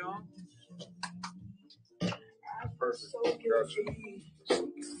 for you.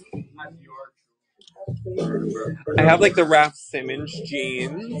 I have like the Raf Simons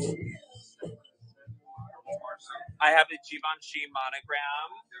jeans. I have the Givenchy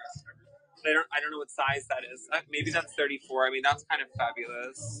monogram. I don't know what size that is. Maybe that's 34. I mean, that's kind of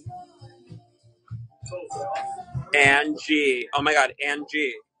fabulous. Angie. Oh my God,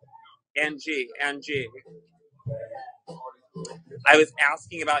 Angie. I was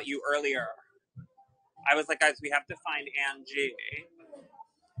asking about you earlier. I was like, guys, we have to find Angie.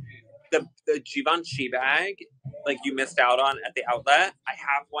 The Givenchy bag, like you missed out on at the outlet. I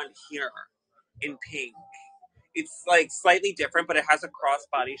have one here in pink. It's like slightly different, but it has a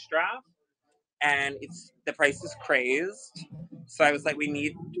crossbody strap. And the price is crazed. So I was like, we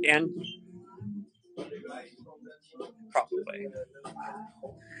need, and probably.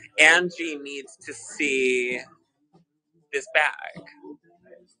 Angie needs to see this bag.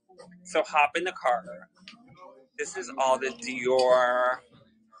 So hop in the car. This is all the Dior.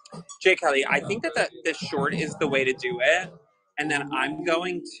 Jay Kelly, I think that the short is the way to do it. And then I'm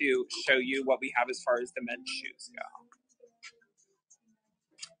going to show you what we have as far as the men's shoes go.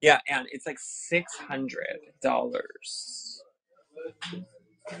 Yeah, and it's like $600.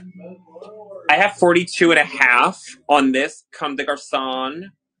 I have 42.5 on this Comme des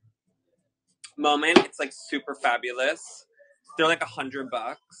Garçons moment. It's like super fabulous. They're like $100.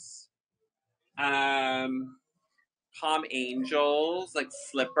 Palm Angels, like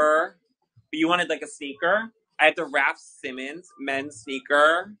slipper. But you wanted like a sneaker? I have the Raf Simons men's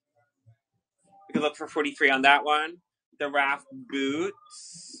sneaker. You can look for 43 on that one. The Raf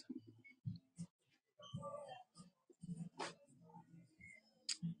boots.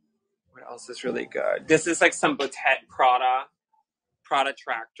 What else is really good? This is like some Botet Prada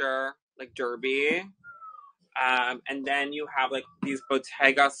tractor, like derby. And then you have like these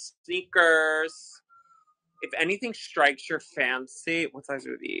Bottega sneakers. If anything strikes your fancy, what size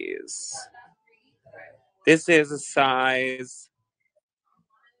are these? This is a size.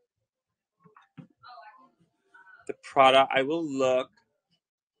 The Prada, I will look.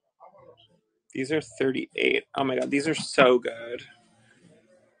 These are 38. Oh my God, these are so good.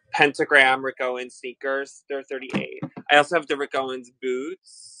 Pentagram Rick Owens sneakers, they're 38. I also have the Rick Owens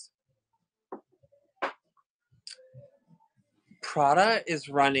boots. Prada is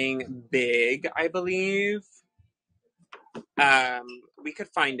running big, I believe. We could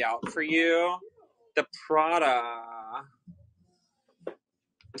find out for you. The Prada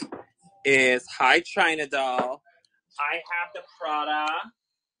is Hi China Doll. I have the Prada.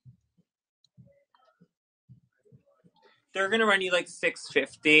 They're gonna run you like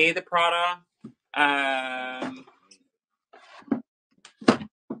 $650. The Prada. I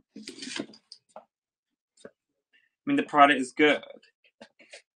mean, the Prada is good.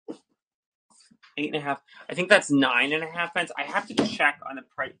 8.5. I think that's 9.5 pence. I have to check on the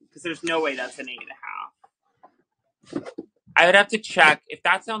price because there's no way that's an 8.5. I would have to check if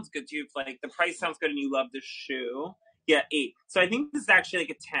that sounds good to you. If like the price sounds good and you love the shoe, yeah, 8. So I think this is actually like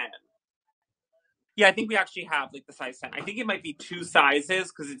a 10. Yeah, I think we actually have like the size 10. I think it might be 2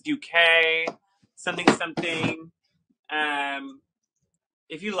 sizes because it's UK something.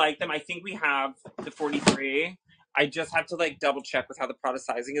 If you like them, I think we have the 43. I just have to like double check with how the Prada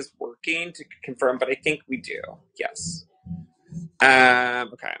sizing is working to confirm, but I think we do. Yes.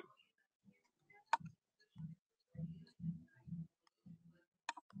 Okay.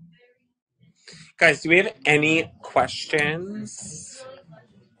 Guys, do we have any questions?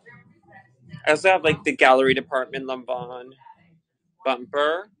 I also have like the gallery department Lambon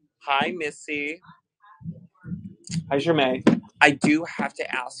bumper. Hi, Missy. Hi, Jermaine. I do have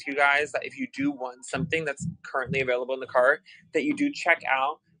to ask you guys that if you do want something that's currently available in the cart, that you do check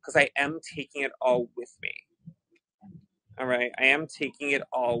out because I am taking it all with me. All right, I am taking it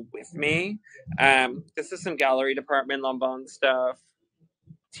all with me. This is some gallery department Lombard stuff.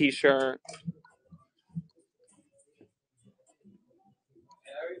 T-shirt.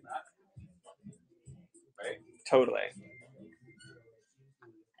 Totally.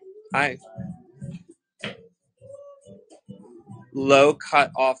 Hi. Low cut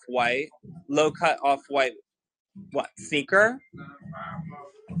off white. Low cut off white. What? Sneaker?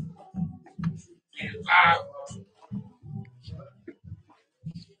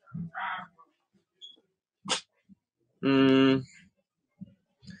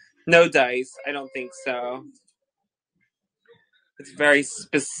 No dice. I don't think so. It's very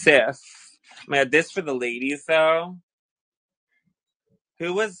specific. Man, this for the ladies though.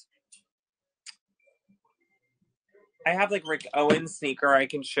 Who was? I have like Rick Owens sneaker I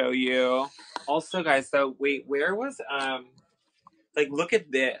can show you. Also, guys, so wait, where was like look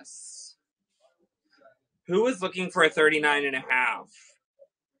at this. Who was looking for a 39.5?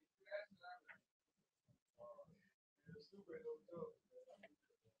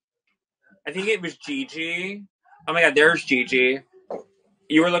 I think it was Gigi. Oh my god, there's Gigi.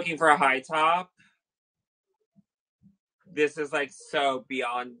 You were looking for a high top. This is like so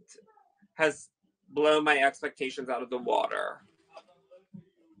beyond, has blown my expectations out of the water.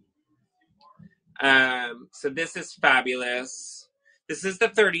 So this is fabulous. This is the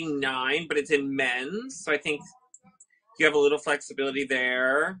 39, but it's in men's. So I think you have a little flexibility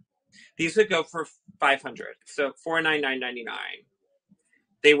there. These would go for $500. So $499.99.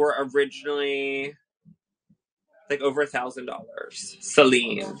 They were originally like over $1,000.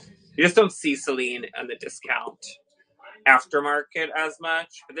 Celine. You just don't see Celine on the discount aftermarket as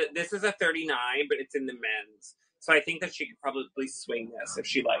much. But this is a 39, but it's in the men's. So I think that she could probably swing this if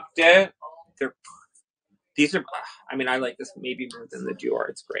she liked it. These are, I mean, I like this maybe more than the Dior.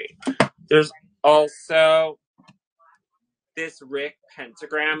 It's great. There's also this Rick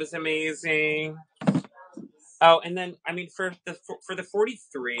pentagram is amazing. Oh, and then I mean for the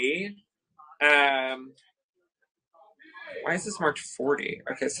 43, why is this marked 40?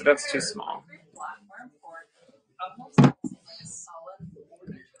 Okay, so that's too small.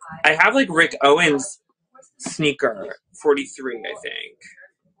 I have like Rick Owens sneaker 43, I think.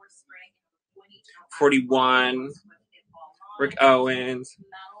 41, Rick Owens,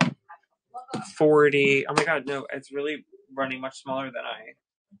 40. Oh my god, no, it's really running much smaller than I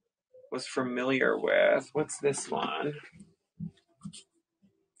was familiar with. What's this one?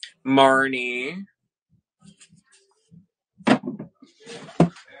 Marnie.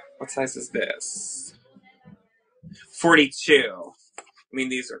 What size is this? 42. I mean,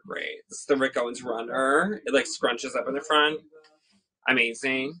 these are great. This is the Rick Owens runner. It like scrunches up in the front.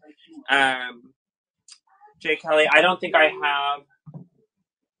 Amazing. J. Kelly, I don't think I have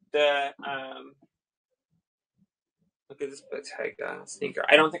the look at this Bottega sneaker.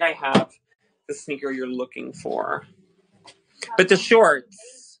 I don't think I have the sneaker you're looking for. But the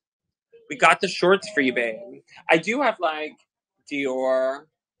shorts. We got the shorts for you, babe. I do have like Dior.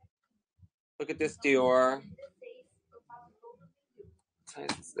 Look at this Dior. What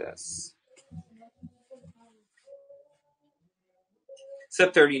size is this? It's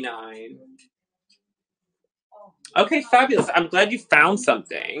a 39. Okay, fabulous. I'm glad you found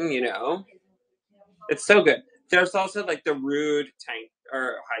something, you know. It's so good. There's also like the Rude tank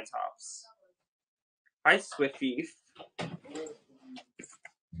or high tops. Hi, Swifty.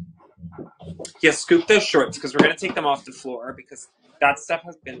 Yeah, scoop those shorts because we're going to take them off the floor because that stuff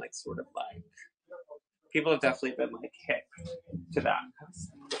has been like sort of like, people have definitely been like hip to that.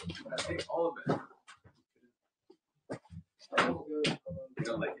 I think all of it. You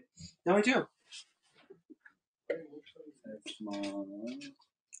don't like it? No, I do.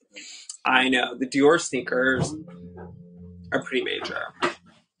 I know. The Dior sneakers are pretty major.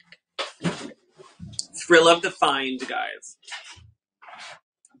 Thrill of the find, guys.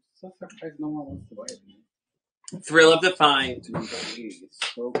 I'm so surprised no one wants to buy it. Thrill of the find.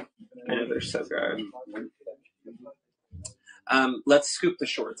 So, I know they're so good. Let's scoop the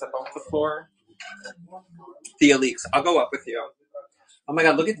shorts up off the floor. Thea Leaks. I'll go up with you. Oh my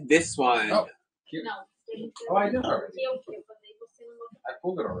god, look at this one. Oh, cute. Oh, I did already. I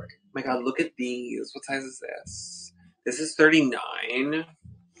pulled it already. Oh my god, look at these. What size is this? This is 39.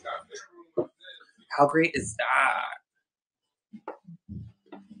 How great is that?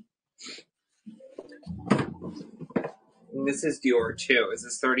 And this is Dior too. Is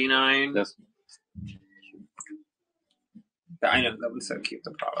this 39? Yes. I know, that one's so cute,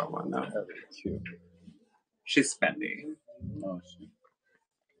 the Prada one. No. Cute. She's spendy. Oh,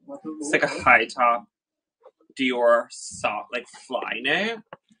 It's like a high top Dior soft, like fly knit.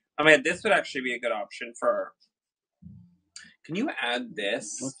 I mean, this would actually be a good option for Can you add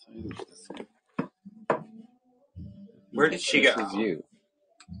this? What size is this? Where did she go? This is you.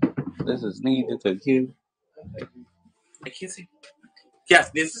 This is me. This is you. I can't see.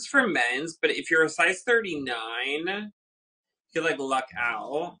 Yes, this is for men's, but if you're a size 39, you like luck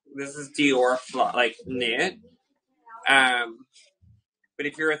out. This is Dior like knit. But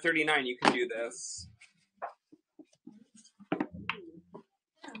if you're a 39, you can do this.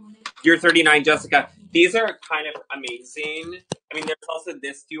 You're 39, Jessica. These are kind of amazing. I mean, there's also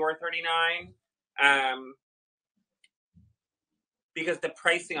this Dior 39. Because the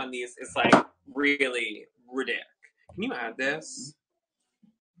pricing on these is like really ridiculous. Can you add this?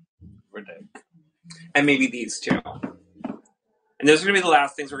 Ridiculous. And maybe these two. And those are going to be the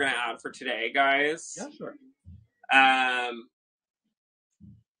last things we're going to add for today, guys. Yeah, sure.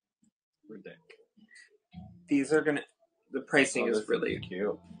 Ridiculous. These are going to... The pricing is really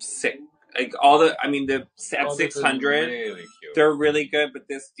cute. Sick. Like all the... I mean, the at 600, really cute. they're really good. But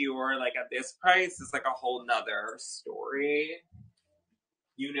this Dior, like at this price, is like a whole nother story.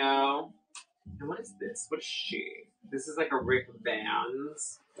 You know? And what is this? What is she? This is like a Rick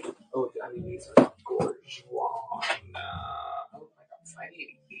Vans. Oh, I mean, these are gorgeous. Oh my god,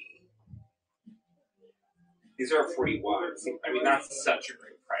 580. These are 41. I mean, that's such a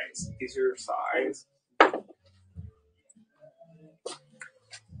great price. These are your size.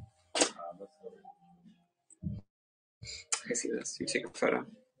 I see this. You take a photo.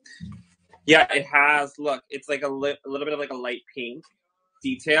 Yeah, it has. Look, it's like a little bit of like a light pink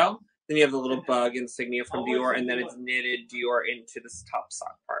detail. Then you have the little bug insignia from Dior, and then it's knitted Dior into this top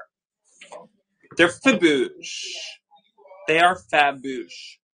sock part. They're fabouche. They are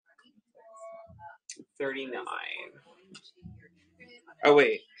fabouche. 39. Oh,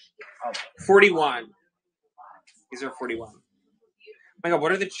 wait. 41. These are 41. Oh my god,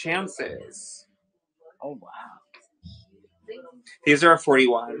 what are the chances? Oh, wow. These are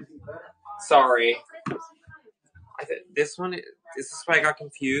 41. Sorry. This one, is this why I got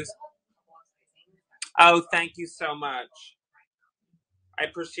confused? Oh, thank you so much. I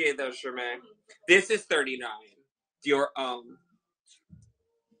appreciate those, Sherman. This is 39. Dior Homme.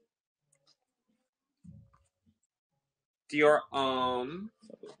 Dior Homme.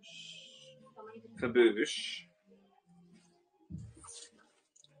 Fabouche.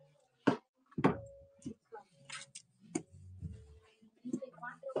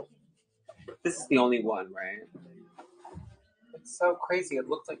 This is the only one, right? It's so crazy. It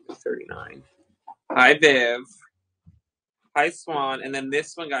looked like the 39. Hi, Viv. Hi, Swan. And then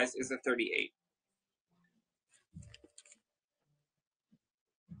this one, guys, is a 38.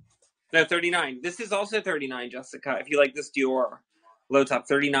 No, 39. This is also 39, Jessica. If you like this Dior low top,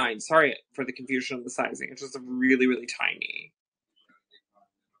 39. Sorry for the confusion of the sizing. It's just really, really tiny.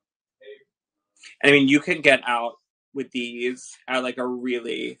 And I mean, you could get out with these at like a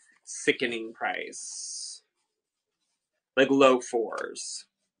really sickening price. Like low fours.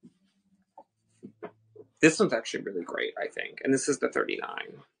 This one's actually really great, I think. And this is the 39.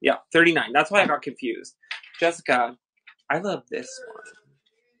 Yeah, 39. That's why I got confused. Jessica, I love this one.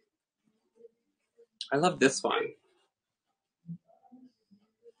 I love this one.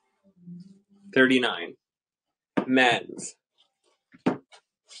 39. Men's. And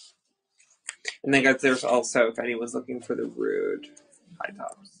then, guys, there's also, if anyone's looking for the Rude high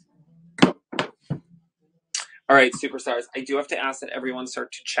tops. All right, superstars. I do have to ask that everyone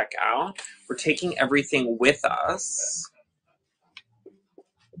start to check out. We're taking everything with us.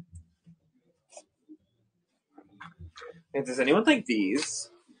 And does anyone like these?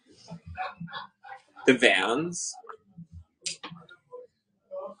 The Vans.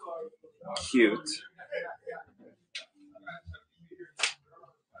 Cute.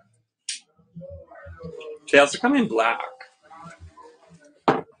 They also come in black.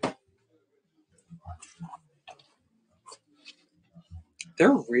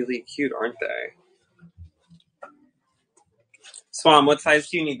 They're really cute, aren't they? Swan, what size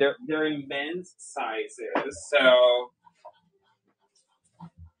do you need? They're in men's sizes, so...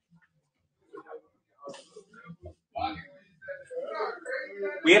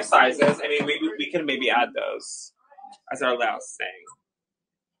 We have sizes. I mean, we can maybe add those as our last thing.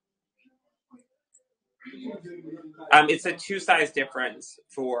 It's a 2-size difference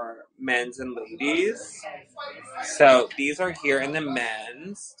for men's and ladies. So these are here in the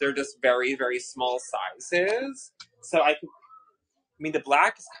men's. They're just very, very small sizes. So I mean, the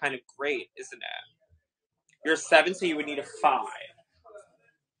black is kind of great, isn't it? You're 7, so you would need a 5.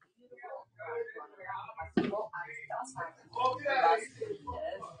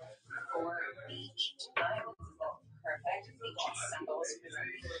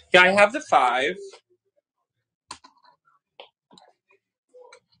 Yeah, I have the 5.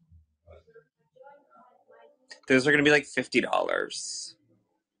 Those are gonna be like $50.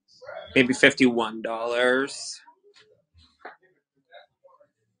 Maybe $51.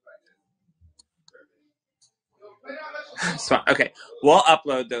 So, okay, we'll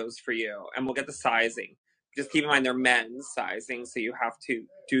upload those for you and we'll get the sizing. Just keep in mind they're men's sizing, so you have to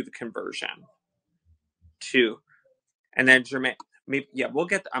do the conversion too. And then Jermaine, maybe yeah,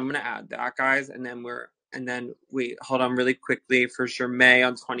 I'm gonna add that, guys, and then we hold on really quickly for Jermaine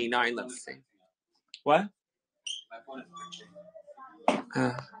on 29. Let's see. What?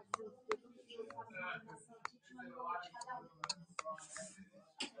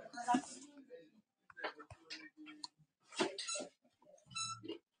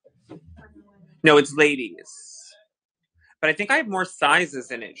 No, it's ladies. But I think I have more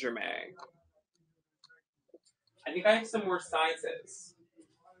sizes in it, Jermaine. I think I have some more sizes.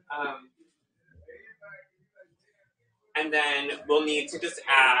 And then we'll need to just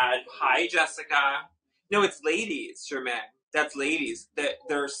add, hi, Jessica. No, it's ladies, Jermaine. That's ladies.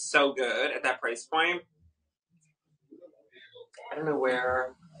 They're so good at that price point. I don't know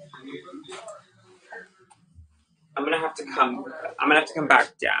where. I'm gonna have to come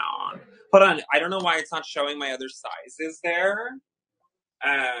back down. Hold on. I don't know why it's not showing my other sizes there.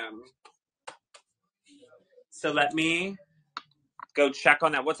 So let me go check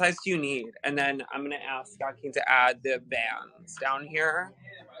on that. What size do you need? And then I'm gonna ask Joaquin to add the bands down here.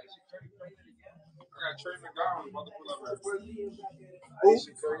 Trey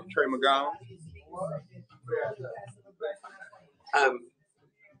McGowan.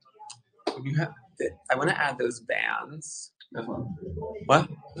 I want to add those bands. This one. What?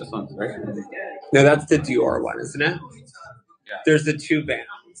 This one's right. No, that's the Dior one, isn't it? Yeah. There's the two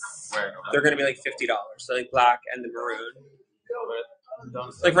bands. Where? They're gonna be like $50. So like black and the maroon.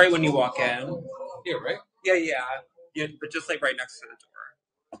 Like right when you walk in. Here, right? Yeah, but just like right next to the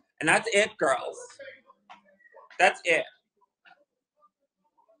door. And that's it, girls. That's it.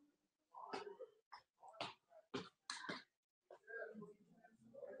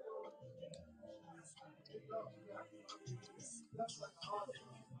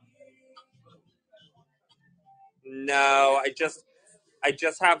 No, I just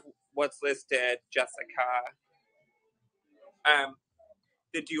have what's listed, Jessica.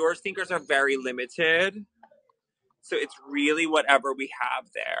 The Dior sneakers are very limited, so it's really whatever we have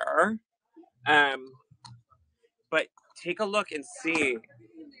there. But take a look and see.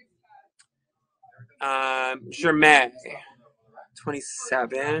 Germain,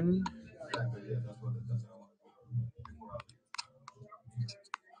 27.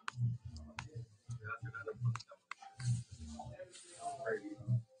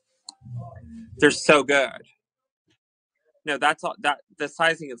 They're so good. No, that's all. That the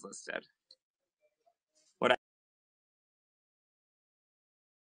sizing is listed. What?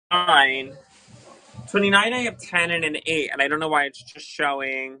 29. I have 10 and an 8, and I don't know why it's just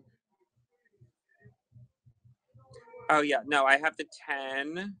showing. Oh yeah, no, I have the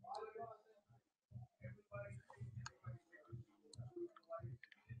 10.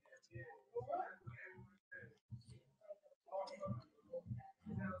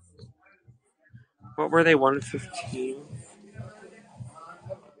 What were they? 115.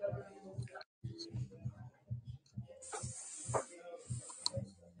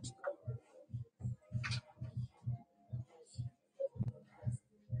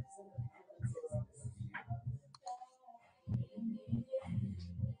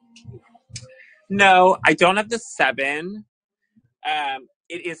 No, I don't have the 7.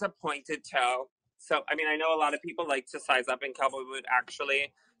 It is a pointed toe. So, I mean, I know a lot of people like to size up in cowboy boot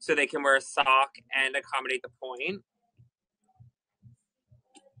actually, so they can wear a sock and accommodate the point.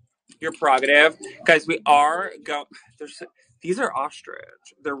 Your prerogative. Guys, we are go. These are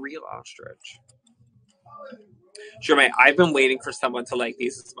ostrich. They're real ostrich. Jermaine, I've been waiting for someone to like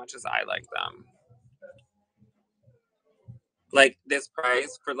these as much as I like them. Like this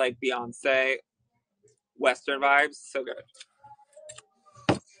price for like Beyonce Western vibes, so good.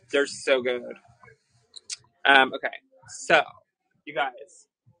 They're so good. Okay, so you guys,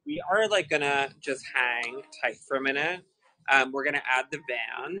 we are like gonna just hang tight for a minute. We're gonna add the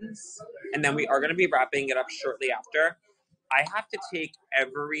bands, and then we are gonna be wrapping it up shortly after. I have to take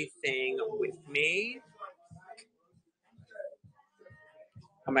everything with me.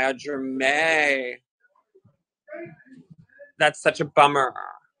 Oh my god, Jermaine. That's such a bummer.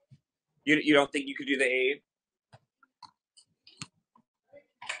 You don't think you could do the 8?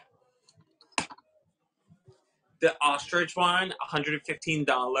 The ostrich one,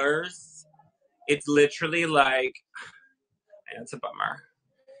 $115. It's literally like, it's a bummer.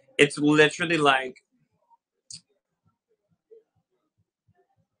 It's literally like,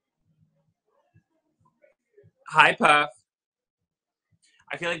 Hi, Puff.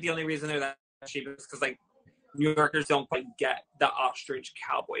 I feel like the only reason they're that cheap is because like New Yorkers don't quite get the ostrich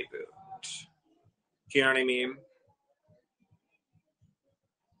cowboy boot. Do you know what I mean?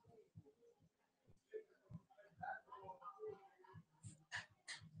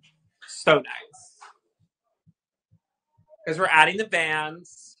 So nice. Because we're adding the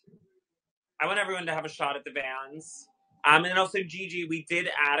Vans. I want everyone to have a shot at the Vans. And also, Gigi, we did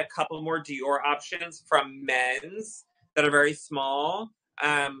add a couple more Dior options from men's that are very small.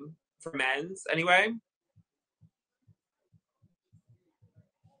 For men's, anyway.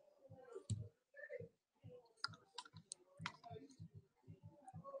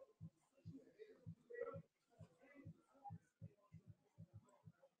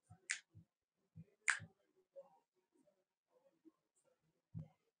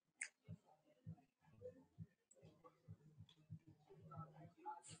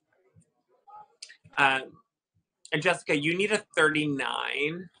 And Jessica, you need a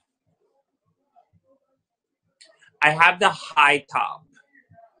 39. I have the high top,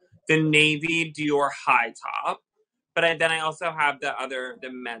 the navy Dior high top, but then I also have the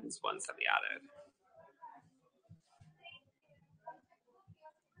men's ones that we added.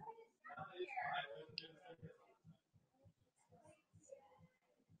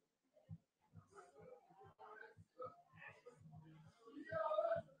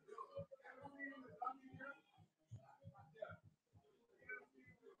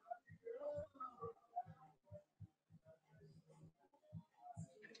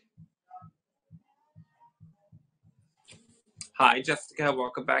 Hi, Jessica.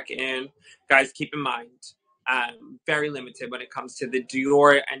 Welcome back in. Guys, keep in mind, very limited when it comes to the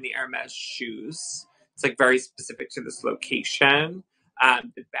Dior and the Hermes shoes. It's like very specific to this location.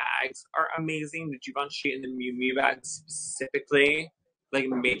 The bags are amazing. The Givenchy and the Miu Miu bags specifically, like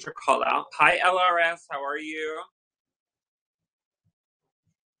major call out. Hi, LRS. How are you?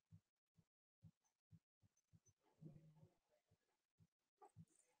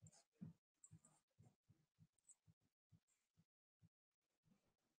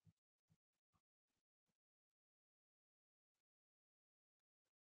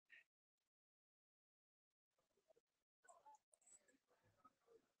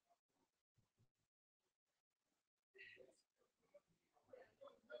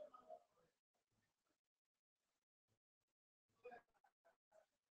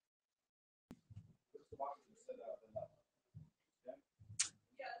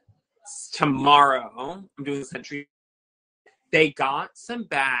 Tomorrow, I'm doing Century. They got some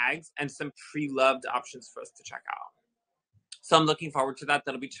bags and some pre-loved options for us to check out. So I'm looking forward to that.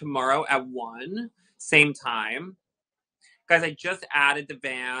 That'll be tomorrow at 1, same time. Guys, I just added the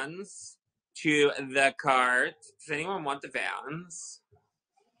Vans to the cart. Does anyone want the Vans?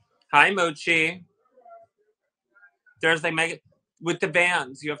 Hi, Mochi. There's like with the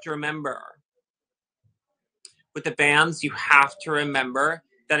Vans, you have to remember. With the Vans, you have to remember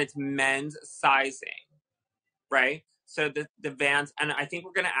that it's men's sizing, right? So the Vans, and I think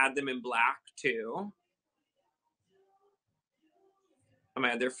we're gonna add them in black too. Oh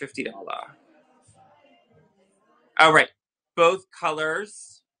man, they're $50. All right, both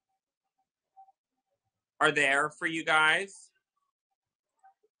colors are there for you guys.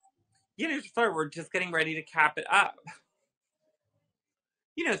 You know, we're just getting ready to cap it up.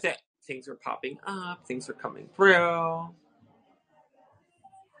 You know, things are popping up, things are coming through.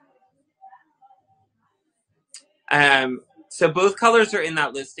 So both colors are in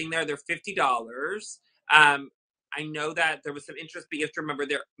that listing there. They're $50. I know that there was some interest, but you have to remember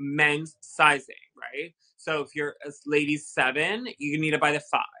they're men's sizing, right? So if you're a ladies 7, you need to buy the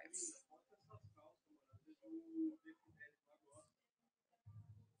 5.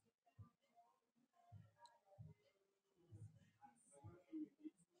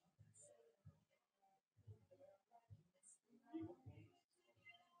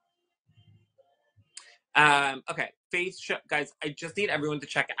 Okay, face show, guys. I just need everyone to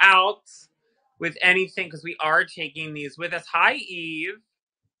check out with anything because we are taking these with us. Hi, Eve.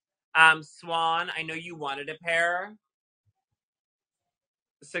 Swan, I know you wanted a pair,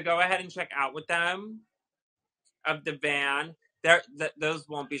 so go ahead and check out with them of the van. Those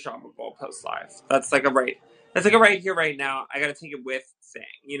won't be shoppable post live. That's like a right. That's like a right here, right now. I gotta take it with thing.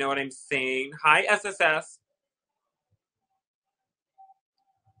 You know what I'm saying? Hi, SSS.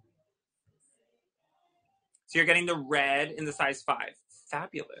 So you're getting the red in the size 5.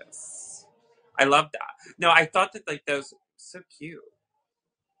 Fabulous. I love that. No, I thought that like those so cute.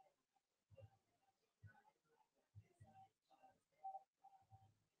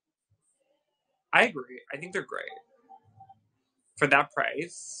 I agree. I think they're great for that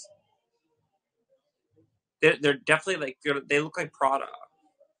price. They're definitely like, they look like Prada.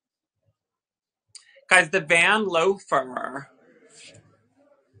 Guys, the Van Loafer.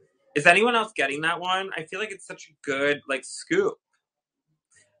 Is anyone else getting that one? I feel like it's such a good like scoop.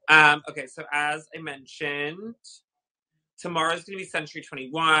 Okay, so as I mentioned, tomorrow's gonna be Century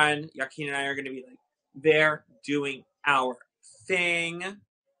 21. Joaquin and I are gonna be like there doing our thing.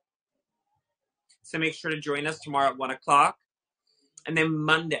 So make sure to join us tomorrow at 1 o'clock. And then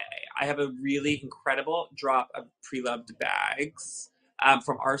Monday, I have a really incredible drop of pre-loved bags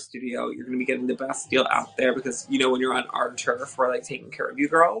from our studio. You're going to be getting the best deal out there because, you know, when you're on our turf, we're like taking care of you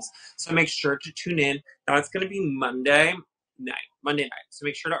girls. So make sure to tune in. That's going to be Monday night. So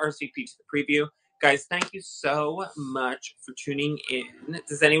make sure to RSVP to the preview. Guys, thank you so much for tuning in.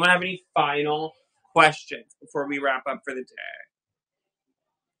 Does anyone have any final questions before we wrap up for the day?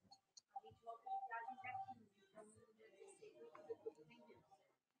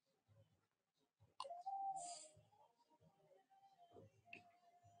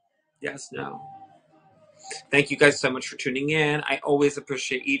 Yes, no. Thank you guys so much for tuning in. I always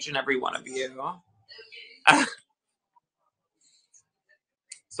appreciate each and every one of you.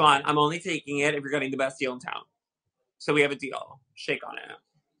 Swan, I'm only taking it if you're getting the best deal in town. So we have a deal. Shake on it.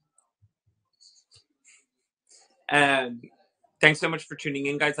 And thanks so much for tuning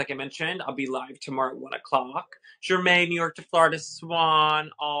in, guys. Like I mentioned, I'll be live tomorrow at 1 o'clock. Jermaine, New York to Florida,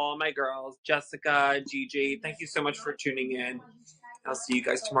 Swan, all my girls, Jessica, Gigi. Thank you so much for tuning in. I'll see you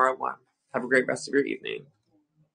guys tomorrow at 1. Have a great rest of your evening.